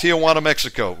 living in Tijuana,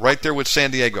 Mexico, right there with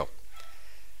San Diego.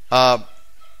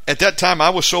 At that time,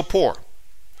 I was so poor,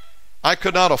 I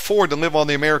could not afford to live on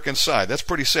the American side. That's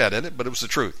pretty sad, isn't it? But it was the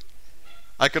truth.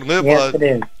 I could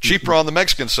live cheaper on the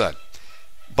Mexican side.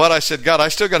 But I said, God, I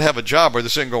still got to have a job or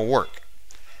this ain't going to work.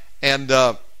 And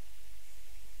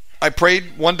I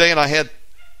prayed one day, and I had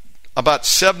about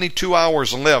 72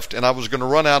 hours left, and I was going to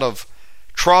run out of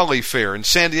trolley fare. In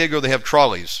San Diego, they have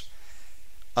trolleys.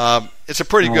 It's a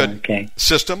pretty good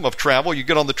system of travel. You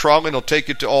get on the trolley, and it'll take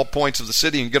you to all points of the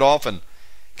city and get off and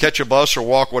catch a bus or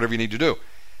walk, whatever you need to do.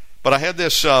 But I had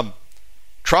this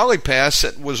trolley pass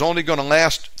that was only going to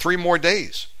last 3 more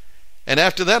days. And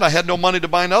after that, I had no money to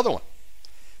buy another one.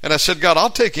 And I said, God,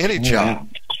 I'll take any job.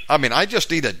 I mean, I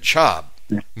just need a job.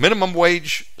 Minimum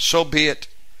wage, so be it.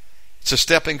 It's a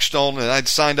stepping stone. And I'd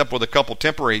signed up with a couple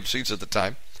temporary agencies at the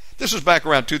time. This was back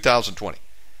around 2020.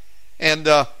 And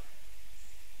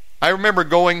I remember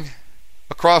going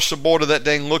across the border that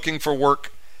day and looking for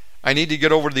work. I need to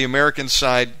get over to the American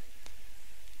side,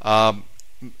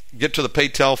 get to the pay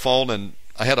telephone, and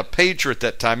I had a pager at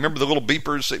that time. Remember the little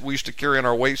beepers that we used to carry on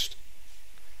our waist?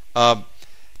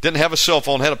 Didn't have a cell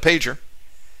phone, had a pager.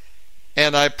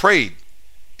 And I prayed,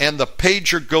 and the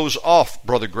pager goes off,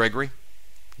 Brother Gregory.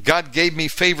 God gave me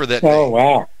favor that day. Oh,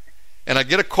 wow. And I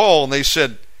get a call, and they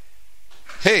said,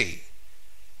 hey,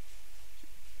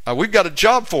 we've got a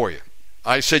job for you.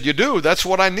 I said, you do? That's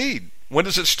what I need. When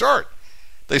does it start?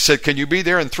 They said, can you be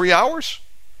there in 3 hours?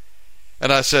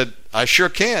 And I said, I sure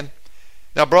can.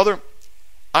 Now, brother,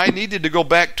 I needed to go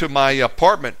back to my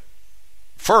apartment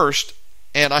first,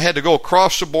 and I had to go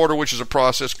across the border, which is a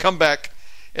process, come back,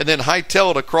 and then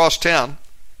hightail it across town.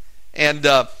 And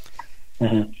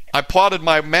I plotted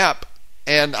my map,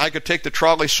 and I could take the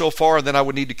trolley so far, and then I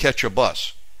would need to catch a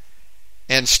bus.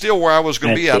 And still where I was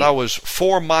going to be at, I was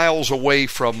 4 miles away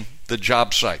from the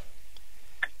job site.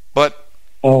 But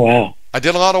I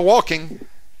did a lot of walking.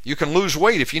 You can lose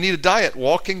weight. If you need a diet,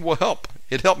 walking will help.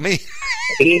 It helped me.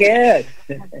 Yes.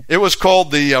 It was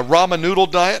called the ramen noodle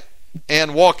diet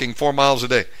and walking 4 miles a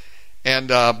day. And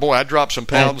boy, I dropped some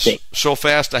pounds so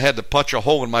fast I had to punch a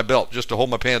hole in my belt just to hold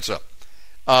my pants up.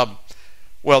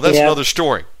 Well, that's another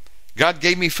story. God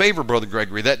gave me favor, Brother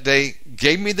Gregory, that day,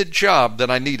 gave me the job that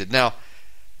I needed. Now,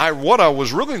 what I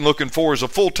was really looking for is a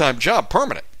full-time job,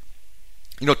 permanent.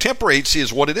 You know, temporary agency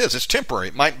is what it is. It's temporary.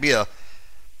 It might be a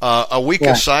week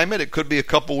assignment. It could be a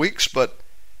couple weeks, but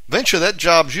eventually that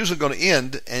job's usually going to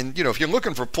end. And, you know, if you're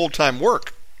looking for full-time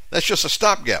work, that's just a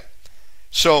stopgap.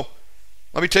 So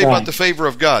let me tell you about the favor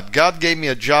of God. God gave me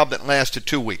a job that lasted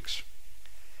 2 weeks.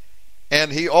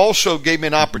 And he also gave me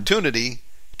an opportunity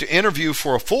to interview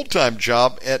for a full-time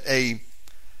job at a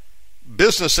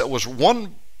business that was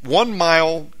one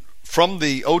mile from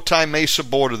the Otay Mesa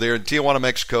border there in Tijuana,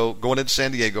 Mexico, going into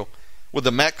San Diego, with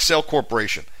the Maxell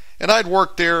Corporation. And I'd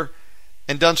worked there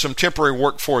and done some temporary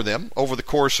work for them over the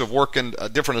course of working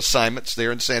different assignments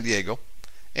there in San Diego.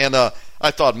 And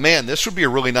I thought, man, this would be a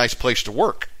really nice place to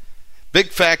work. Big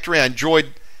factory. I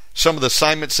enjoyed some of the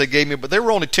assignments they gave me, but they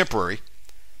were only temporary,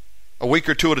 a week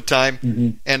or two at a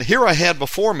time. And here I had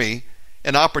before me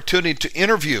an opportunity to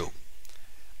interview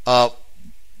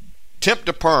temp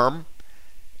to perm,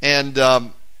 and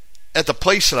at the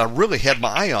place that I really had my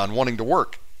eye on wanting to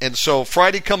work. And so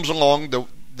Friday comes along,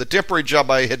 the temporary job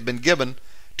I had been given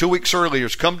 2 weeks earlier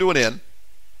has come to an end.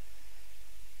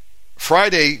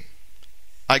 Friday,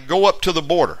 I go up to the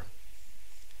border.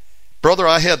 Brother,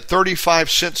 I had 35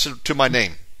 cents to my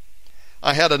name.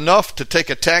 I had enough to take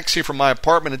a taxi from my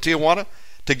apartment in Tijuana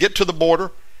to get to the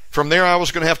border. From there, I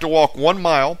was going to have to walk 1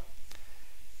 mile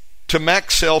to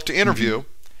Maxell to interview.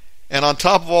 And on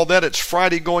top of all that, it's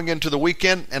Friday going into the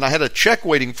weekend, and I had a check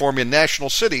waiting for me in National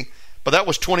City, but that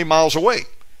was 20 miles away.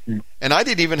 And I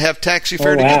didn't even have taxi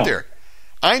fare to get there.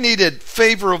 I needed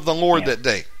favor of the Lord that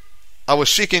day. I was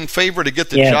seeking favor to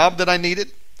get the job that I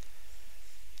needed.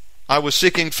 I was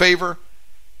seeking favor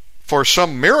for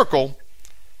some miracle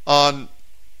to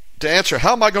answer,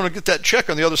 how am I going to get that check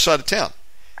on the other side of town?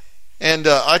 And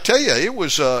I tell you,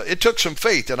 it took some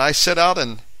faith, and I set out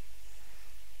and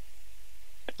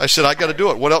I said, I got to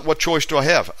do it. What choice do I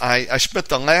have? I spent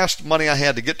the last money I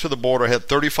had to get to the border. I had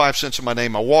 35 cents in my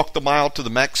name. I walked the mile to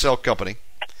the Maxell company.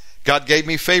 God gave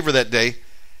me favor that day.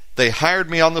 They hired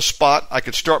me on the spot. I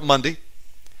could start Monday.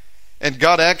 And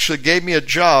God actually gave me a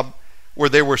job where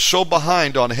they were so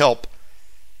behind on help.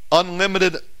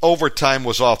 Unlimited overtime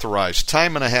was authorized,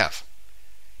 time and a half.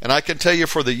 And I can tell you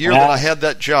for the year that I had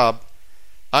that job,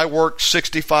 I worked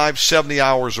 65, 70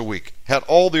 hours a week. Had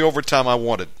all the overtime I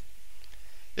wanted.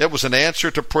 It was an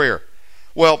answer to prayer.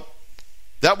 Well,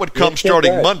 that would come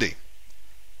starting Monday.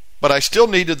 But I still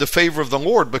needed the favor of the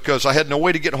Lord because I had no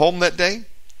way to get home that day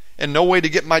and no way to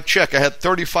get my check. I had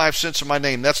 35 cents in my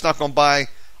name. That's not going to buy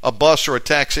a bus or a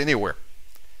taxi anywhere.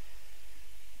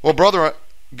 Well, brother,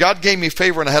 God gave me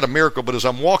favor and I had a miracle. But as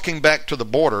I'm walking back to the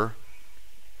border,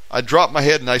 I dropped my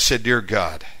head and I said, Dear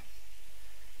God,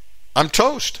 I'm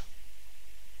toast.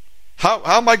 How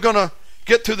am I going to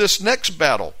get through this next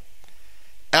battle?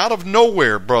 Out of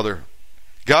nowhere, brother,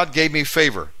 God gave me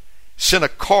favor. Sent a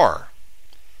car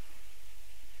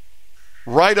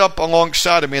right up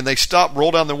alongside of me, and they stopped,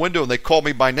 rolled down the window, and they called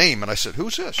me by name. And I said,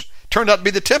 who's this? Turned out to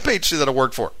be the temp agency that I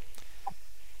worked for.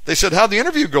 They said, how'd the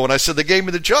interview go? And I said, they gave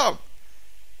me the job.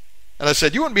 And I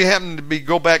said, you wouldn't be having to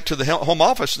go back to the home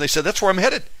office? And they said, that's where I'm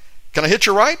headed. Can I hitch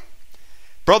a ride?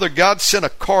 Brother, God sent a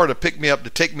car to pick me up, to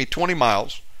take me 20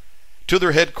 miles to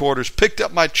their headquarters, picked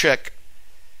up my check,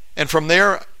 and from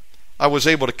there, I was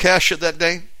able to cash it that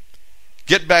day,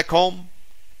 get back home.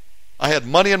 I had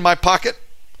money in my pocket.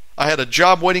 I had a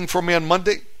job waiting for me on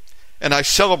Monday, and I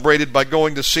celebrated by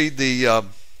going to see the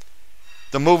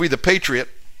movie The Patriot,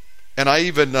 and I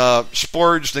even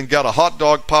splurged and got a hot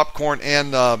dog, popcorn,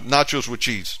 and nachos with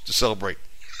cheese to celebrate.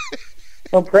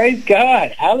 Well, praise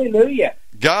God. Hallelujah.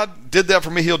 God did that for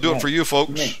me. He'll do it for you,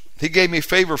 folks. He gave me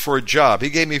favor for a job. He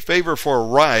gave me favor for a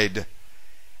ride.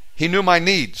 He knew my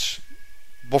needs.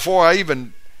 Before I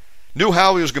even knew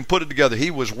how he was going to put it together, he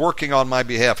was working on my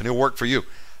behalf, and he'll work for you.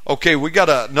 Okay, we got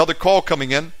another call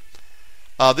coming in.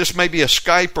 This may be a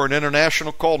Skype or an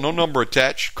international call. No number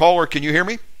attached. Caller, can you hear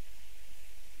me?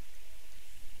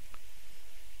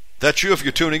 That's you if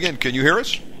you're tuning in. Can you hear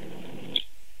us?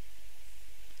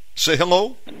 Say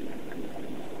hello.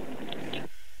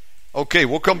 Okay,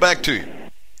 we'll come back to you.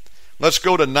 Let's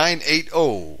go to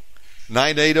 980.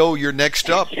 980, you're next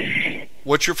up.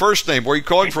 What's your first name? Where are you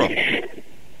calling from?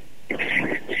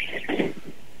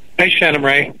 Hey, Shannon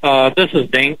Ray. This is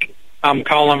Dink. I'm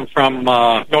calling from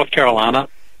North Carolina.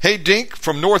 Hey, Dink,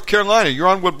 from North Carolina. You're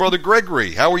on with Brother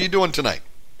Gregory. How are you doing tonight?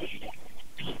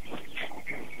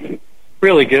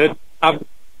 Really good. I've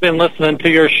been listening to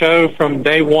your show from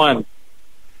day one.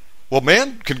 Well,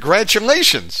 man,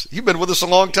 congratulations. You've been with us a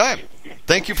long time.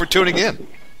 Thank you for tuning in.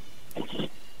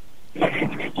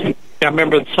 I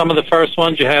remember some of the first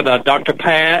ones. You had Dr.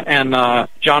 Pat and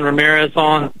John Ramirez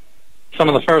on some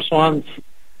of the first ones.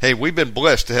 Hey, we've been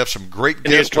blessed to have some great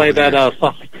guests. You played that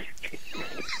song.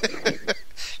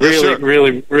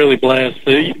 really blessed.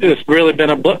 It's really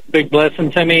been a big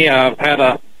blessing to me. I've had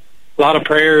a lot of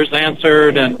prayers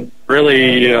answered, and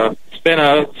really it's been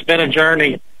a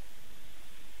journey.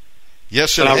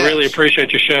 Yes, it and has. I really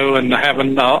appreciate your show and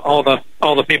having all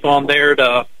the people on there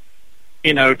to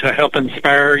to help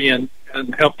inspire you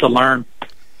and help to learn.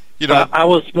 I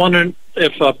was wondering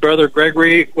if Brother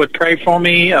Gregory would pray for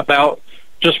me about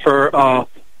just for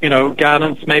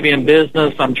guidance, maybe in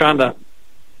business. I'm trying to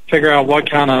figure out what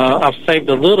kind of. I've saved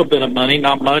a little bit of money,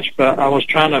 not much, but I was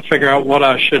trying to figure out what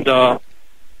I should, what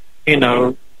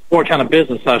kind of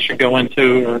business I should go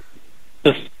into, or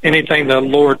just anything the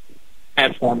Lord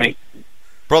had for me.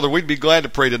 Brother, we'd be glad to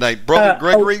pray tonight. Brother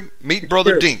Gregory, meet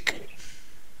Brother Dink.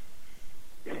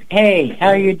 Hey,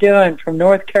 how you doing from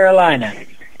North Carolina?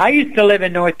 I used to live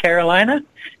in North Carolina,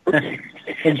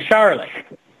 in Charlotte,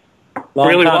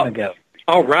 long time ago.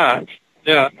 All right.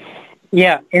 Yeah.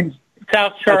 Yeah, in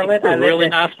South Charlotte. That's a really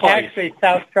nice place. Actually,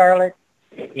 South Charlotte.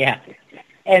 Yeah.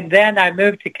 And then I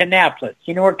moved to Kannapolis.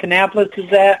 You know where Kannapolis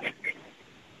is at?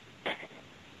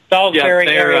 Salisbury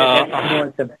area.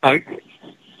 North of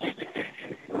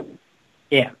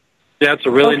yeah. That's a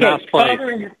really nice place.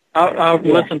 I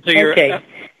listened to your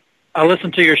I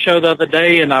listened to your show the other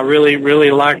day, and I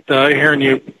really liked hearing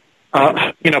you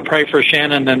pray for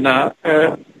Shannon, and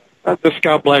just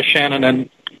God bless Shannon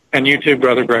and you too,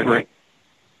 Brother Gregory.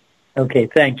 Okay,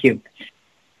 thank you.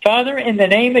 Father, in the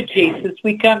name of Jesus,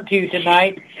 we come to you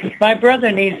tonight. My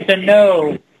brother needs to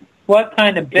know what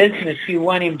kind of business you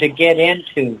want him to get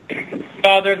into.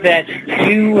 Father, that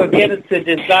you will give us the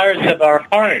desires of our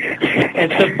heart.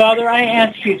 And so, Father, I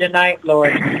ask you tonight,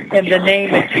 Lord, in the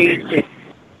name of Jesus,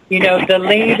 to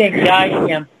lead and guide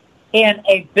him in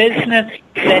a business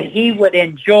that he would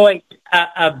enjoy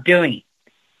of doing.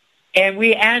 And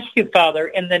we ask you, Father,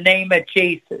 in the name of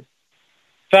Jesus,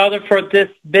 Father, for this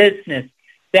business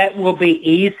that will be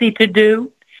easy to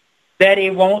do, that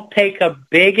it won't take a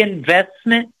big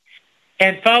investment.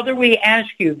 And Father, we ask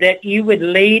you that you would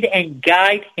lead and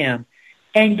guide him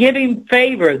and give him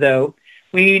favor, though.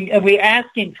 We're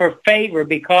asking for favor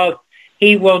because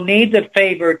he will need the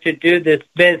favor to do this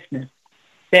business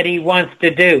that he wants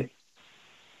to do.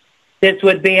 This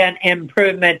would be an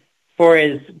improvement for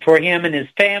him and his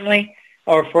family,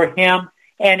 or for him,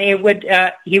 and he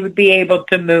would be able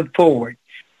to move forward.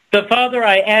 So, Father,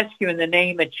 I ask you in the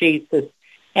name of Jesus,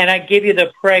 and I give you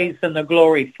the praise and the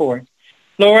glory for it.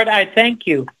 Lord, I thank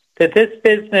you that this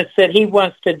business that he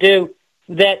wants to do,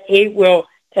 that it will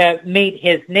meet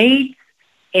his needs.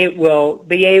 He will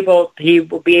be able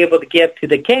to give to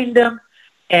the kingdom,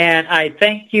 and I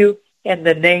thank you in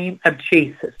the name of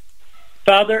Jesus.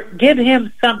 Father, give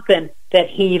him something that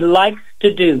he likes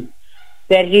to do,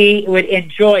 that he would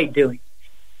enjoy doing.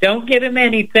 Don't give him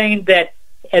anything that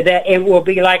it will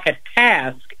be like a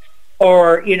task,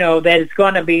 or that it's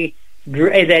going to be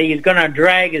that he's going to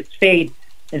drag his feet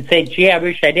and say, "Gee, I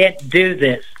wish I didn't do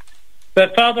this."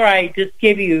 But Father, I just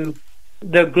give you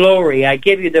the glory. I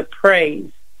give you the praise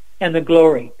and the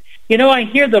glory. I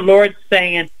hear the Lord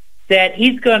saying that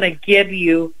he's going to give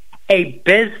you a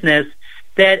business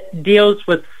that deals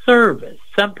with service,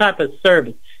 some type of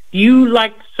service. Do you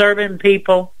like serving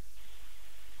people?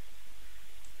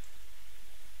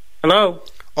 Hello?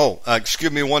 Oh,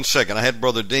 excuse me 1 second. I had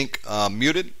Brother Dink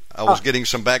muted. I was getting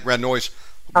some background noise.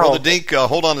 Brother Dink,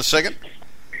 hold on a second.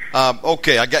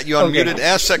 Okay, I got you unmuted. Okay.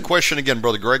 Ask that question again,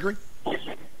 Brother Gregory.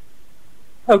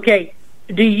 Okay.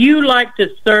 Do you like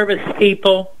to service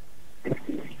people?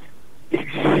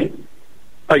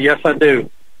 Yes, I do.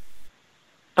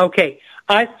 Okay.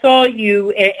 I saw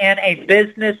you in a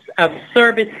business of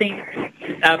servicing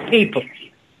people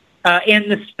in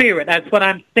the spirit. That's what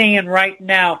I'm seeing right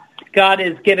now. God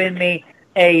has given me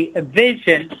a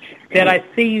vision that I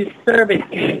see you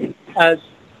servicing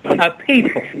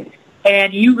people.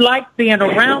 And you like being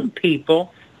around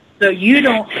people, so you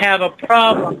don't have a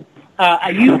problem.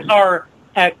 You are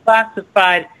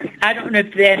classified, I don't know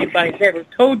if anybody's ever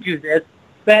told you this,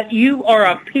 but you are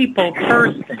a people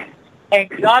person. And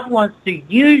God wants to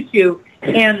use you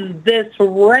in this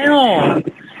realm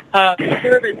of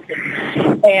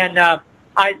servicing. And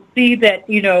I see that,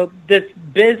 this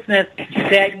business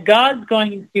that God's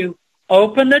going to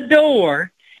open the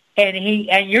door, and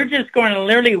you're just going to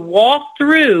literally walk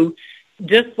through,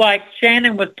 just like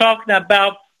Shannon was talking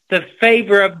about the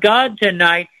favor of God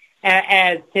tonight,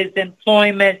 as his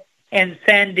employment in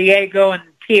San Diego and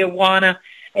Tijuana.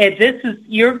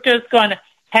 You're just going to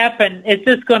happen. It's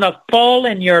just going to fall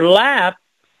in your lap,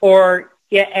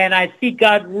 and I see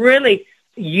God really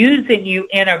using you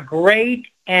in a great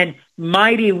and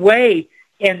mighty way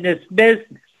in this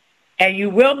business. And you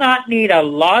will not need a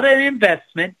lot of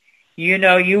investment. You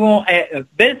won't.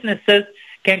 Businesses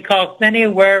can cost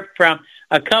anywhere from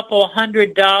a couple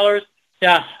 $100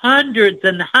 to hundreds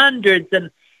and hundreds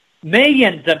and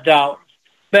millions of dollars.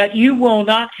 But you will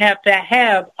not have to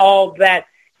have all that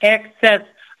excess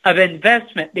of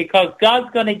investment, because God's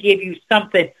going to give you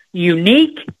something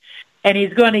unique, and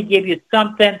he's going to give you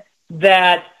something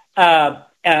that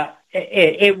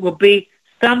it will be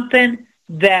something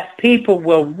that people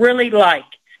will really like,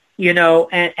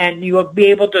 and you will be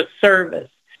able to service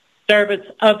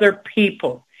other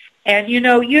people. And, you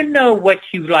know what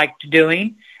you like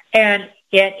doing, and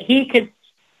he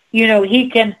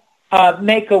can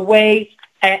make a way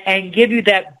and give you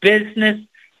that business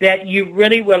that you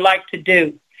really would like to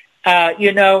do.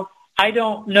 I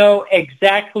don't know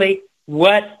exactly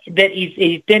what that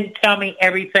he didn't tell me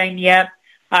everything yet.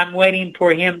 I'm waiting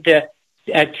for him to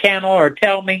channel or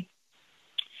tell me.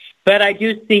 But I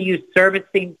do see you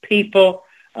servicing people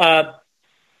on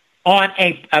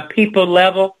a people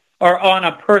level or on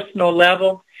a personal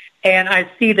level, and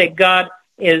I see that God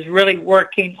is really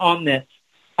working on this.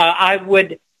 I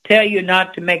would tell you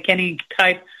not to make any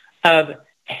type of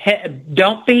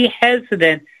don't be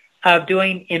hesitant of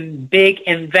doing in big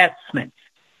investments.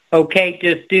 Okay,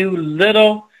 just do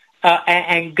little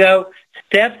and go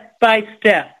step by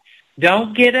step.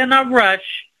 Don't get in a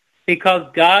rush,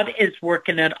 because God is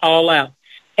working it all out.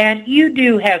 And you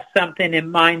do have something in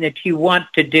mind that you want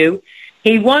to do.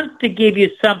 He wants to give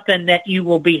you something that you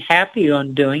will be happy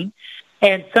on doing,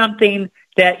 and something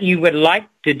that you would like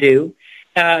to do.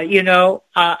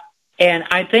 And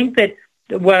I think that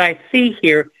what I see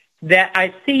here, that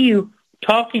I see you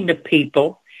talking to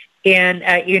people, and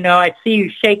I see you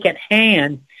shaking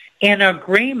hands, in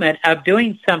agreement of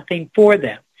doing something for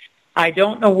them. I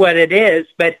don't know what it is,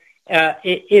 but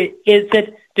is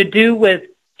it to do with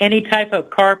any type of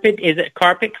carpet? Is it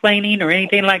carpet cleaning or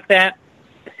anything like that?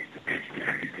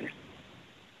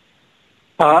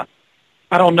 I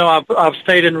don't know. I've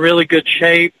stayed in really good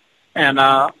shape, and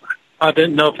I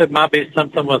didn't know if it might be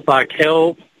something with like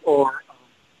health or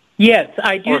yes,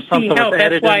 I do or something see health. with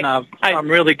That's editing. why I'm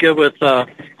really good with.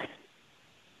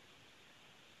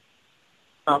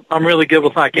 I'm really good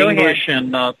with like English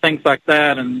and things like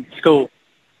that in school.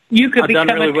 You could I've become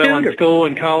done really a tutor. well in school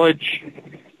and college.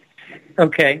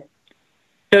 Okay.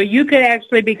 So you could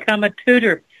actually become a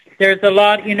tutor. There's a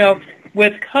lot,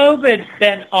 with COVID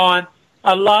been on,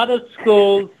 a lot of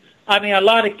schools, a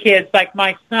lot of kids, like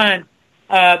my son,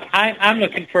 I'm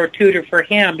looking for a tutor for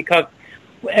him because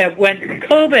when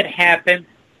COVID happened,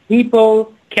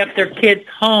 people kept their kids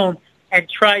home and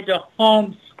tried to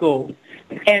homeschool.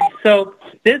 And so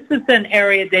this is an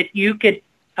area that you could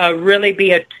really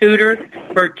be a tutor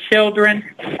for children,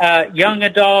 young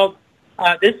adults.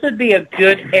 This would be a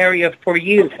good area for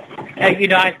you.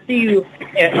 I see you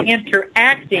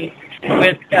interacting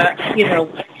with,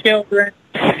 children,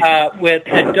 with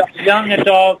young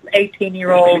adults,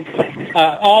 18-year-olds,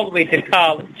 all the way to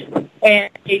college. And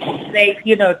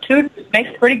tutors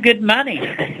make pretty good money.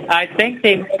 I think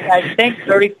 $35,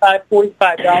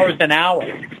 $45 an hour.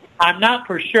 I'm not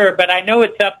for sure, but I know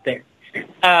it's up there.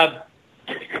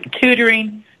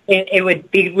 Tutoring, it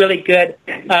would be really good.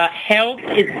 Health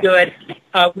is good.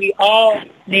 We all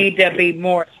need to be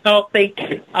more healthy.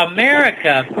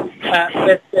 America,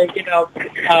 with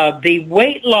the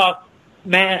weight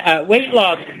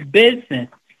loss business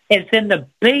is in the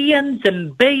billions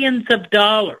and billions of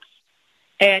dollars,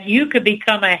 and you could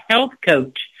become a health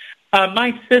coach.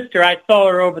 My sister, I saw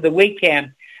her over the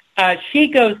weekend. She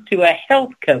goes to a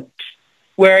health coach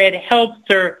where it helps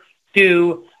her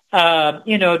to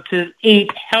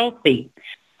eat healthy,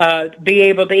 be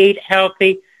able to eat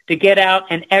healthy, to get out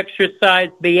and exercise,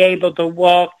 be able to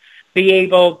walk, be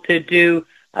able to do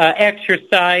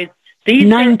exercise.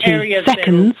 These are areas that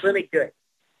are really good.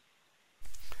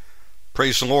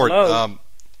 Praise the Lord.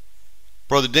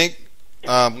 Brother Dink,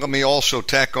 let me also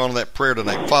tack on that prayer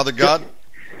tonight. Father God,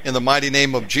 in the mighty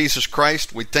name of Jesus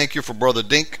Christ, we thank you for Brother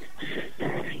Dink.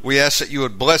 We ask that you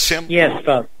would bless him. Yes,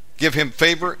 Father. Give him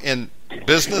favor in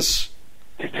business.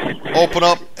 Open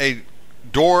up a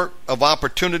door of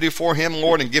opportunity for him,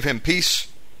 Lord, and give him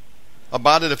peace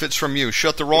about it if it's from you.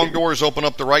 Shut the wrong doors, open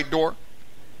up the right door.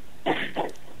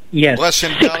 Yes. Bless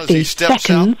him, God, as he steps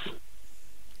out.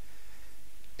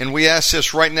 And we ask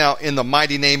this right now in the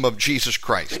mighty name of Jesus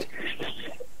Christ.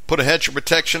 Put a hedge of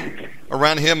protection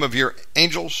around him of your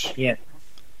angels. Yes.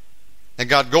 And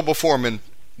God, go before him and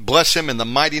bless him in the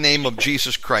mighty name of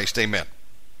Jesus Christ. Amen.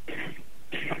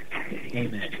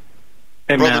 Amen.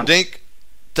 Brother Dink,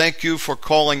 thank you for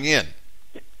calling in.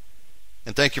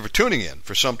 And thank you for tuning in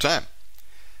for some time.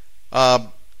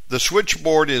 The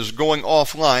switchboard is going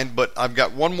offline, but I've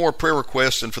got one more prayer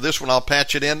request, and for this one I'll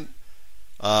patch it in.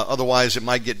 Otherwise, it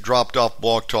might get dropped off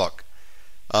Blog Talk.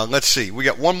 Let's see. We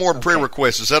got one more prayer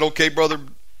request. Is that okay, Brother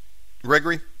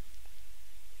Gregory?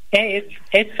 Hey,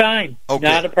 it's fine. Okay.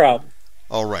 Not a problem.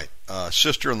 All right.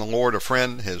 Sister in the Lord, a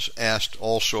friend, has asked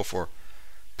also for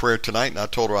prayer tonight, and I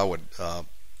told her I would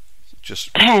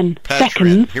just 10 patch her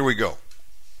in. seconds. Here we go.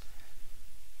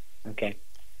 Okay.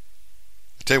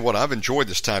 I tell you what, I've enjoyed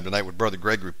this time tonight with Brother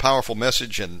Gregory. Powerful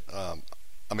message, and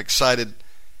I'm excited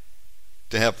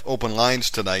to have open lines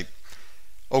tonight.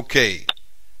 Okay.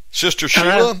 Sister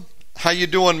Sheila, how you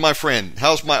doing, my friend?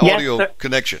 How's my audio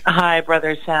connection? Hi,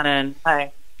 Brother Shannon.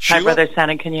 Hi. Sheila? Hi, Brother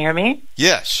Shannon. Can you hear me?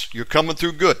 Yes, you're coming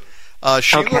through good.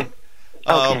 Sheila,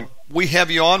 Okay. We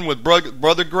have you on with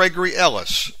Brother Gregory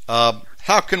Ellis.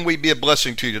 How can we be a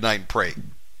blessing to you tonight and pray?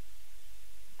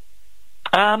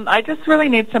 I just really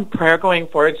need some prayer going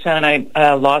forward, Shannon.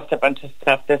 I lost a bunch of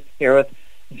stuff this year with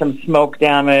some smoke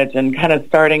damage and kind of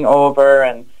starting over,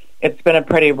 and it's been a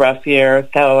pretty rough year,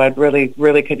 so I'd really,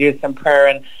 really could use some prayer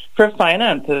and for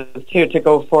finances, too, to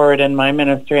go forward in my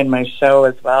ministry and my show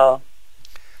as well.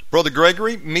 Brother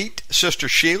Gregory, meet Sister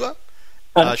Sheila.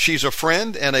 She's a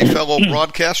friend and a fellow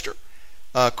broadcaster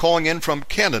calling in from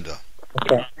Canada.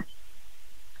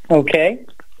 Okay.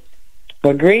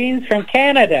 Well, greetings from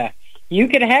Canada. You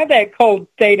can have that cold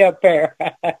state up there.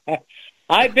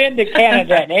 I've been to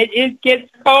Canada, and it gets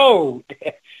cold,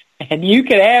 and you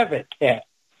can have it.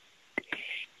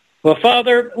 Well,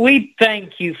 Father, we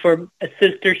thank you for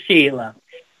Sister Sheila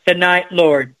tonight,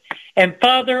 Lord. And,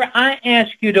 Father, I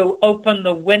ask you to open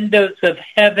the windows of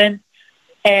heaven,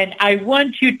 and I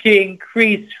want you to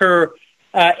increase her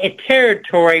a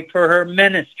territory for her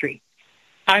ministry.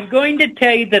 I'm going to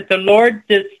tell you that the Lord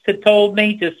just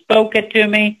spoke it to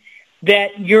me,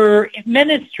 that your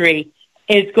ministry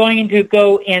is going to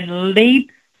go in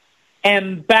leaps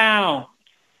and bounds.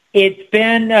 It's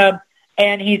been,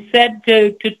 and he said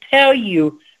to tell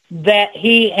you that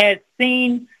he has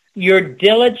seen your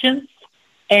diligence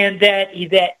and that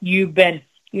you've been,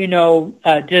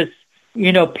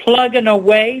 plugging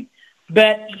away,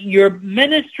 but your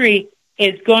ministry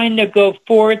is going to go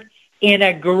forth in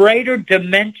a greater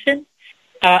dimension.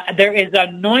 There is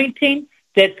anointing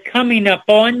that's coming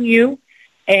upon you,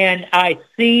 and I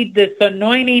see this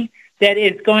anointing that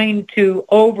is going to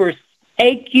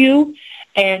overtake you,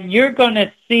 and you're going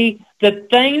to see the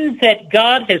things that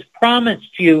God has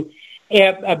promised you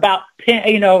about,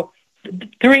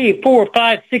 3, 4,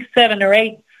 5, 6, 7, or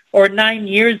 8 or 9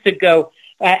 years ago,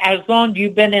 as long as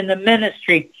you've been in the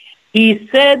ministry. He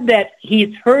said that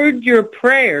he's heard your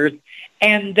prayers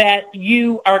and that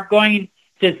you are going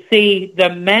to see the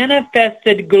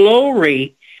manifested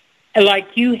glory like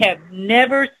you have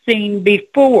never seen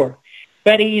before.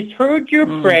 But he's heard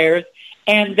your prayers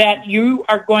and that you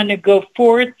are going to go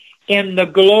forth in the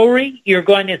glory. You're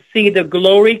going to see the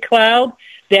glory cloud,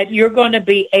 that you're going to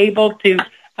be able to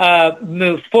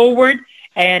move forward.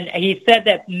 And he said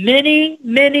that many,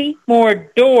 many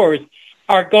more doors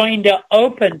are going to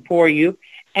open for you.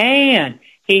 And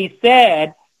he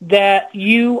said that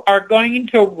you are going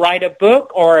to write a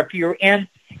book, or if you're in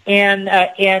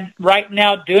right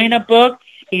now doing a book,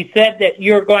 he said that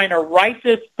you're going to write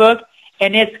this book,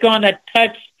 and it's going to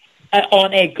touch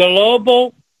on a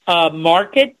global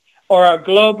market or a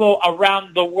global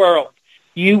around the world.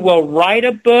 You will write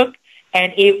a book,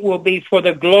 and it will be for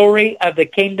the glory of the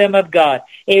kingdom of God.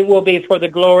 It will be for the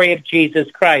glory of Jesus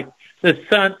Christ, the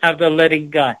Son of the living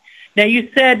God. Now, you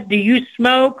said, do you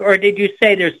smoke, or did you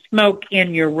say there's smoke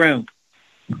in your room?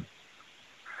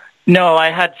 No,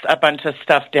 I had a bunch of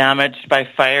stuff damaged by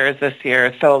fires this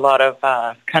year, so a lot of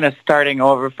kind of starting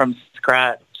over from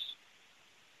scratch.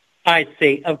 I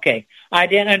see. Okay. I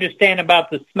didn't understand about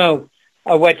the smoke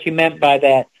or what you meant by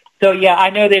that. So, yeah, I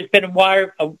know there's been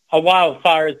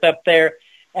wildfires up there,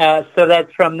 so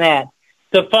that's from that.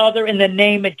 So, Father, in the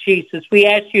name of Jesus, we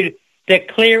ask you to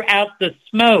clear out the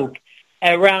smoke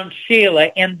around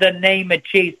Sheila in the name of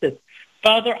Jesus.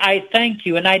 Father, I thank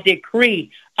you, and I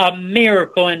decree a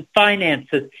miracle in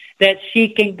finances, that she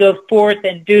can go forth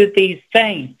and do these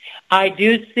things. I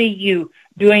do see you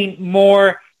doing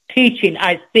more teaching.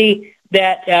 I see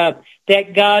that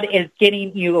God is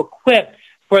getting you equipped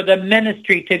for the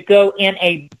ministry to go in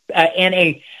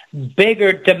a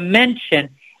bigger dimension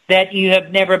that you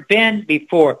have never been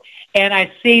before. And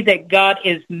I see that God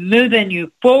is moving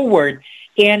you forward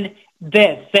in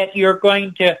this, that you're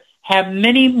going to have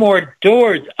many more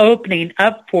doors opening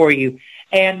up for you,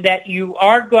 and that you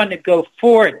are going to go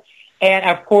forth. And,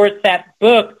 of course, that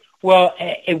book will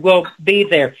be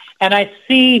there. And I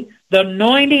see the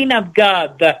anointing of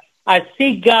God. I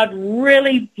see God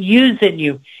really using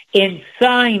you in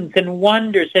signs and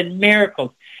wonders and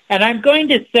miracles. And I'm going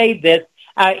to say this,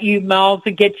 you Miles,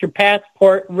 to get your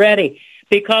passport ready,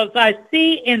 because I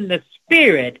see in the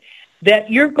spirit that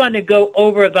you're going to go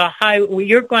over the highway,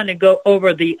 you're going to go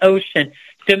over the ocean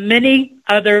to many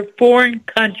other foreign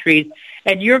countries,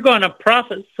 and you're going to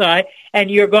prophesy, and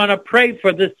you're going to pray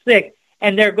for the sick,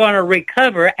 and they're going to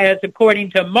recover, as according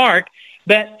to Mark.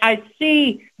 But I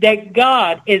see that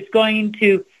God is going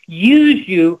to use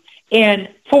you in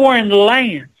foreign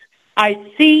lands.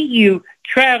 I see you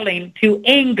traveling to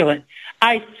England.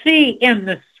 I see in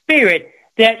the spirit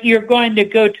that you're going to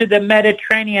go to the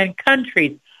Mediterranean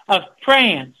countries of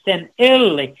France and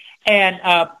Italy and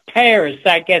Paris.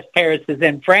 I guess Paris is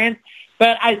in France.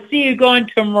 But I see you going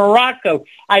to Morocco.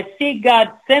 I see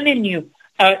God sending you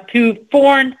to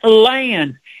foreign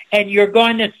lands, and you're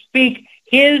going to speak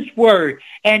His word,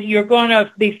 and you're going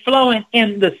to be flowing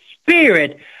in the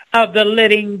spirit of the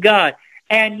living God.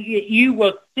 And you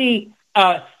will see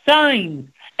signs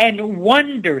and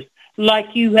wonders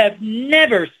like you have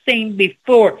never seen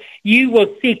before. You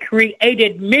will see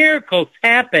created miracles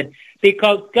happen,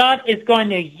 because God is going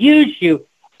to use you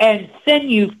and send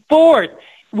you forth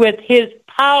with His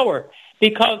power,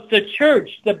 because the church,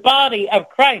 the body of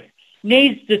Christ,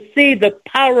 needs to see the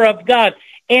power of God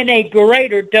in a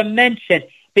greater dimension,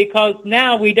 because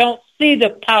now we don't see the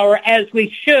power as we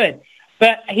should.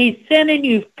 But He's sending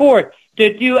you forth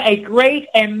to do a great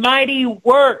and mighty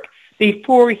work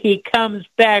before He comes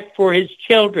back for His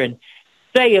children.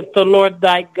 Saith the Lord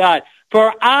thy God,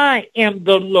 for I am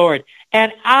the Lord,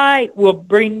 and I will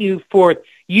bring you forth.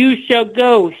 You shall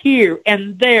go here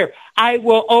and there. I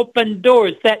will open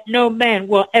doors that no man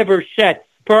will ever shut.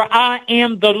 For I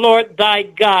am the Lord thy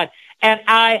God, and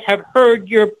I have heard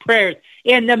your prayers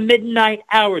in the midnight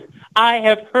hours. I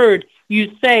have heard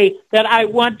you say that I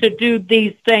want to do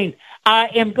these things. I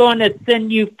am going to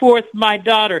send you forth, my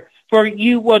daughter, for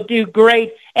you will do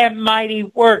great and mighty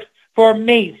works for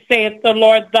me, saith the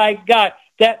Lord thy God,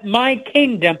 that my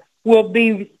kingdom will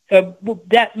be,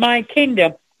 that my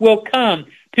kingdom will come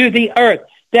to the earth,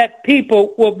 that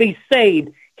people will be saved,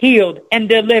 healed, and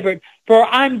delivered. For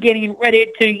I'm getting ready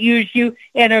to use you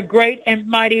in a great and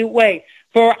mighty way.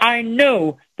 For I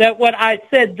know that what I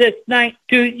said this night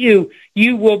to you,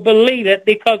 you will believe it,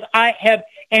 because I have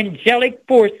angelic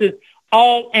forces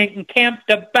all encamped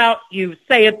about you,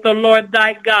 saith the Lord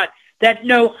thy God, that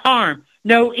no harm,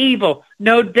 no evil,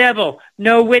 no devil,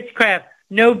 no witchcraft,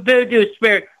 no voodoo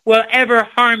spirit will ever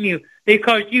harm you,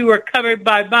 because you are covered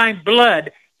by my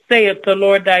blood, saith the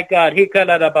Lord thy God.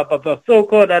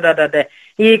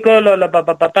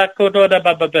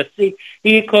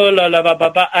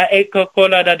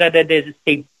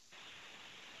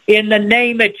 In the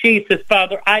name of Jesus,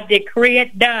 Father, I decree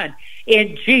it done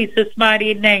in Jesus'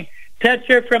 mighty name. Touch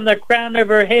her from the crown of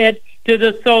her head to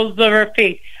the soles of her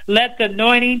feet. Let the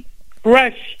anointing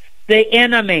crush the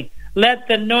enemy. Let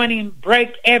the anointing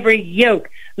break every yoke.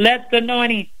 Let the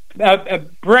anointing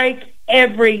break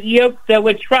every yoke that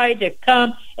would try to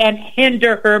come and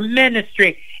hinder her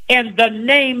ministry. In the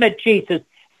name of Jesus.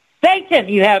 Satan,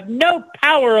 you have no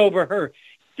power over her.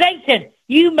 Satan,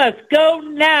 you must go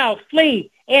now.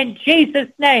 Flee in Jesus'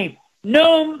 name.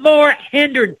 No more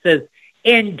hindrances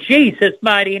in Jesus'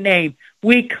 mighty name.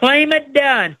 We claim it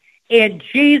done in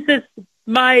Jesus'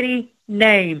 mighty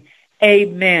name.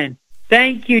 Amen.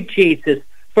 Thank you, Jesus,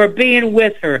 for being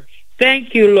with her.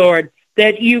 Thank you, Lord,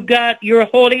 that you're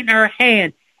holding her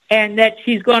hand, and that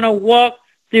she's going to walk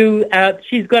through,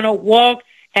 she's going to walk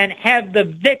and have the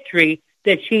victory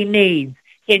that she needs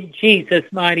in Jesus'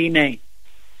 mighty name.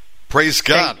 Praise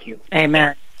God. Thank you.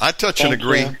 Amen. I touch and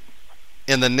agree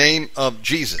in the name of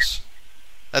Jesus.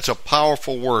 That's a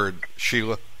powerful word,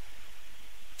 Sheila,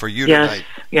 for you tonight.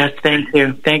 Yes, thank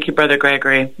you. Thank you, Brother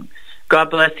Gregory. God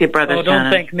bless you, Brother Shannon.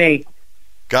 Don't thank me.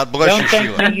 God bless you, Sheila.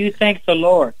 Don't thank me. You thank the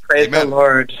Lord. Praise Amen. the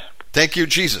Lord. Thank you,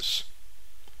 Jesus.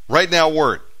 Right now,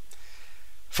 word.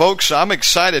 Folks, I'm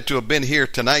excited to have been here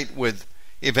tonight with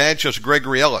Evangelist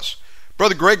Gregory Ellis.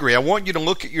 Brother Gregory, I want you to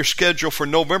look at your schedule for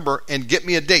November and get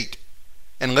me a date,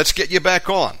 and let's get you back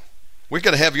on. We're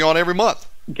going to have you on every month.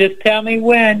 Just tell me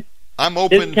when. I'm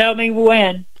open. Just tell me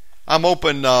when. I'm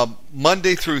open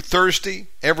Monday through Thursday,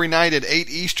 every night at 8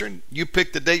 Eastern. You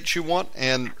pick the dates you want,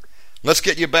 and let's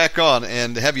get you back on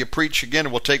and have you preach again,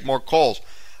 and we'll take more calls.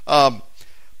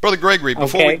 Brother Gregory,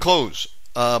 before we close,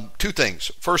 two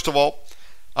things. First of all,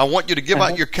 I want you to give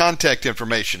out your contact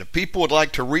information. If people would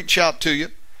like to reach out to you,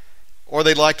 or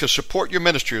they'd like to support your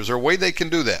ministry, is there a way they can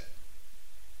do that?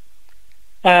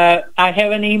 I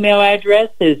have an email address.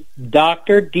 It's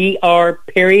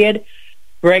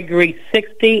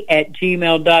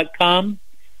dr.Gregory60@gmail.com.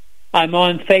 I'm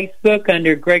on Facebook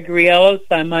under Gregory Ellis.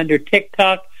 I'm under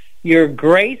TikTok, Your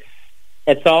Grace.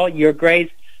 That's all, Your Grace.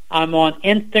 I'm on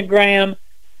Instagram,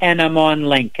 and I'm on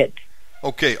LinkedIn.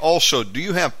 Okay, also, do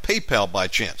you have PayPal by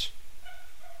chance?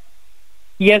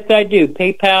 Yes, I do.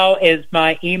 PayPal is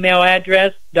my email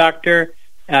address,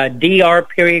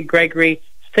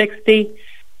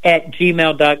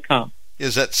 dr.Gregory60@gmail.com.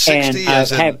 Is that 60 and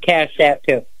as I in... have Cash App,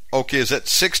 too. Okay, is that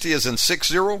 60 as in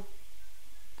 60?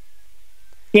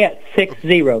 Yes,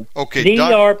 60. Okay.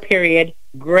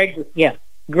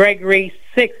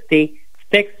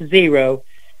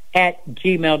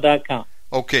 Gregory60@gmail.com.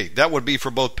 Okay, that would be for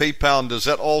both PayPal, and does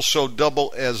that also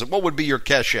double as... What would be your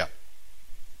Cash App?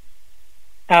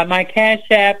 My Cash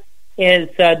App is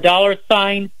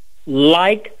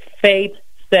 $like Faith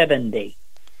 70.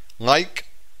 Like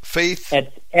Faith?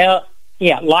 That's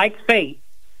Like Faith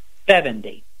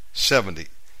 70. 70.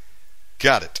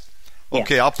 Got it.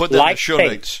 Okay, Yeah. I'll put that in the show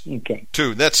Faith. notes Okay.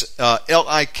 too. That's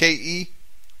LIKE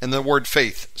and the word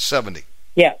faith 70.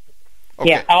 Yeah. Okay.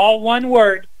 Yeah, all one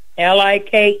word.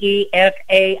 LIKEFAITH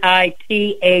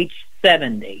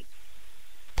 70.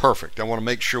 Perfect. I want to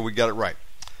make sure we got it right.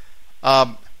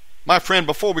 My friend,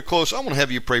 before we close, I want to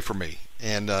have you pray for me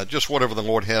and just whatever the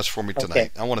Lord has for me tonight. Okay.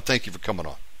 I want to thank you for coming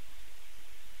on.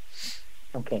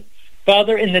 Okay.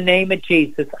 Father, in the name of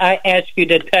Jesus, I ask you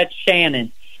to touch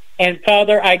Shannon. And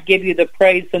Father, I give you the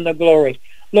praise and the glory.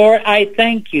 Lord, I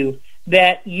thank you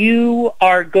that you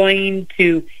are going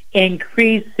to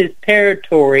increase his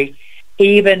territory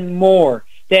even more,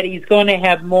 that he's going to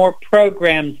have more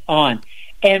programs on.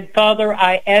 And Father,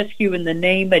 I ask you in the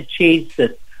name of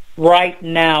Jesus right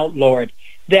now, Lord,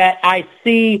 that I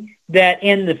see that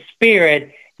in the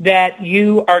Spirit that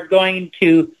you are going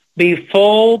to be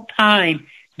full-time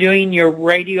doing your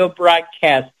radio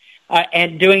broadcast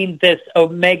and doing this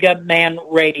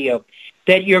Omegaman radio,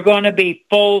 that you're going to be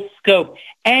full scope.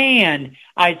 And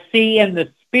I see in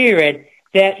the Spirit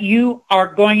that you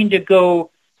are going to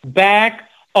go back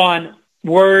on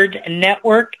Word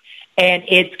Network, and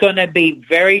it's going to be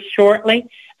very shortly,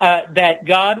 that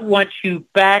God wants you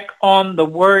back on the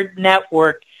Word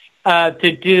Network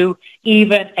to do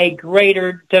even a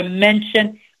greater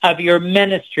dimension of your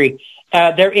ministry.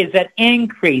 There is an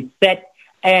increase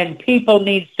and people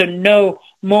need to know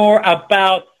more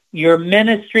about your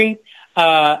ministry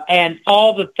and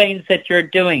all the things that you're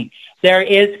doing. There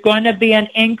is going to be an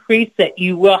increase that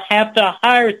you will have to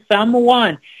hire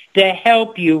someone to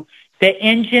help you to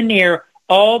engineer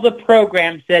all the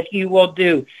programs that you will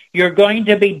do. You're going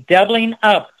to be doubling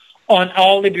up on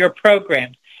all of your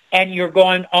programs, and you're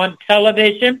going on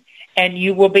television, and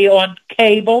you will be on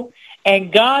cable,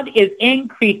 and God is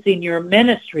increasing your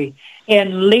ministry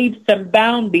in leaps and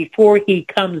bounds before he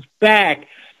comes back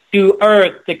to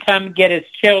earth to come get his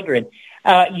children.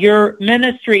 Your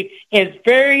ministry is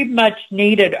very much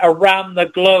needed around the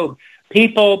globe.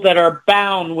 People that are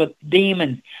bound with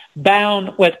demons,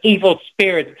 bound with evil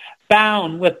spirits,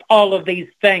 bound with all of these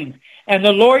things. And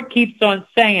the Lord keeps on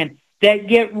saying that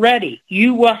get ready.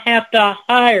 You will have to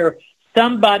hire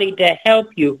somebody to help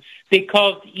you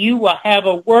because you will have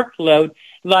a workload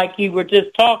like you were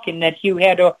just talking, that you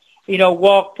had to,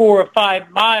 walk 4 or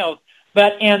 5 miles.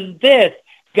 But in this,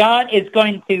 God is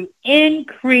going to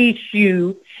increase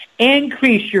your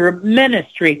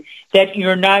ministry, that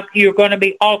you're going to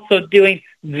be also doing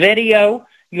video.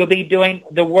 You'll be doing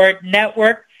the Word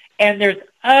Network, and there's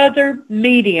other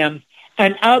mediums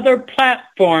and other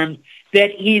platforms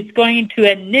that he's going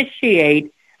to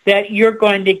initiate that you're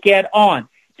going to get on,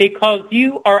 because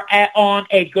you are on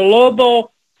a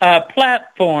global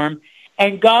platform,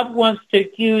 and God wants to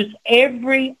use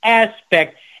every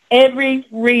aspect, every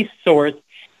resource,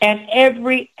 and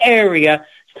every area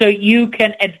so you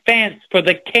can advance for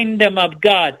the kingdom of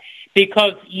God,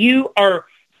 because you are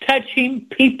touching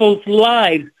people's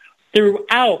lives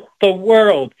throughout the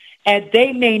world. And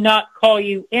they may not call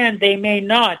you in, they may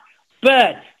not,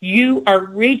 but you are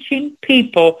reaching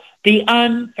people, the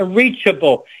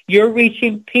unreachable. You're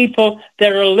reaching people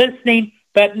that are listening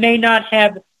but may not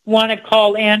want to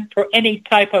call in for any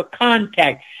type of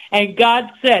contact. And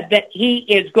God said that he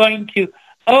is going to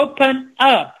open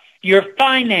up your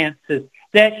finances,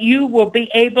 that you will be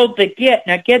able to get.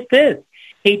 Now get this.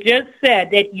 He just said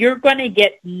that you're going to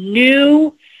get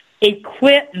new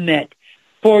equipment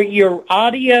for your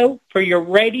audio, for your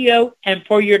radio, and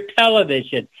for your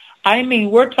television. I mean,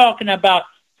 we're talking about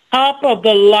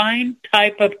top-of-the-line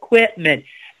type of equipment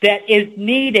that is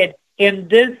needed in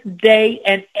this day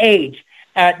and age.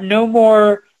 No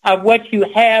more of what you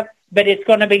have, but it's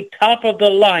going to be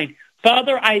top-of-the-line.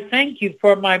 Father, I thank you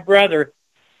for my brother,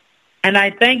 and I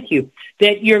thank you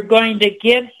that you're going to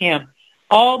give him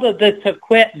all of this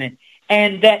equipment,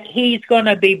 and that he's going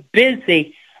to be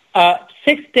busy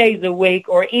 6 days a week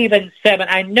or even 7.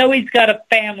 I know he's got a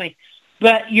family,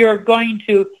 but you're going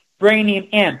to bring him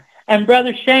in. And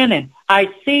Brother Shannon, I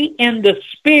see in the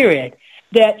Spirit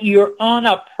that you're on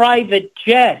a private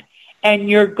jet, and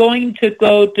you're going to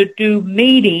go to do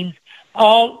meetings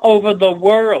all over the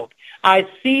world. I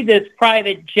see this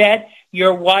private jet,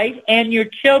 your wife and your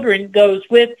children goes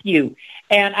with you.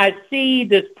 And I see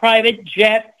this private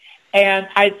jet, and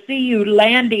I see you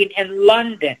landing in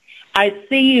London. I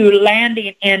see you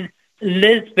landing in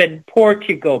Lisbon,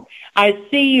 Portugal. I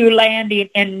see you landing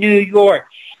in New York.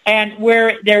 And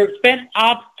where there's been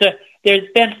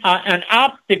an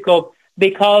obstacle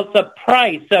because the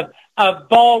price of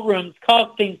ballrooms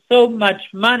costing so much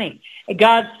money.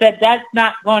 God said that's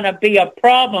not going to be a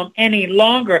problem any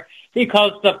longer,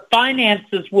 because the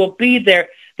finances will be there,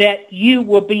 that you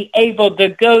will be able to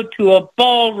go to a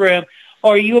ballroom,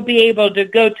 or you'll be able to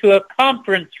go to a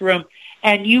conference room,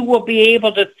 and you will be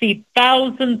able to see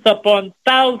thousands upon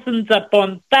thousands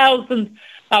upon thousands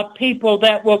of people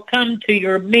that will come to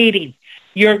your meetings.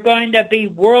 You're going to be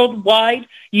worldwide.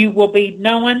 You will be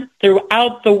known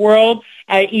throughout the world.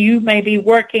 You may be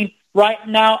working right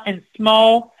now in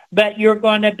small, but you're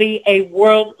going to be a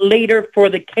world leader for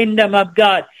the kingdom of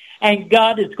God. And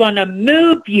God is going to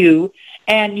move you,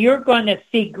 and you're going to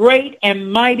see great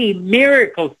and mighty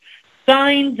miracles,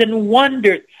 signs and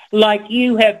wonders like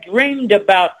you have dreamed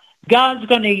about. God's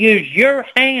going to use your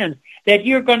hands, that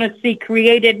you're going to see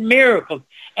created miracles,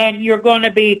 and you're going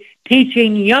to be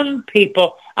teaching young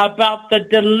people about the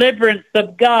deliverance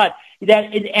of God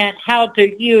and how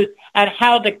to use and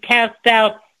how to cast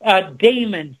out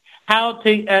demons, how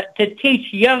to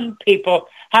teach young people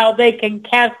how they can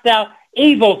cast out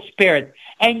evil spirits.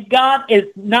 And God is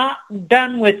not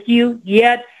done with you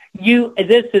yet.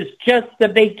 This is just the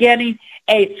beginning,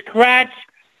 a scratch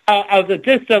of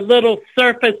just a little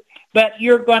surface, but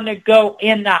you're going to go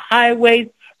in the highways,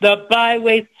 the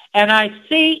byways, and I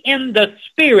see in the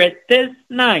spirit this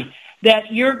night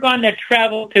that you're going to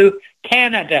travel to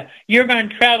Canada, you're going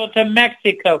to travel to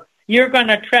Mexico, you're going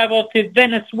to travel to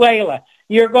Venezuela,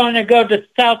 you're going to go to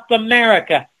South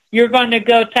America, you're going to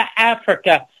go to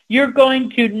Africa, you're going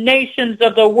to nations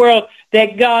of the world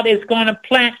that God is going to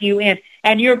plant you in,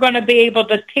 and you're going to be able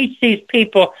to teach these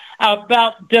people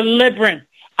about deliverance,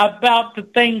 about the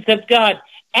things of God.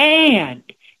 And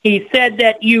he said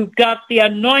that you got the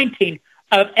anointing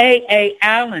of A.A.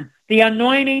 Allen. The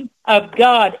anointing of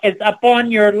God is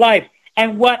upon your life.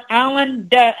 And what Allen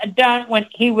done when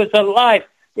he was alive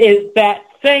is that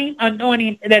same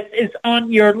anointing that is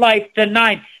on your life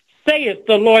tonight. Saith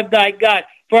the Lord thy God,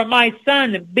 for my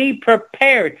son, be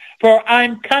prepared, for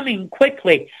I'm coming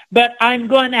quickly. But I'm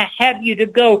going to have you to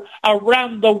go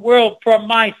around the world for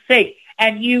my sake,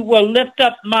 and you will lift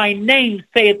up my name,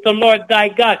 saith the Lord thy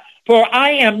God. For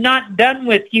I am not done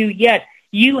with you yet.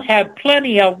 You have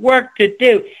plenty of work to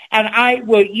do, and I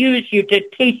will use you to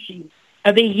teach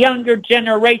the younger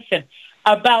generation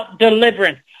about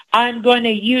deliverance. I'm going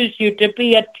to use you to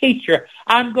be a teacher.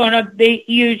 I'm going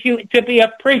to use you to be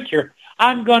a preacher.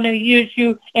 I'm going to use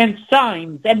you in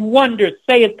signs and wonders,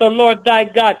 saith the Lord thy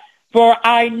God. For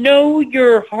I know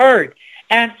your hurt,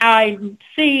 and I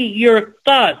see your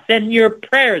thoughts and your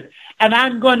prayers, and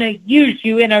I'm going to use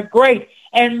you in a great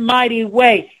and mighty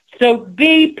way. So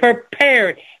be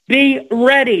prepared, be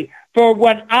ready, for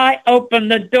when I open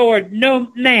the door,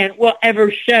 no man will ever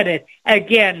shut it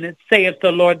again, saith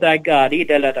the Lord thy God. In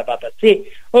the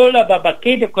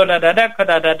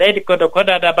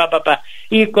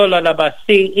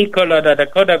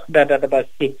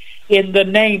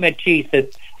name of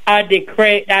Jesus, I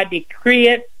decree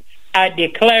it, I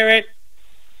declare it,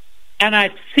 and I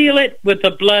seal it with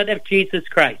the blood of Jesus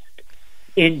Christ.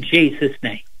 In Jesus'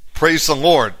 name. Praise the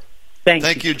Lord.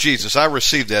 Thank you, Jesus. I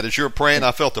received that. As you were praying,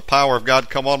 I felt the power of God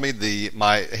come on me.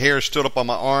 My hair stood up on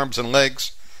my arms and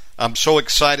legs. I'm so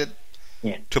excited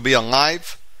to be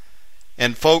alive.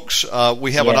 And folks,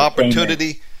 we have an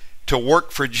opportunity to work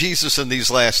for Jesus in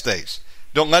these last days.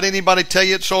 Don't let anybody tell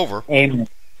you it's over. Amen.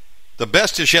 The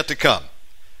best is yet to come.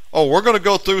 Oh, we're going to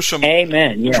go through some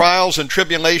trials and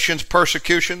tribulations,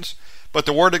 persecutions, but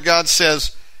the Word of God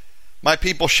says, my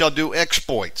people shall do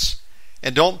exploits.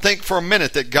 And don't think for a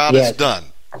minute that God is done.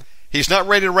 He's not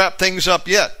ready to wrap things up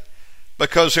yet,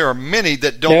 because there are many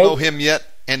that don't know Him yet,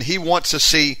 and He wants to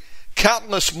see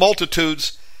countless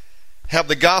multitudes have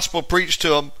the gospel preached to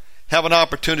them, have an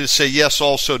opportunity to say yes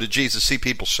also to Jesus, see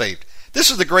people saved. This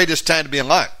is the greatest time to be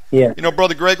alive. Yeah. You know,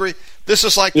 Brother Gregory, this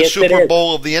is like the Super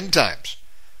Bowl of the end times.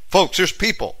 Folks, there's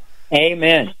people,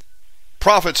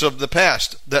 prophets of the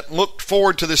past, that looked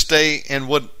forward to this day and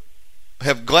would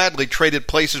have gladly traded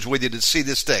places with you to see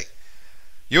this day.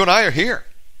 You and I are here.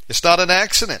 It's not an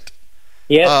accident.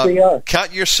 Yes, we are.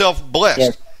 Count yourself blessed.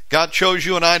 Yes. God chose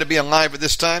you and I to be alive at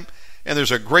this time, and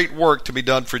there's a great work to be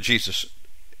done for Jesus.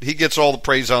 He gets all the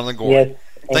praise, honor, and glory. Yes.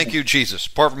 Thank you, Jesus.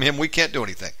 Apart from Him, we can't do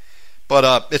anything.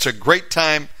 But it's a great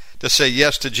time to say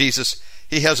yes to Jesus.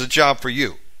 He has a job for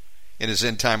you in His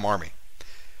end-time army.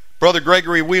 Brother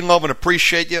Gregory, we love and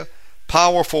appreciate you.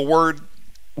 Powerful word.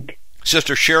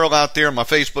 Sister Cheryl out there on my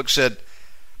Facebook said,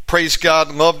 praise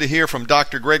God, love to hear from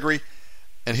Dr. Gregory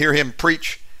and hear him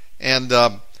preach. And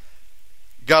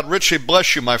God richly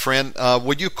bless you, my friend.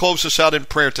 Would you close us out in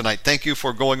prayer tonight? Thank you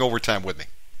for going overtime with me.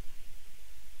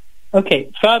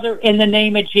 Okay. Father, in the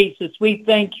name of Jesus, we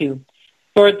thank you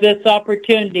for this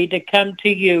opportunity to come to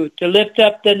you, to lift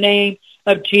up the name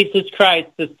of Jesus Christ,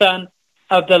 the Son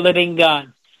of the living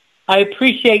God. I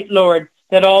appreciate, Lord,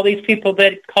 that all these people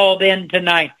that called in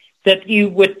tonight, that you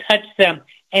would touch them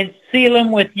and seal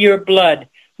them with your blood.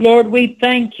 Lord, we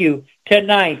thank you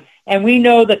tonight, and we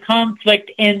know the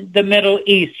conflict in the Middle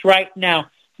East right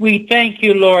now. We thank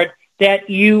you, Lord,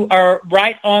 that you are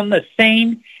right on the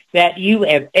scene, that you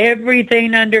have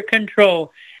everything under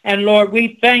control. And Lord,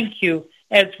 we thank you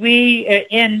as we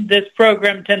end this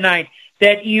program tonight,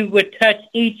 that you would touch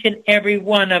each and every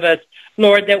one of us,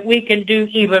 Lord, that we can do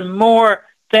even more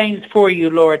things for you,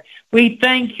 Lord. We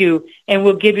thank you, and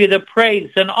we'll give you the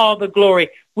praise and all the glory.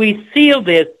 We seal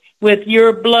this with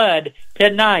your blood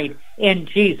tonight in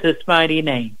Jesus' mighty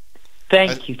name.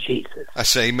 Thank you, Jesus. I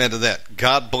say amen to that.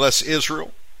 God bless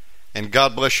Israel, and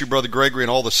God bless you, Brother Gregory,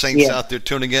 and all the saints out there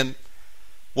tuning in.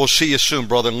 We'll see you soon,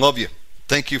 brother, and love you.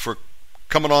 Thank you for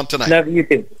coming on tonight. Love you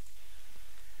too.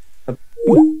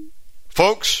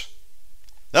 Folks,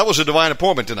 that was a divine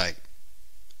appointment tonight.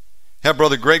 Have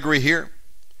Brother Gregory here,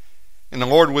 and the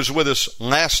Lord was with us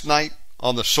last night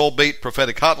on the Soul Bait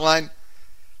Prophetic Hotline.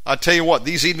 I tell you what,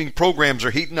 these evening programs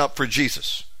are heating up for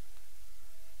Jesus.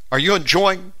 Are you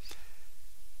enjoying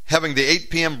having the 8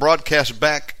 p.m. broadcast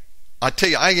back? I tell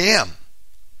you, I am.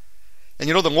 And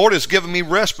you know, the Lord has given me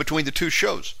rest between the two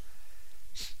shows.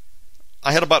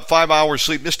 I had about 5 hours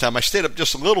sleep this time. I stayed up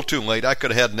just a little too late. I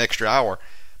could have had an extra hour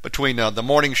between the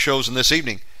morning shows and this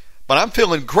evening. But I'm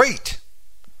feeling great.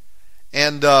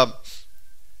 And I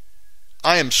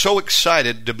am so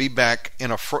excited to be back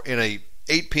in a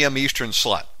 8 p.m. Eastern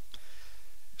slot.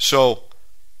 So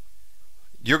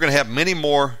you're going to have many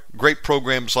more great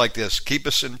programs like this. Keep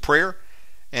us in prayer,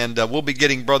 and we'll be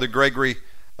getting Brother Gregory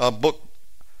booked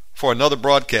for another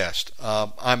broadcast.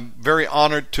 I'm very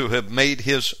honored to have made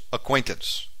his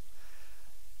acquaintance.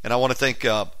 And I want to thank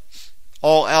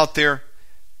all out there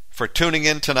for tuning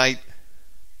in tonight.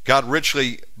 God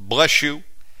richly bless you.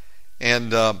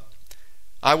 And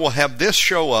I will have this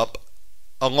show up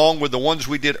along with the ones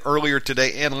we did earlier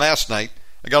today and last night.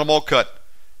 I got them all cut.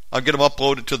 I'll get them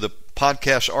uploaded to the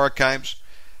podcast archives.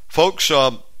 Folks,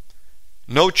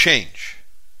 no change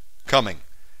coming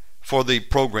for the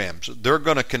programs. They're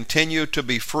going to continue to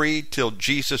be free till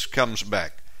Jesus comes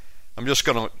back. I'm just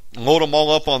going to load them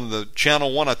all up on the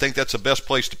Channel 1. I think that's the best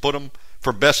place to put them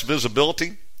for best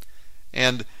visibility.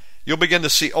 And you'll begin to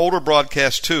see older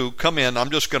broadcasts too come in.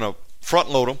 I'm just going to front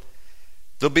load them.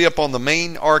 They'll be up on the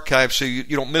main archive so you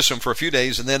don't miss them for a few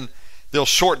days, and then they'll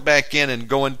sort back in and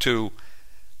go into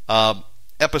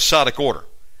episodic order.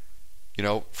 You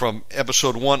know, from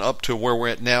episode 1 up to where we're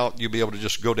at now, you'll be able to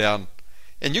just go down.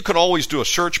 And you can always do a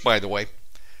search, by the way,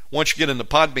 once you get into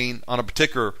Podbean on a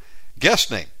particular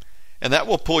guest name. And that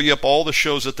will pull you up all the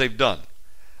shows that they've done.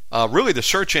 Really, the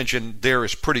search engine there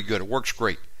is pretty good. It works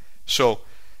great. So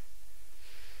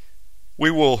we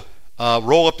will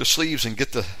roll up the sleeves and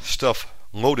get the stuff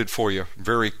loaded for you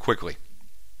very quickly.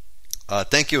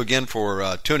 Thank you again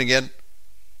for tuning in.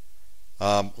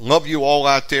 Love you all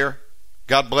out there.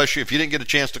 God bless you. If you didn't get a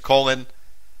chance to call in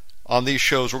on these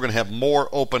shows, we're going to have more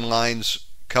open lines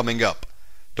coming up.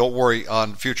 Don't worry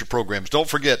on future programs. Don't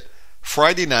forget,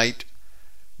 Friday night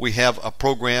we have a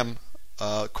program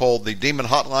called the Demon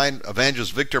Hotline.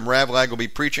 Evangelist Victor Mravlag will be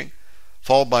preaching,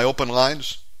 followed by open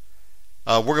lines.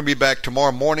 We're going to be back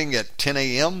tomorrow morning at 10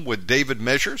 a.m. with David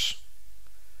Measures.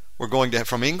 We're going to have,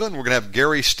 from England, we're going to have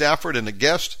Gary Stafford and a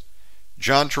guest,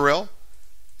 John Terrell.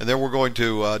 And then we're going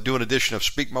to do an edition of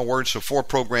Speak My Words. So 4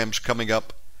 programs coming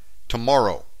up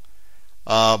tomorrow.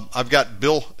 I've got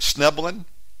Bill Sneblin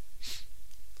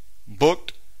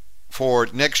booked for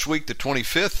next week, the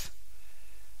 25th.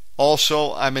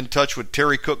 Also, I'm in touch with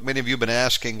Terry Cook. Many of you have been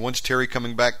asking, when's Terry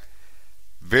coming back?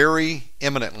 Very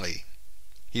imminently.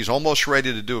 He's almost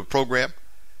ready to do a program,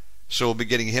 so we'll be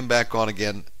getting him back on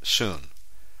again soon.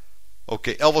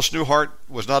 Okay, Elvis Newhart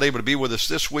was not able to be with us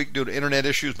this week due to internet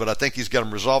issues, but I think he's got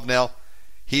them resolved now.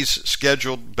 He's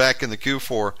scheduled back in the queue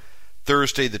for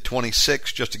Thursday the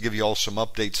 26th, just to give you all some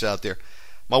updates out there.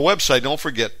 My website, don't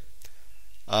forget,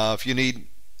 if you need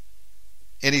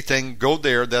anything, go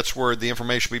there. That's where the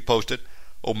information will be posted.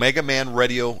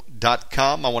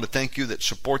 Omegamanradio.com. I want to thank you that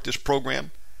support this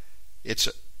program. It's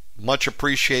much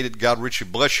appreciated. God richly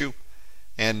bless you.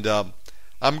 And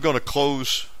I'm going to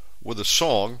close with a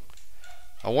song.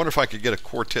 I wonder if I could get a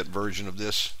quartet version of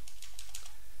this.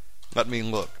 Let me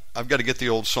look. I've got to get the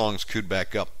old songs queued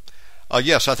back up.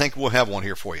 Yes, I think we'll have one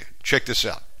here for you. Check this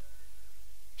out.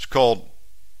 It's called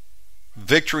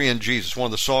Victory in Jesus, one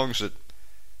of the songs that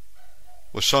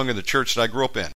was sung in the church that I grew up in.